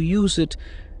us who use it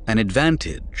an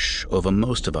advantage over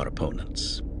most of our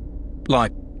opponents.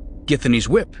 Like Githany's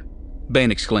whip,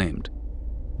 Bane exclaimed.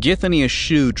 Githany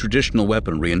eschewed traditional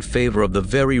weaponry in favor of the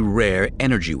very rare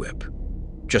energy whip,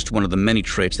 just one of the many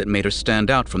traits that made her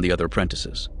stand out from the other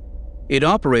apprentices. It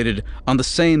operated on the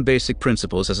same basic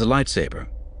principles as a lightsaber,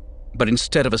 but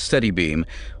instead of a steady beam,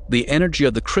 the energy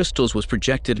of the crystals was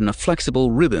projected in a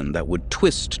flexible ribbon that would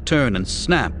twist, turn, and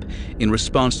snap in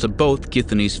response to both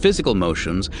Githany's physical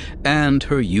motions and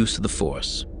her use of the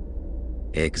Force.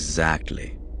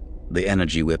 Exactly. The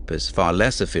energy whip is far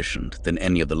less efficient than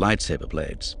any of the lightsaber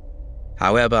blades.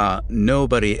 However,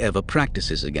 nobody ever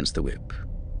practices against the whip.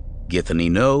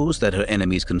 Githany knows that her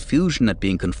enemy's confusion at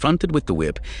being confronted with the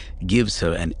whip gives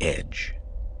her an edge.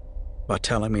 By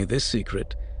telling me this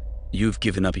secret, you've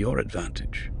given up your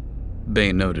advantage,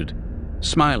 Bane noted,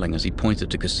 smiling as he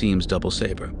pointed to Kasim's double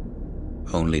saber.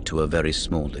 Only to a very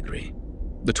small degree,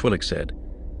 the Twi'lek said.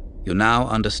 You now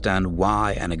understand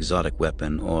why an exotic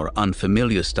weapon or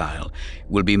unfamiliar style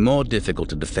will be more difficult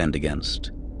to defend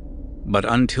against. But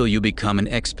until you become an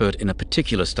expert in a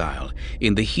particular style,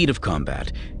 in the heat of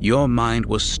combat, your mind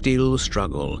will still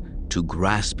struggle to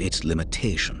grasp its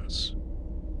limitations.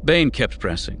 Bane kept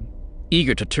pressing,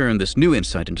 eager to turn this new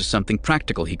insight into something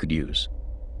practical he could use.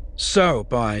 So,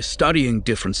 by studying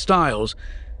different styles,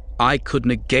 I could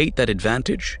negate that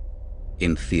advantage?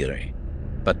 In theory.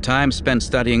 But time spent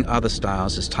studying other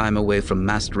styles is time away from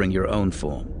mastering your own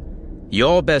form.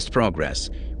 Your best progress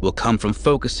will come from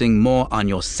focusing more on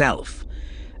yourself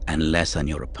and less on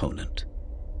your opponent.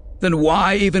 Then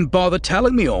why even bother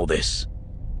telling me all this?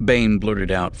 Bane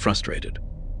blurted out, frustrated.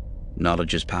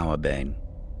 Knowledge is power, Bane.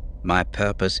 My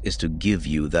purpose is to give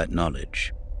you that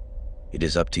knowledge. It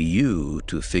is up to you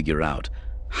to figure out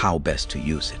how best to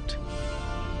use it.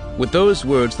 With those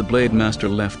words, the Blade Master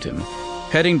left him,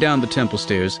 heading down the temple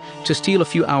stairs to steal a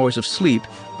few hours of sleep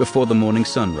before the morning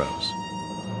sun rose.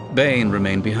 Bane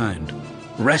remained behind,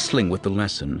 wrestling with the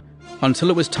lesson until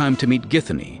it was time to meet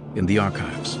Githany in the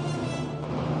archives.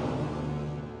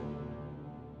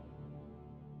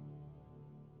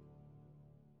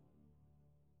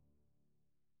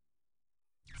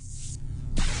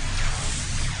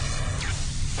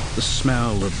 The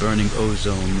smell of burning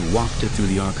ozone wafted through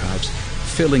the archives,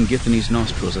 filling Githany's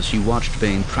nostrils as she watched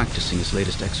Bane practicing his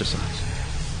latest exercise.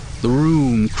 The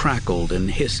room crackled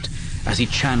and hissed as he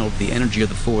channeled the energy of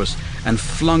the Force and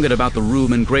flung it about the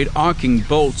room in great arcing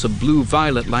bolts of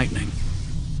blue-violet lightning.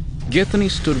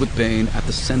 Githany stood with Bane at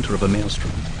the center of a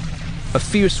maelstrom. A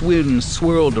fierce wind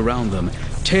swirled around them,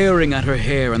 tearing at her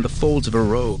hair and the folds of her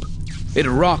robe. It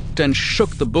rocked and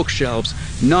shook the bookshelves,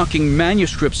 knocking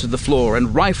manuscripts to the floor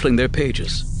and rifling their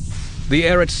pages. The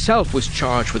air itself was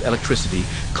charged with electricity,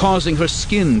 causing her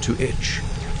skin to itch.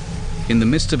 In the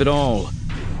midst of it all,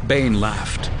 Bane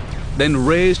laughed, then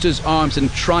raised his arms in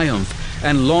triumph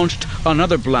and launched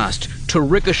another blast to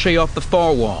ricochet off the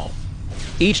far wall.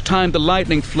 Each time the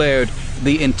lightning flared,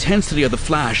 the intensity of the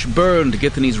flash burned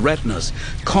Githany's retinas,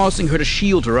 causing her to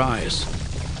shield her eyes.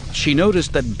 She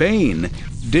noticed that Bane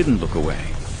didn't look away.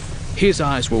 His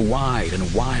eyes were wide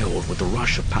and wild with the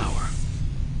rush of power.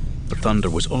 The thunder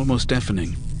was almost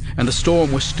deafening, and the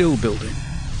storm was still building.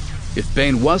 If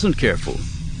Bane wasn't careful,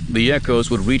 the echoes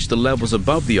would reach the levels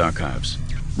above the archives,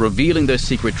 revealing their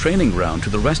secret training ground to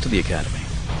the rest of the academy.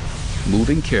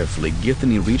 Moving carefully,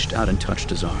 Githany reached out and touched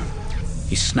his arm.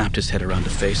 He snapped his head around to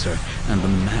face her, and the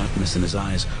madness in his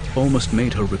eyes almost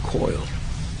made her recoil.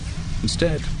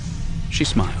 Instead, she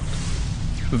smiled.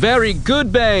 "Very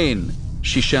good, Bane!"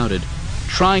 she shouted,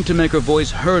 trying to make her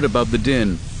voice heard above the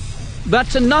din.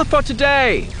 "That's enough for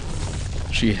today!"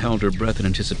 She held her breath in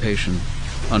anticipation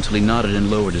until he nodded and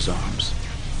lowered his arms.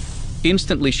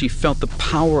 Instantly, she felt the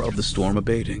power of the storm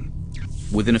abating.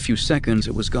 Within a few seconds,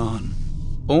 it was gone.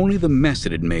 Only the mess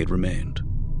it had made remained.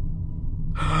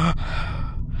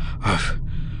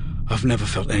 I've never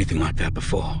felt anything like that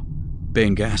before,"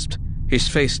 Bane gasped, his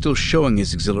face still showing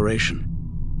his exhilaration.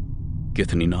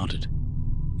 Githany nodded.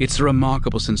 "It's a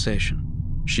remarkable sensation,"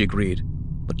 she agreed,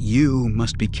 "but you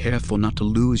must be careful not to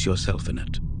lose yourself in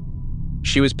it."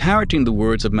 She was parroting the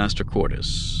words of Master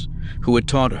Cordis, who had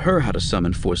taught her how to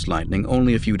summon Force Lightning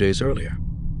only a few days earlier.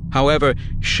 However,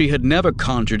 she had never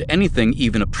conjured anything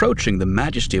even approaching the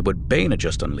majesty of what Bane had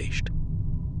just unleashed.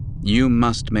 You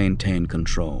must maintain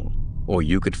control, or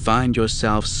you could find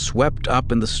yourself swept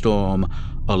up in the storm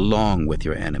along with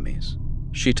your enemies,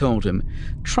 she told him,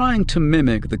 trying to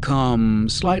mimic the calm,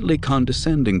 slightly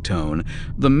condescending tone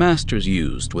the masters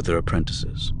used with their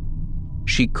apprentices.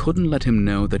 She couldn't let him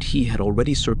know that he had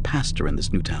already surpassed her in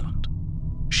this new talent.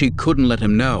 She couldn't let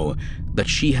him know that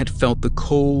she had felt the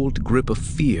cold grip of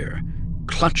fear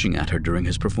clutching at her during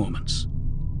his performance.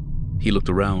 He looked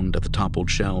around at the toppled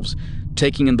shelves,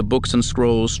 taking in the books and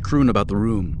scrolls strewn about the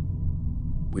room.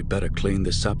 We'd better clean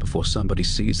this up before somebody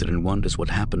sees it and wonders what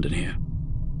happened in here.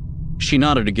 She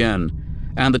nodded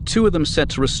again, and the two of them set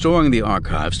to restoring the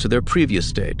archives to their previous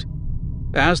state.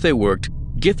 As they worked,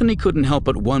 Githany couldn't help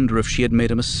but wonder if she had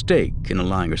made a mistake in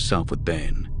allying herself with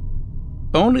Bane.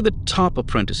 Only the top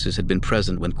apprentices had been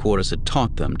present when Cordis had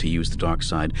taught them to use the dark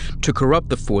side to corrupt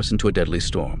the Force into a deadly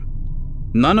storm.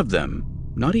 None of them,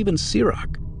 not even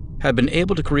Sirach, had been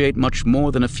able to create much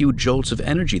more than a few jolts of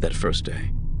energy that first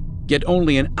day. Yet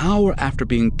only an hour after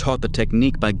being taught the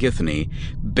technique by Githany,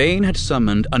 Bane had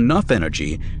summoned enough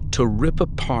energy to rip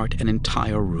apart an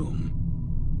entire room.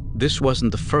 This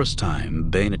wasn't the first time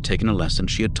Bane had taken a lesson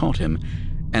she had taught him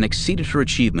and exceeded her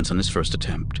achievements on his first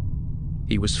attempt.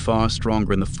 He was far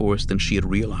stronger in the Force than she had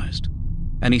realized,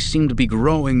 and he seemed to be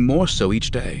growing more so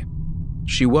each day.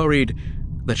 She worried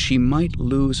that she might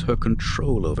lose her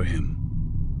control over him.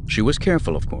 She was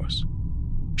careful, of course.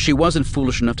 She wasn't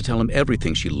foolish enough to tell him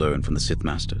everything she learned from the Sith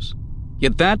Masters,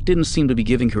 yet that didn't seem to be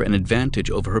giving her an advantage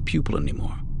over her pupil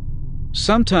anymore.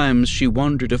 Sometimes she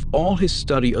wondered if all his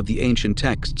study of the ancient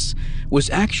texts was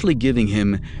actually giving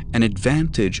him an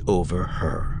advantage over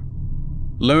her.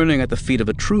 Learning at the feet of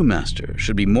a true master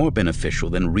should be more beneficial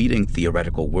than reading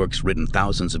theoretical works written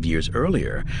thousands of years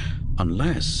earlier,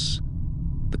 unless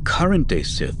the current-day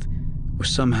Sith were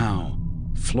somehow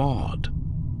flawed.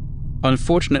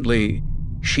 Unfortunately,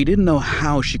 she didn't know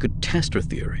how she could test her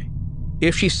theory.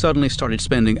 If she suddenly started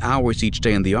spending hours each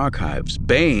day in the archives,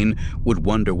 Bane would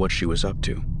wonder what she was up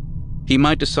to. He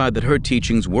might decide that her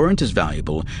teachings weren't as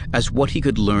valuable as what he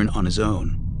could learn on his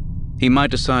own. He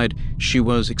might decide she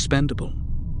was expendable,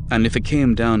 and if it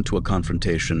came down to a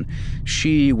confrontation,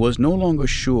 she was no longer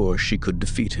sure she could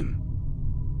defeat him.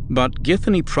 But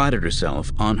Githany prided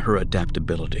herself on her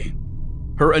adaptability.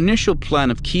 Her initial plan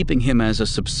of keeping him as a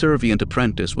subservient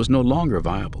apprentice was no longer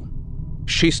viable.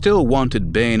 She still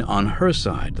wanted Bane on her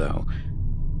side, though.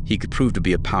 He could prove to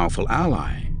be a powerful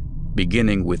ally,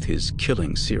 beginning with his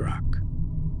killing Sirach.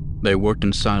 They worked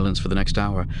in silence for the next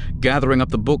hour, gathering up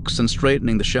the books and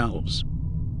straightening the shelves.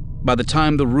 By the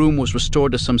time the room was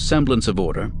restored to some semblance of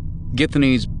order,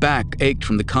 Githany's back ached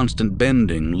from the constant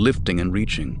bending, lifting, and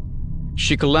reaching.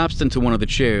 She collapsed into one of the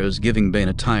chairs, giving Bane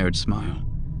a tired smile.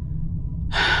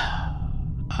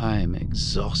 "I'm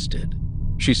exhausted,"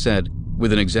 she said,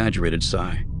 with an exaggerated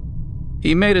sigh.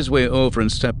 He made his way over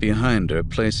and stepped behind her,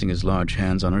 placing his large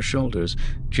hands on her shoulders,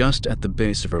 just at the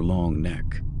base of her long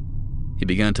neck. He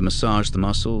began to massage the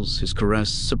muscles, his caress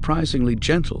surprisingly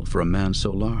gentle for a man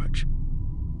so large.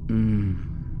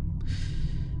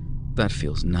 That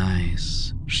feels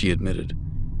nice," she admitted.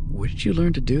 "Where did you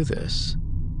learn to do this?"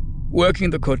 "Working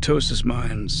the cortosis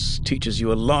mines teaches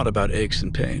you a lot about aches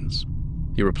and pains,"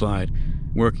 he replied,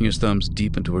 working his thumbs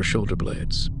deep into her shoulder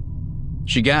blades.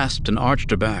 She gasped and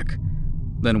arched her back,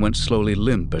 then went slowly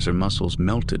limp as her muscles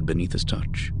melted beneath his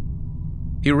touch.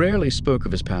 He rarely spoke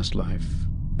of his past life,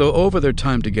 though over their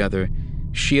time together,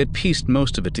 she had pieced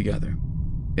most of it together.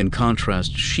 In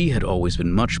contrast, she had always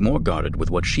been much more guarded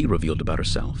with what she revealed about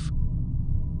herself.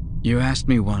 "You asked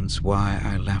me once why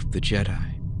I left the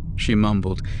Jedi," she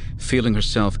mumbled, feeling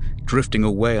herself drifting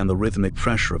away on the rhythmic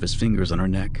pressure of his fingers on her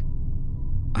neck.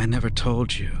 "I never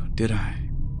told you, did I?"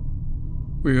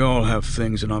 "We all have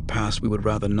things in our past we would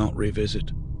rather not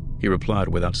revisit," he replied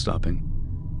without stopping.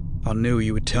 "I knew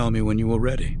you would tell me when you were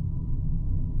ready."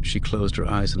 She closed her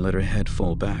eyes and let her head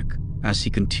fall back as he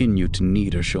continued to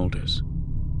knead her shoulders.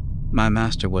 "My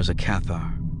master was a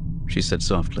Cathar," she said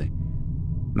softly.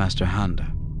 "Master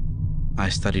Handa. I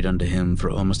studied under him for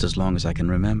almost as long as I can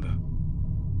remember.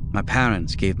 My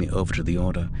parents gave me over to the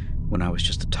Order when I was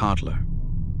just a toddler.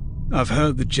 I've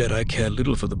heard the Jedi care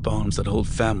little for the bonds that hold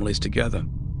families together.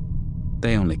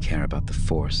 They only care about the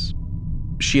Force,"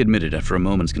 she admitted after a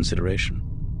moment's consideration.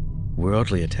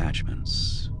 "Worldly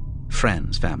attachments,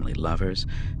 friends, family, lovers,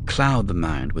 cloud the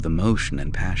mind with emotion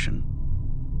and passion."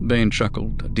 Bane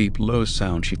chuckled, a deep, low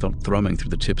sound she felt thrumming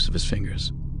through the tips of his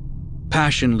fingers.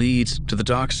 Passion leads to the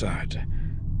dark side,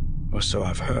 or so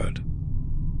I've heard.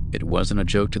 It wasn't a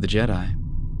joke to the Jedi,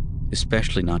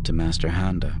 especially not to Master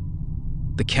Handa.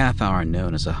 The Cathar are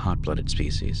known as a hot-blooded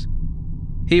species.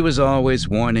 He was always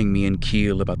warning me and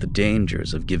Keel about the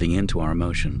dangers of giving in to our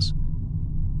emotions.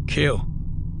 Keel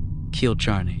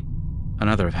Charney,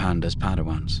 another of Handa's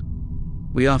Padawans.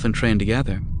 We often trained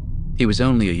together. He was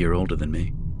only a year older than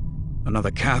me.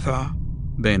 Another Cathar?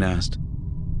 Bane asked.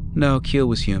 No, Keel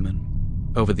was human.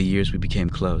 Over the years we became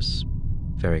close.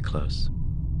 Very close.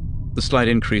 The slight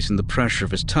increase in the pressure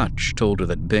of his touch told her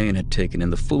that Bane had taken in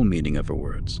the full meaning of her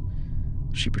words.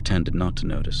 She pretended not to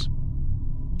notice.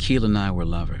 Keel and I were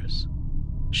lovers,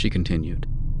 she continued.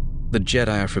 The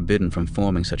Jedi are forbidden from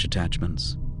forming such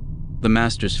attachments. The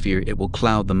Masters fear it will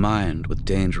cloud the mind with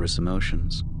dangerous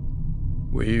emotions.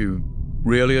 Were you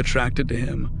really attracted to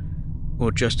him,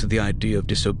 or just to the idea of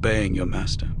disobeying your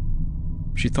master?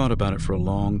 She thought about it for a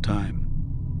long time.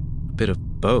 A bit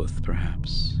of both,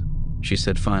 perhaps, she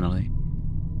said finally.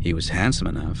 He was handsome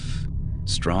enough,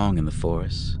 strong in the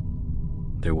Force.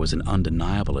 There was an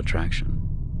undeniable attraction.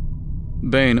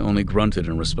 Bane only grunted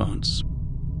in response.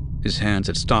 His hands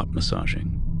had stopped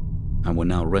massaging and were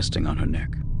now resting on her neck.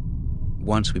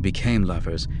 Once we became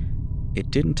lovers,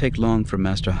 it didn't take long for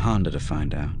Master Handa to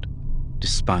find out.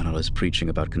 Despite all his preaching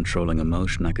about controlling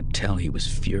emotion, I could tell he was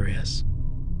furious.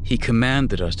 He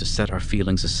commanded us to set our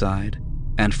feelings aside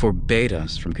and forbade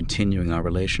us from continuing our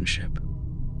relationship.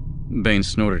 Bane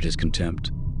snorted his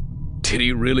contempt. Did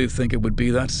he really think it would be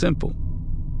that simple?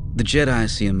 The Jedi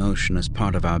see emotion as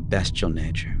part of our bestial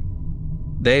nature.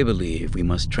 They believe we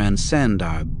must transcend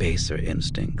our baser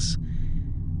instincts.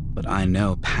 But I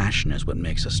know passion is what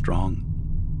makes us strong.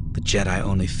 The Jedi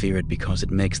only fear it because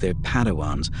it makes their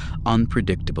Padawans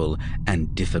unpredictable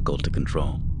and difficult to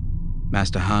control.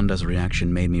 Master Handa's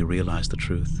reaction made me realize the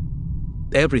truth.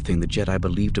 Everything the Jedi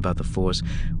believed about the Force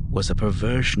was a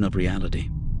perversion of reality,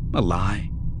 a lie.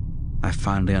 I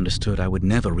finally understood I would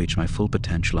never reach my full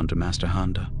potential under Master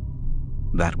Handa.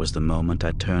 That was the moment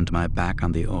I turned my back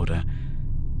on the Order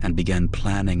and began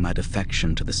planning my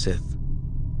defection to the Sith.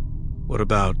 What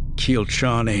about Keel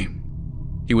Charney?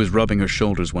 He was rubbing her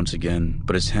shoulders once again,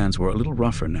 but his hands were a little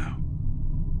rougher now.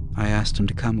 I asked him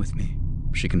to come with me,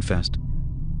 she confessed.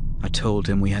 I told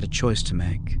him we had a choice to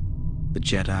make, the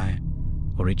Jedi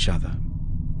or each other.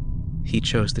 He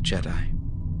chose the Jedi.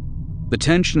 The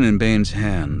tension in Bane's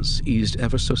hands eased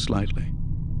ever so slightly.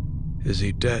 Is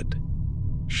he dead?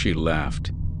 She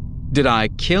laughed. Did I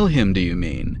kill him, do you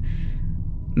mean?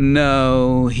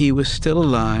 No, he was still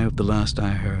alive the last I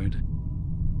heard.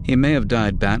 He may have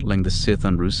died battling the Sith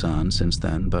on Ruusan since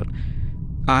then, but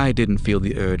I didn't feel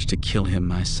the urge to kill him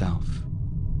myself.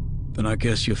 Then I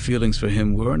guess your feelings for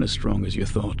him weren't as strong as you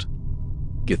thought.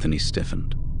 Githany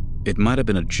stiffened. It might have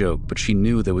been a joke, but she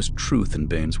knew there was truth in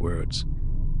Bane's words.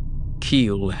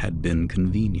 Keel had been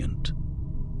convenient.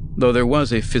 Though there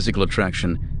was a physical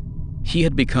attraction, he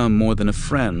had become more than a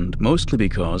friend, mostly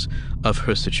because of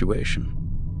her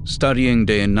situation. Studying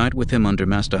day and night with him under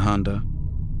Master Handa,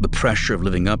 the pressure of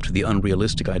living up to the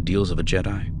unrealistic ideals of a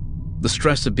Jedi, the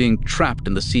stress of being trapped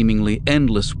in the seemingly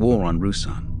endless war on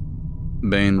Ruusan.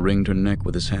 Bane wringed her neck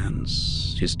with his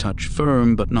hands, his touch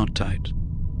firm but not tight.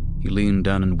 He leaned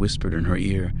down and whispered in her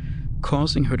ear,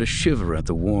 causing her to shiver at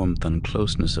the warmth and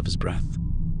closeness of his breath.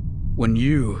 When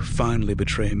you finally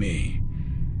betray me,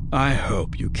 I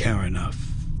hope you care enough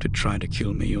to try to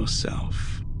kill me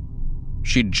yourself.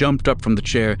 She jumped up from the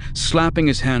chair, slapping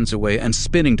his hands away and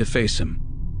spinning to face him.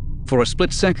 For a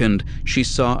split second, she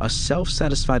saw a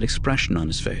self-satisfied expression on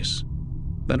his face.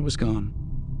 Then it was gone,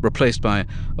 replaced by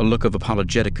a look of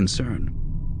apologetic concern.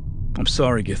 I'm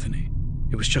sorry, Githany.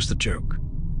 It was just a joke.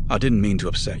 I didn't mean to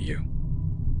upset you.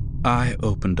 I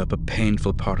opened up a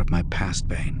painful part of my past,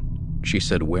 Bane, she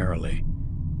said warily.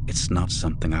 It's not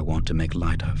something I want to make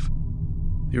light of.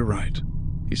 You're right,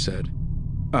 he said.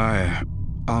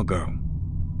 I'll go.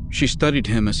 She studied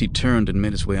him as he turned and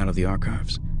made his way out of the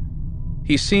archives.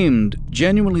 He seemed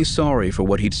genuinely sorry for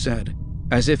what he'd said,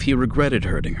 as if he regretted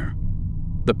hurting her.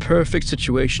 The perfect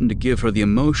situation to give her the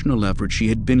emotional leverage she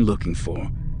had been looking for,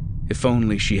 if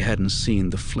only she hadn't seen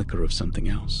the flicker of something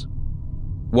else.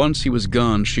 Once he was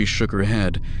gone, she shook her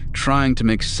head, trying to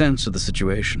make sense of the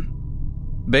situation.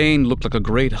 Bane looked like a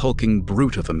great hulking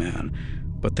brute of a man,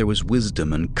 but there was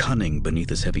wisdom and cunning beneath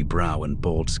his heavy brow and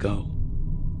bald skull.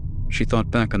 She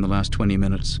thought back on the last 20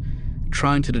 minutes,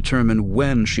 trying to determine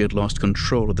when she had lost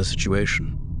control of the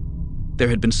situation. There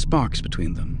had been sparks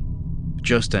between them,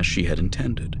 just as she had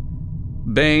intended.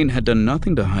 Bane had done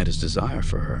nothing to hide his desire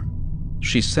for her.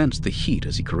 She sensed the heat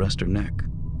as he caressed her neck.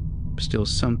 Still,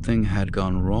 something had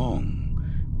gone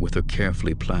wrong with her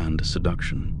carefully planned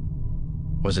seduction.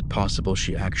 Was it possible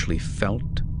she actually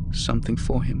felt something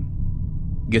for him?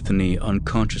 Githany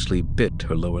unconsciously bit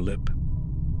her lower lip.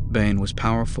 Bane was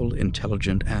powerful,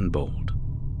 intelligent, and bold.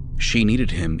 She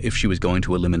needed him if she was going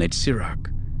to eliminate Sirach,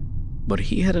 but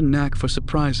he had a knack for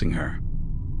surprising her.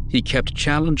 He kept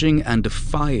challenging and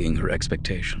defying her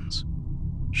expectations.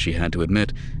 She had to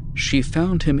admit, she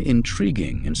found him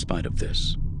intriguing in spite of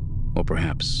this, or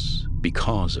perhaps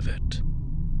because of it.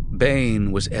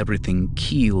 Bane was everything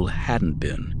Keel hadn't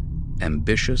been: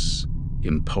 ambitious,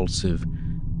 impulsive,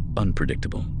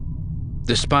 unpredictable.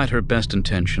 Despite her best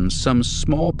intentions, some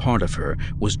small part of her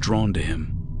was drawn to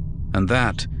him, and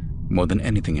that, more than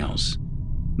anything else,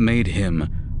 made him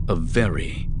a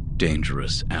very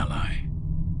dangerous ally.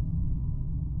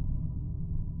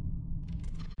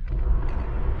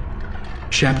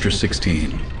 Chapter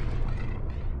 16.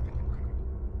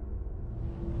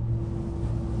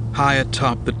 High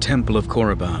atop the Temple of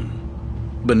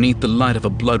Korriban, beneath the light of a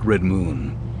blood-red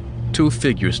moon, two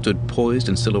figures stood poised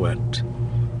in silhouette.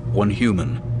 One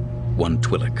human, one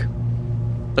Twi'lek.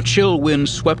 A chill wind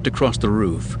swept across the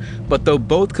roof, but though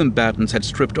both combatants had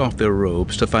stripped off their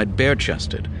robes to fight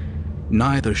bare-chested,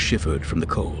 neither shivered from the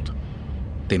cold.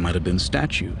 They might have been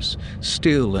statues,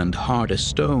 still and hard as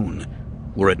stone,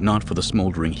 were it not for the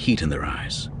smoldering heat in their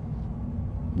eyes.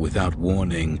 Without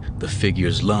warning, the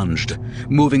figures lunged,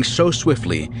 moving so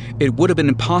swiftly it would have been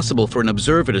impossible for an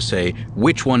observer to say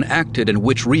which one acted and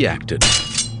which reacted.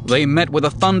 They met with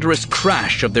a thunderous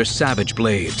crash of their savage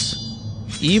blades.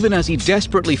 Even as he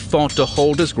desperately fought to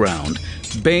hold his ground,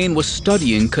 Bane was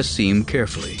studying Kasim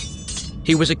carefully.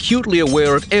 He was acutely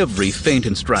aware of every feint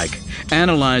and strike,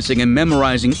 analyzing and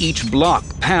memorizing each block,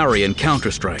 parry, and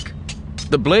counterstrike.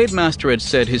 The Blade Master had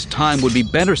said his time would be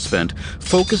better spent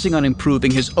focusing on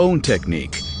improving his own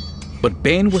technique, but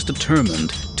Bane was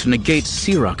determined to negate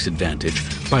Sirach's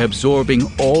advantage by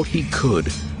absorbing all he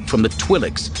could from the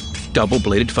Twi'lek's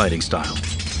double-bladed fighting style.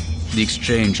 The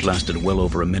exchange lasted well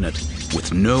over a minute,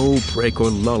 with no break or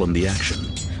lull in the action,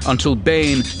 until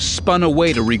Bane spun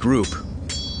away to regroup.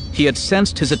 He had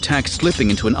sensed his attack slipping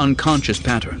into an unconscious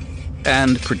pattern,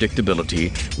 and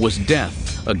predictability was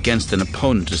death against an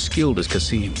opponent as skilled as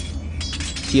Kasim.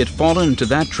 He had fallen into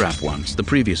that trap once, the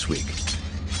previous week.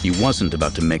 He wasn't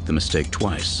about to make the mistake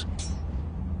twice.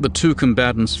 The two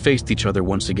combatants faced each other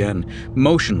once again,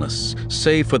 motionless,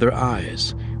 save for their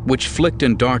eyes, which flicked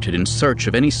and darted in search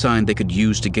of any sign they could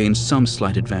use to gain some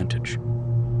slight advantage.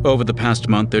 Over the past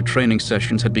month, their training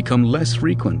sessions had become less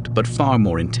frequent, but far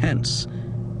more intense.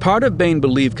 Part of Bane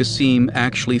believed Kasim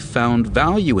actually found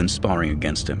value in sparring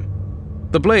against him.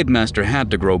 The Blade Master had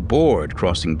to grow bored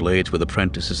crossing blades with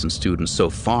apprentices and students so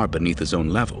far beneath his own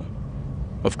level.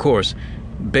 Of course,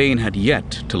 Bane had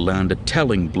yet to land a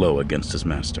telling blow against his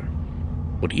master.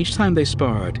 But each time they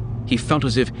sparred, he felt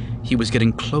as if he was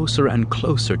getting closer and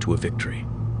closer to a victory.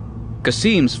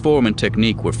 Kasim's form and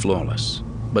technique were flawless,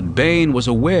 but Bane was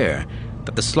aware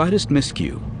that the slightest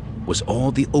miscue was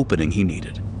all the opening he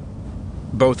needed.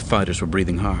 Both fighters were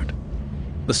breathing hard.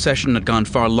 The session had gone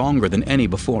far longer than any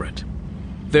before it.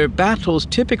 Their battles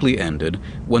typically ended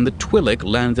when the Twi'lek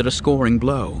landed a scoring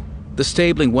blow,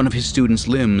 disabling one of his students'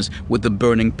 limbs with the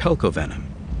burning Pelko venom.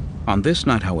 On this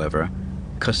night, however,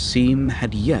 Kasim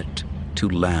had yet to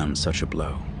land such a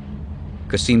blow.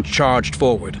 Kasim charged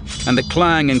forward, and the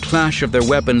clang and clash of their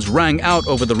weapons rang out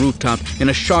over the rooftop in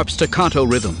a sharp staccato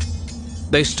rhythm.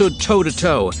 They stood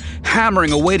toe-to-toe,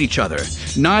 hammering away at each other,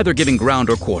 neither giving ground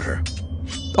or quarter.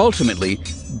 Ultimately,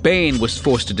 Bane was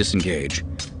forced to disengage,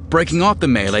 breaking off the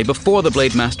melee before the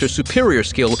Blade Master's superior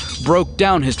skill broke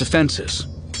down his defenses.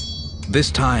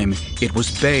 This time, it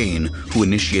was Bane who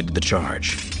initiated the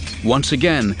charge. Once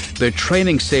again, their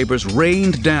training sabers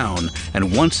rained down,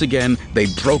 and once again they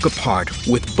broke apart,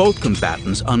 with both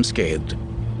combatants unscathed.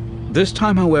 This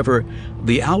time, however,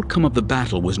 the outcome of the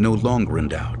battle was no longer in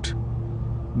doubt.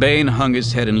 Bane hung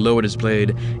his head and lowered his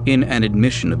blade in an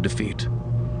admission of defeat.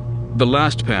 The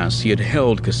last pass he had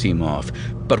held Kasim off,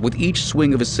 but with each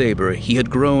swing of his saber he had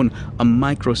grown a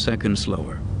microsecond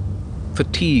slower.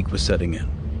 Fatigue was setting in.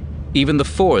 Even the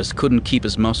force couldn't keep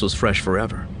his muscles fresh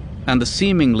forever, and the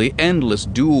seemingly endless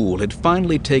duel had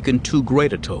finally taken too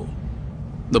great a toll.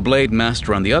 The Blade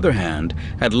Master, on the other hand,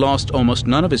 had lost almost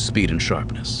none of his speed and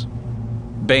sharpness.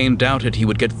 Bane doubted he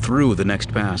would get through the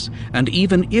next pass, and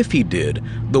even if he did,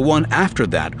 the one after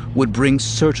that would bring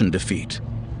certain defeat.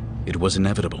 It was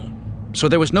inevitable, so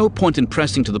there was no point in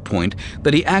pressing to the point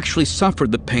that he actually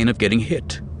suffered the pain of getting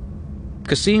hit.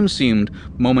 Kasim seemed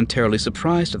momentarily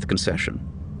surprised at the concession,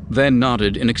 then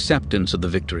nodded in acceptance of the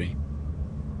victory.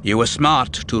 "You were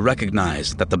smart to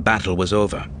recognize that the battle was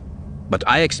over," but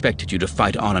I expected you to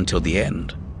fight on until the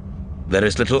end. There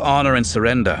is little honor in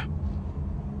surrender."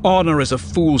 "Honor is a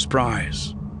fool's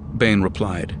prize," Bane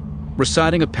replied,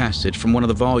 reciting a passage from one of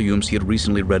the volumes he had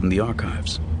recently read in the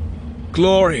archives.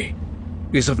 "Glory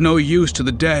is of no use to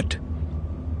the dead."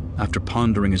 After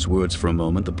pondering his words for a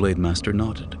moment, the Blade Master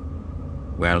nodded.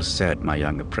 "Well said, my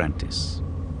young apprentice."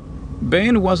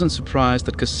 Bane wasn't surprised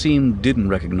that Kasim didn't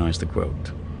recognize the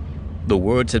quote. The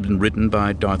words had been written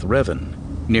by Darth Revan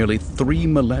nearly 3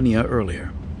 millennia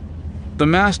earlier. The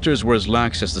masters were as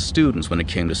lax as the students when it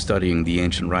came to studying the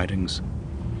ancient writings.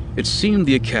 It seemed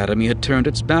the Academy had turned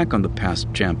its back on the past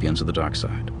champions of the dark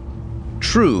side.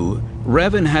 True,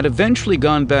 Revan had eventually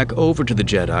gone back over to the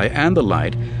Jedi and the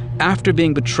Light after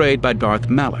being betrayed by Darth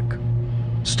Malak.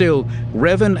 Still,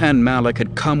 Revan and Malak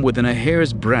had come within a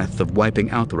hair's breadth of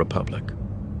wiping out the Republic.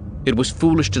 It was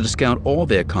foolish to discount all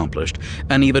they accomplished,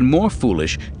 and even more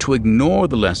foolish to ignore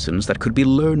the lessons that could be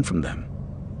learned from them.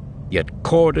 Yet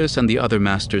Cordus and the other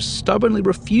masters stubbornly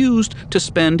refused to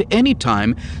spend any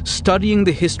time studying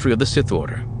the history of the Sith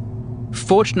Order.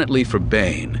 Fortunately for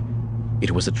Bane,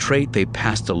 it was a trait they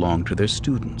passed along to their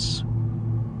students.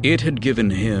 It had given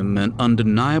him an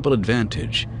undeniable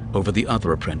advantage over the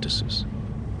other apprentices.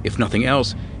 If nothing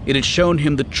else, it had shown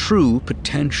him the true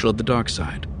potential of the dark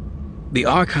side. The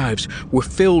archives were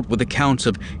filled with accounts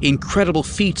of incredible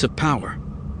feats of power.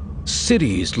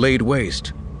 Cities laid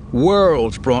waste,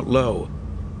 worlds brought low,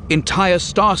 entire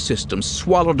star systems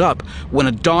swallowed up when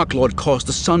a Dark Lord caused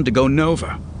the sun to go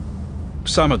nova.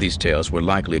 Some of these tales were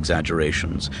likely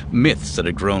exaggerations, myths that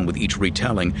had grown with each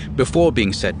retelling before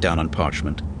being set down on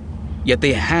parchment. Yet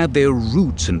they had their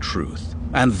roots in truth,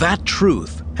 and that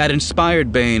truth had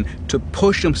inspired Bane to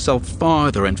push himself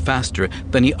farther and faster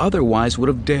than he otherwise would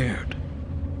have dared.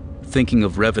 Thinking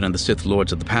of Revan and the Sith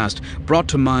Lords of the past brought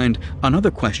to mind another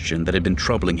question that had been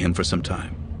troubling him for some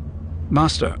time.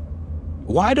 "Master,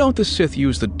 why don't the Sith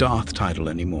use the Darth title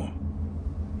anymore?"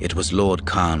 "It was Lord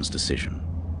Khan's decision,"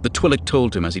 the Twi'lek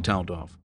told him as he toweled off.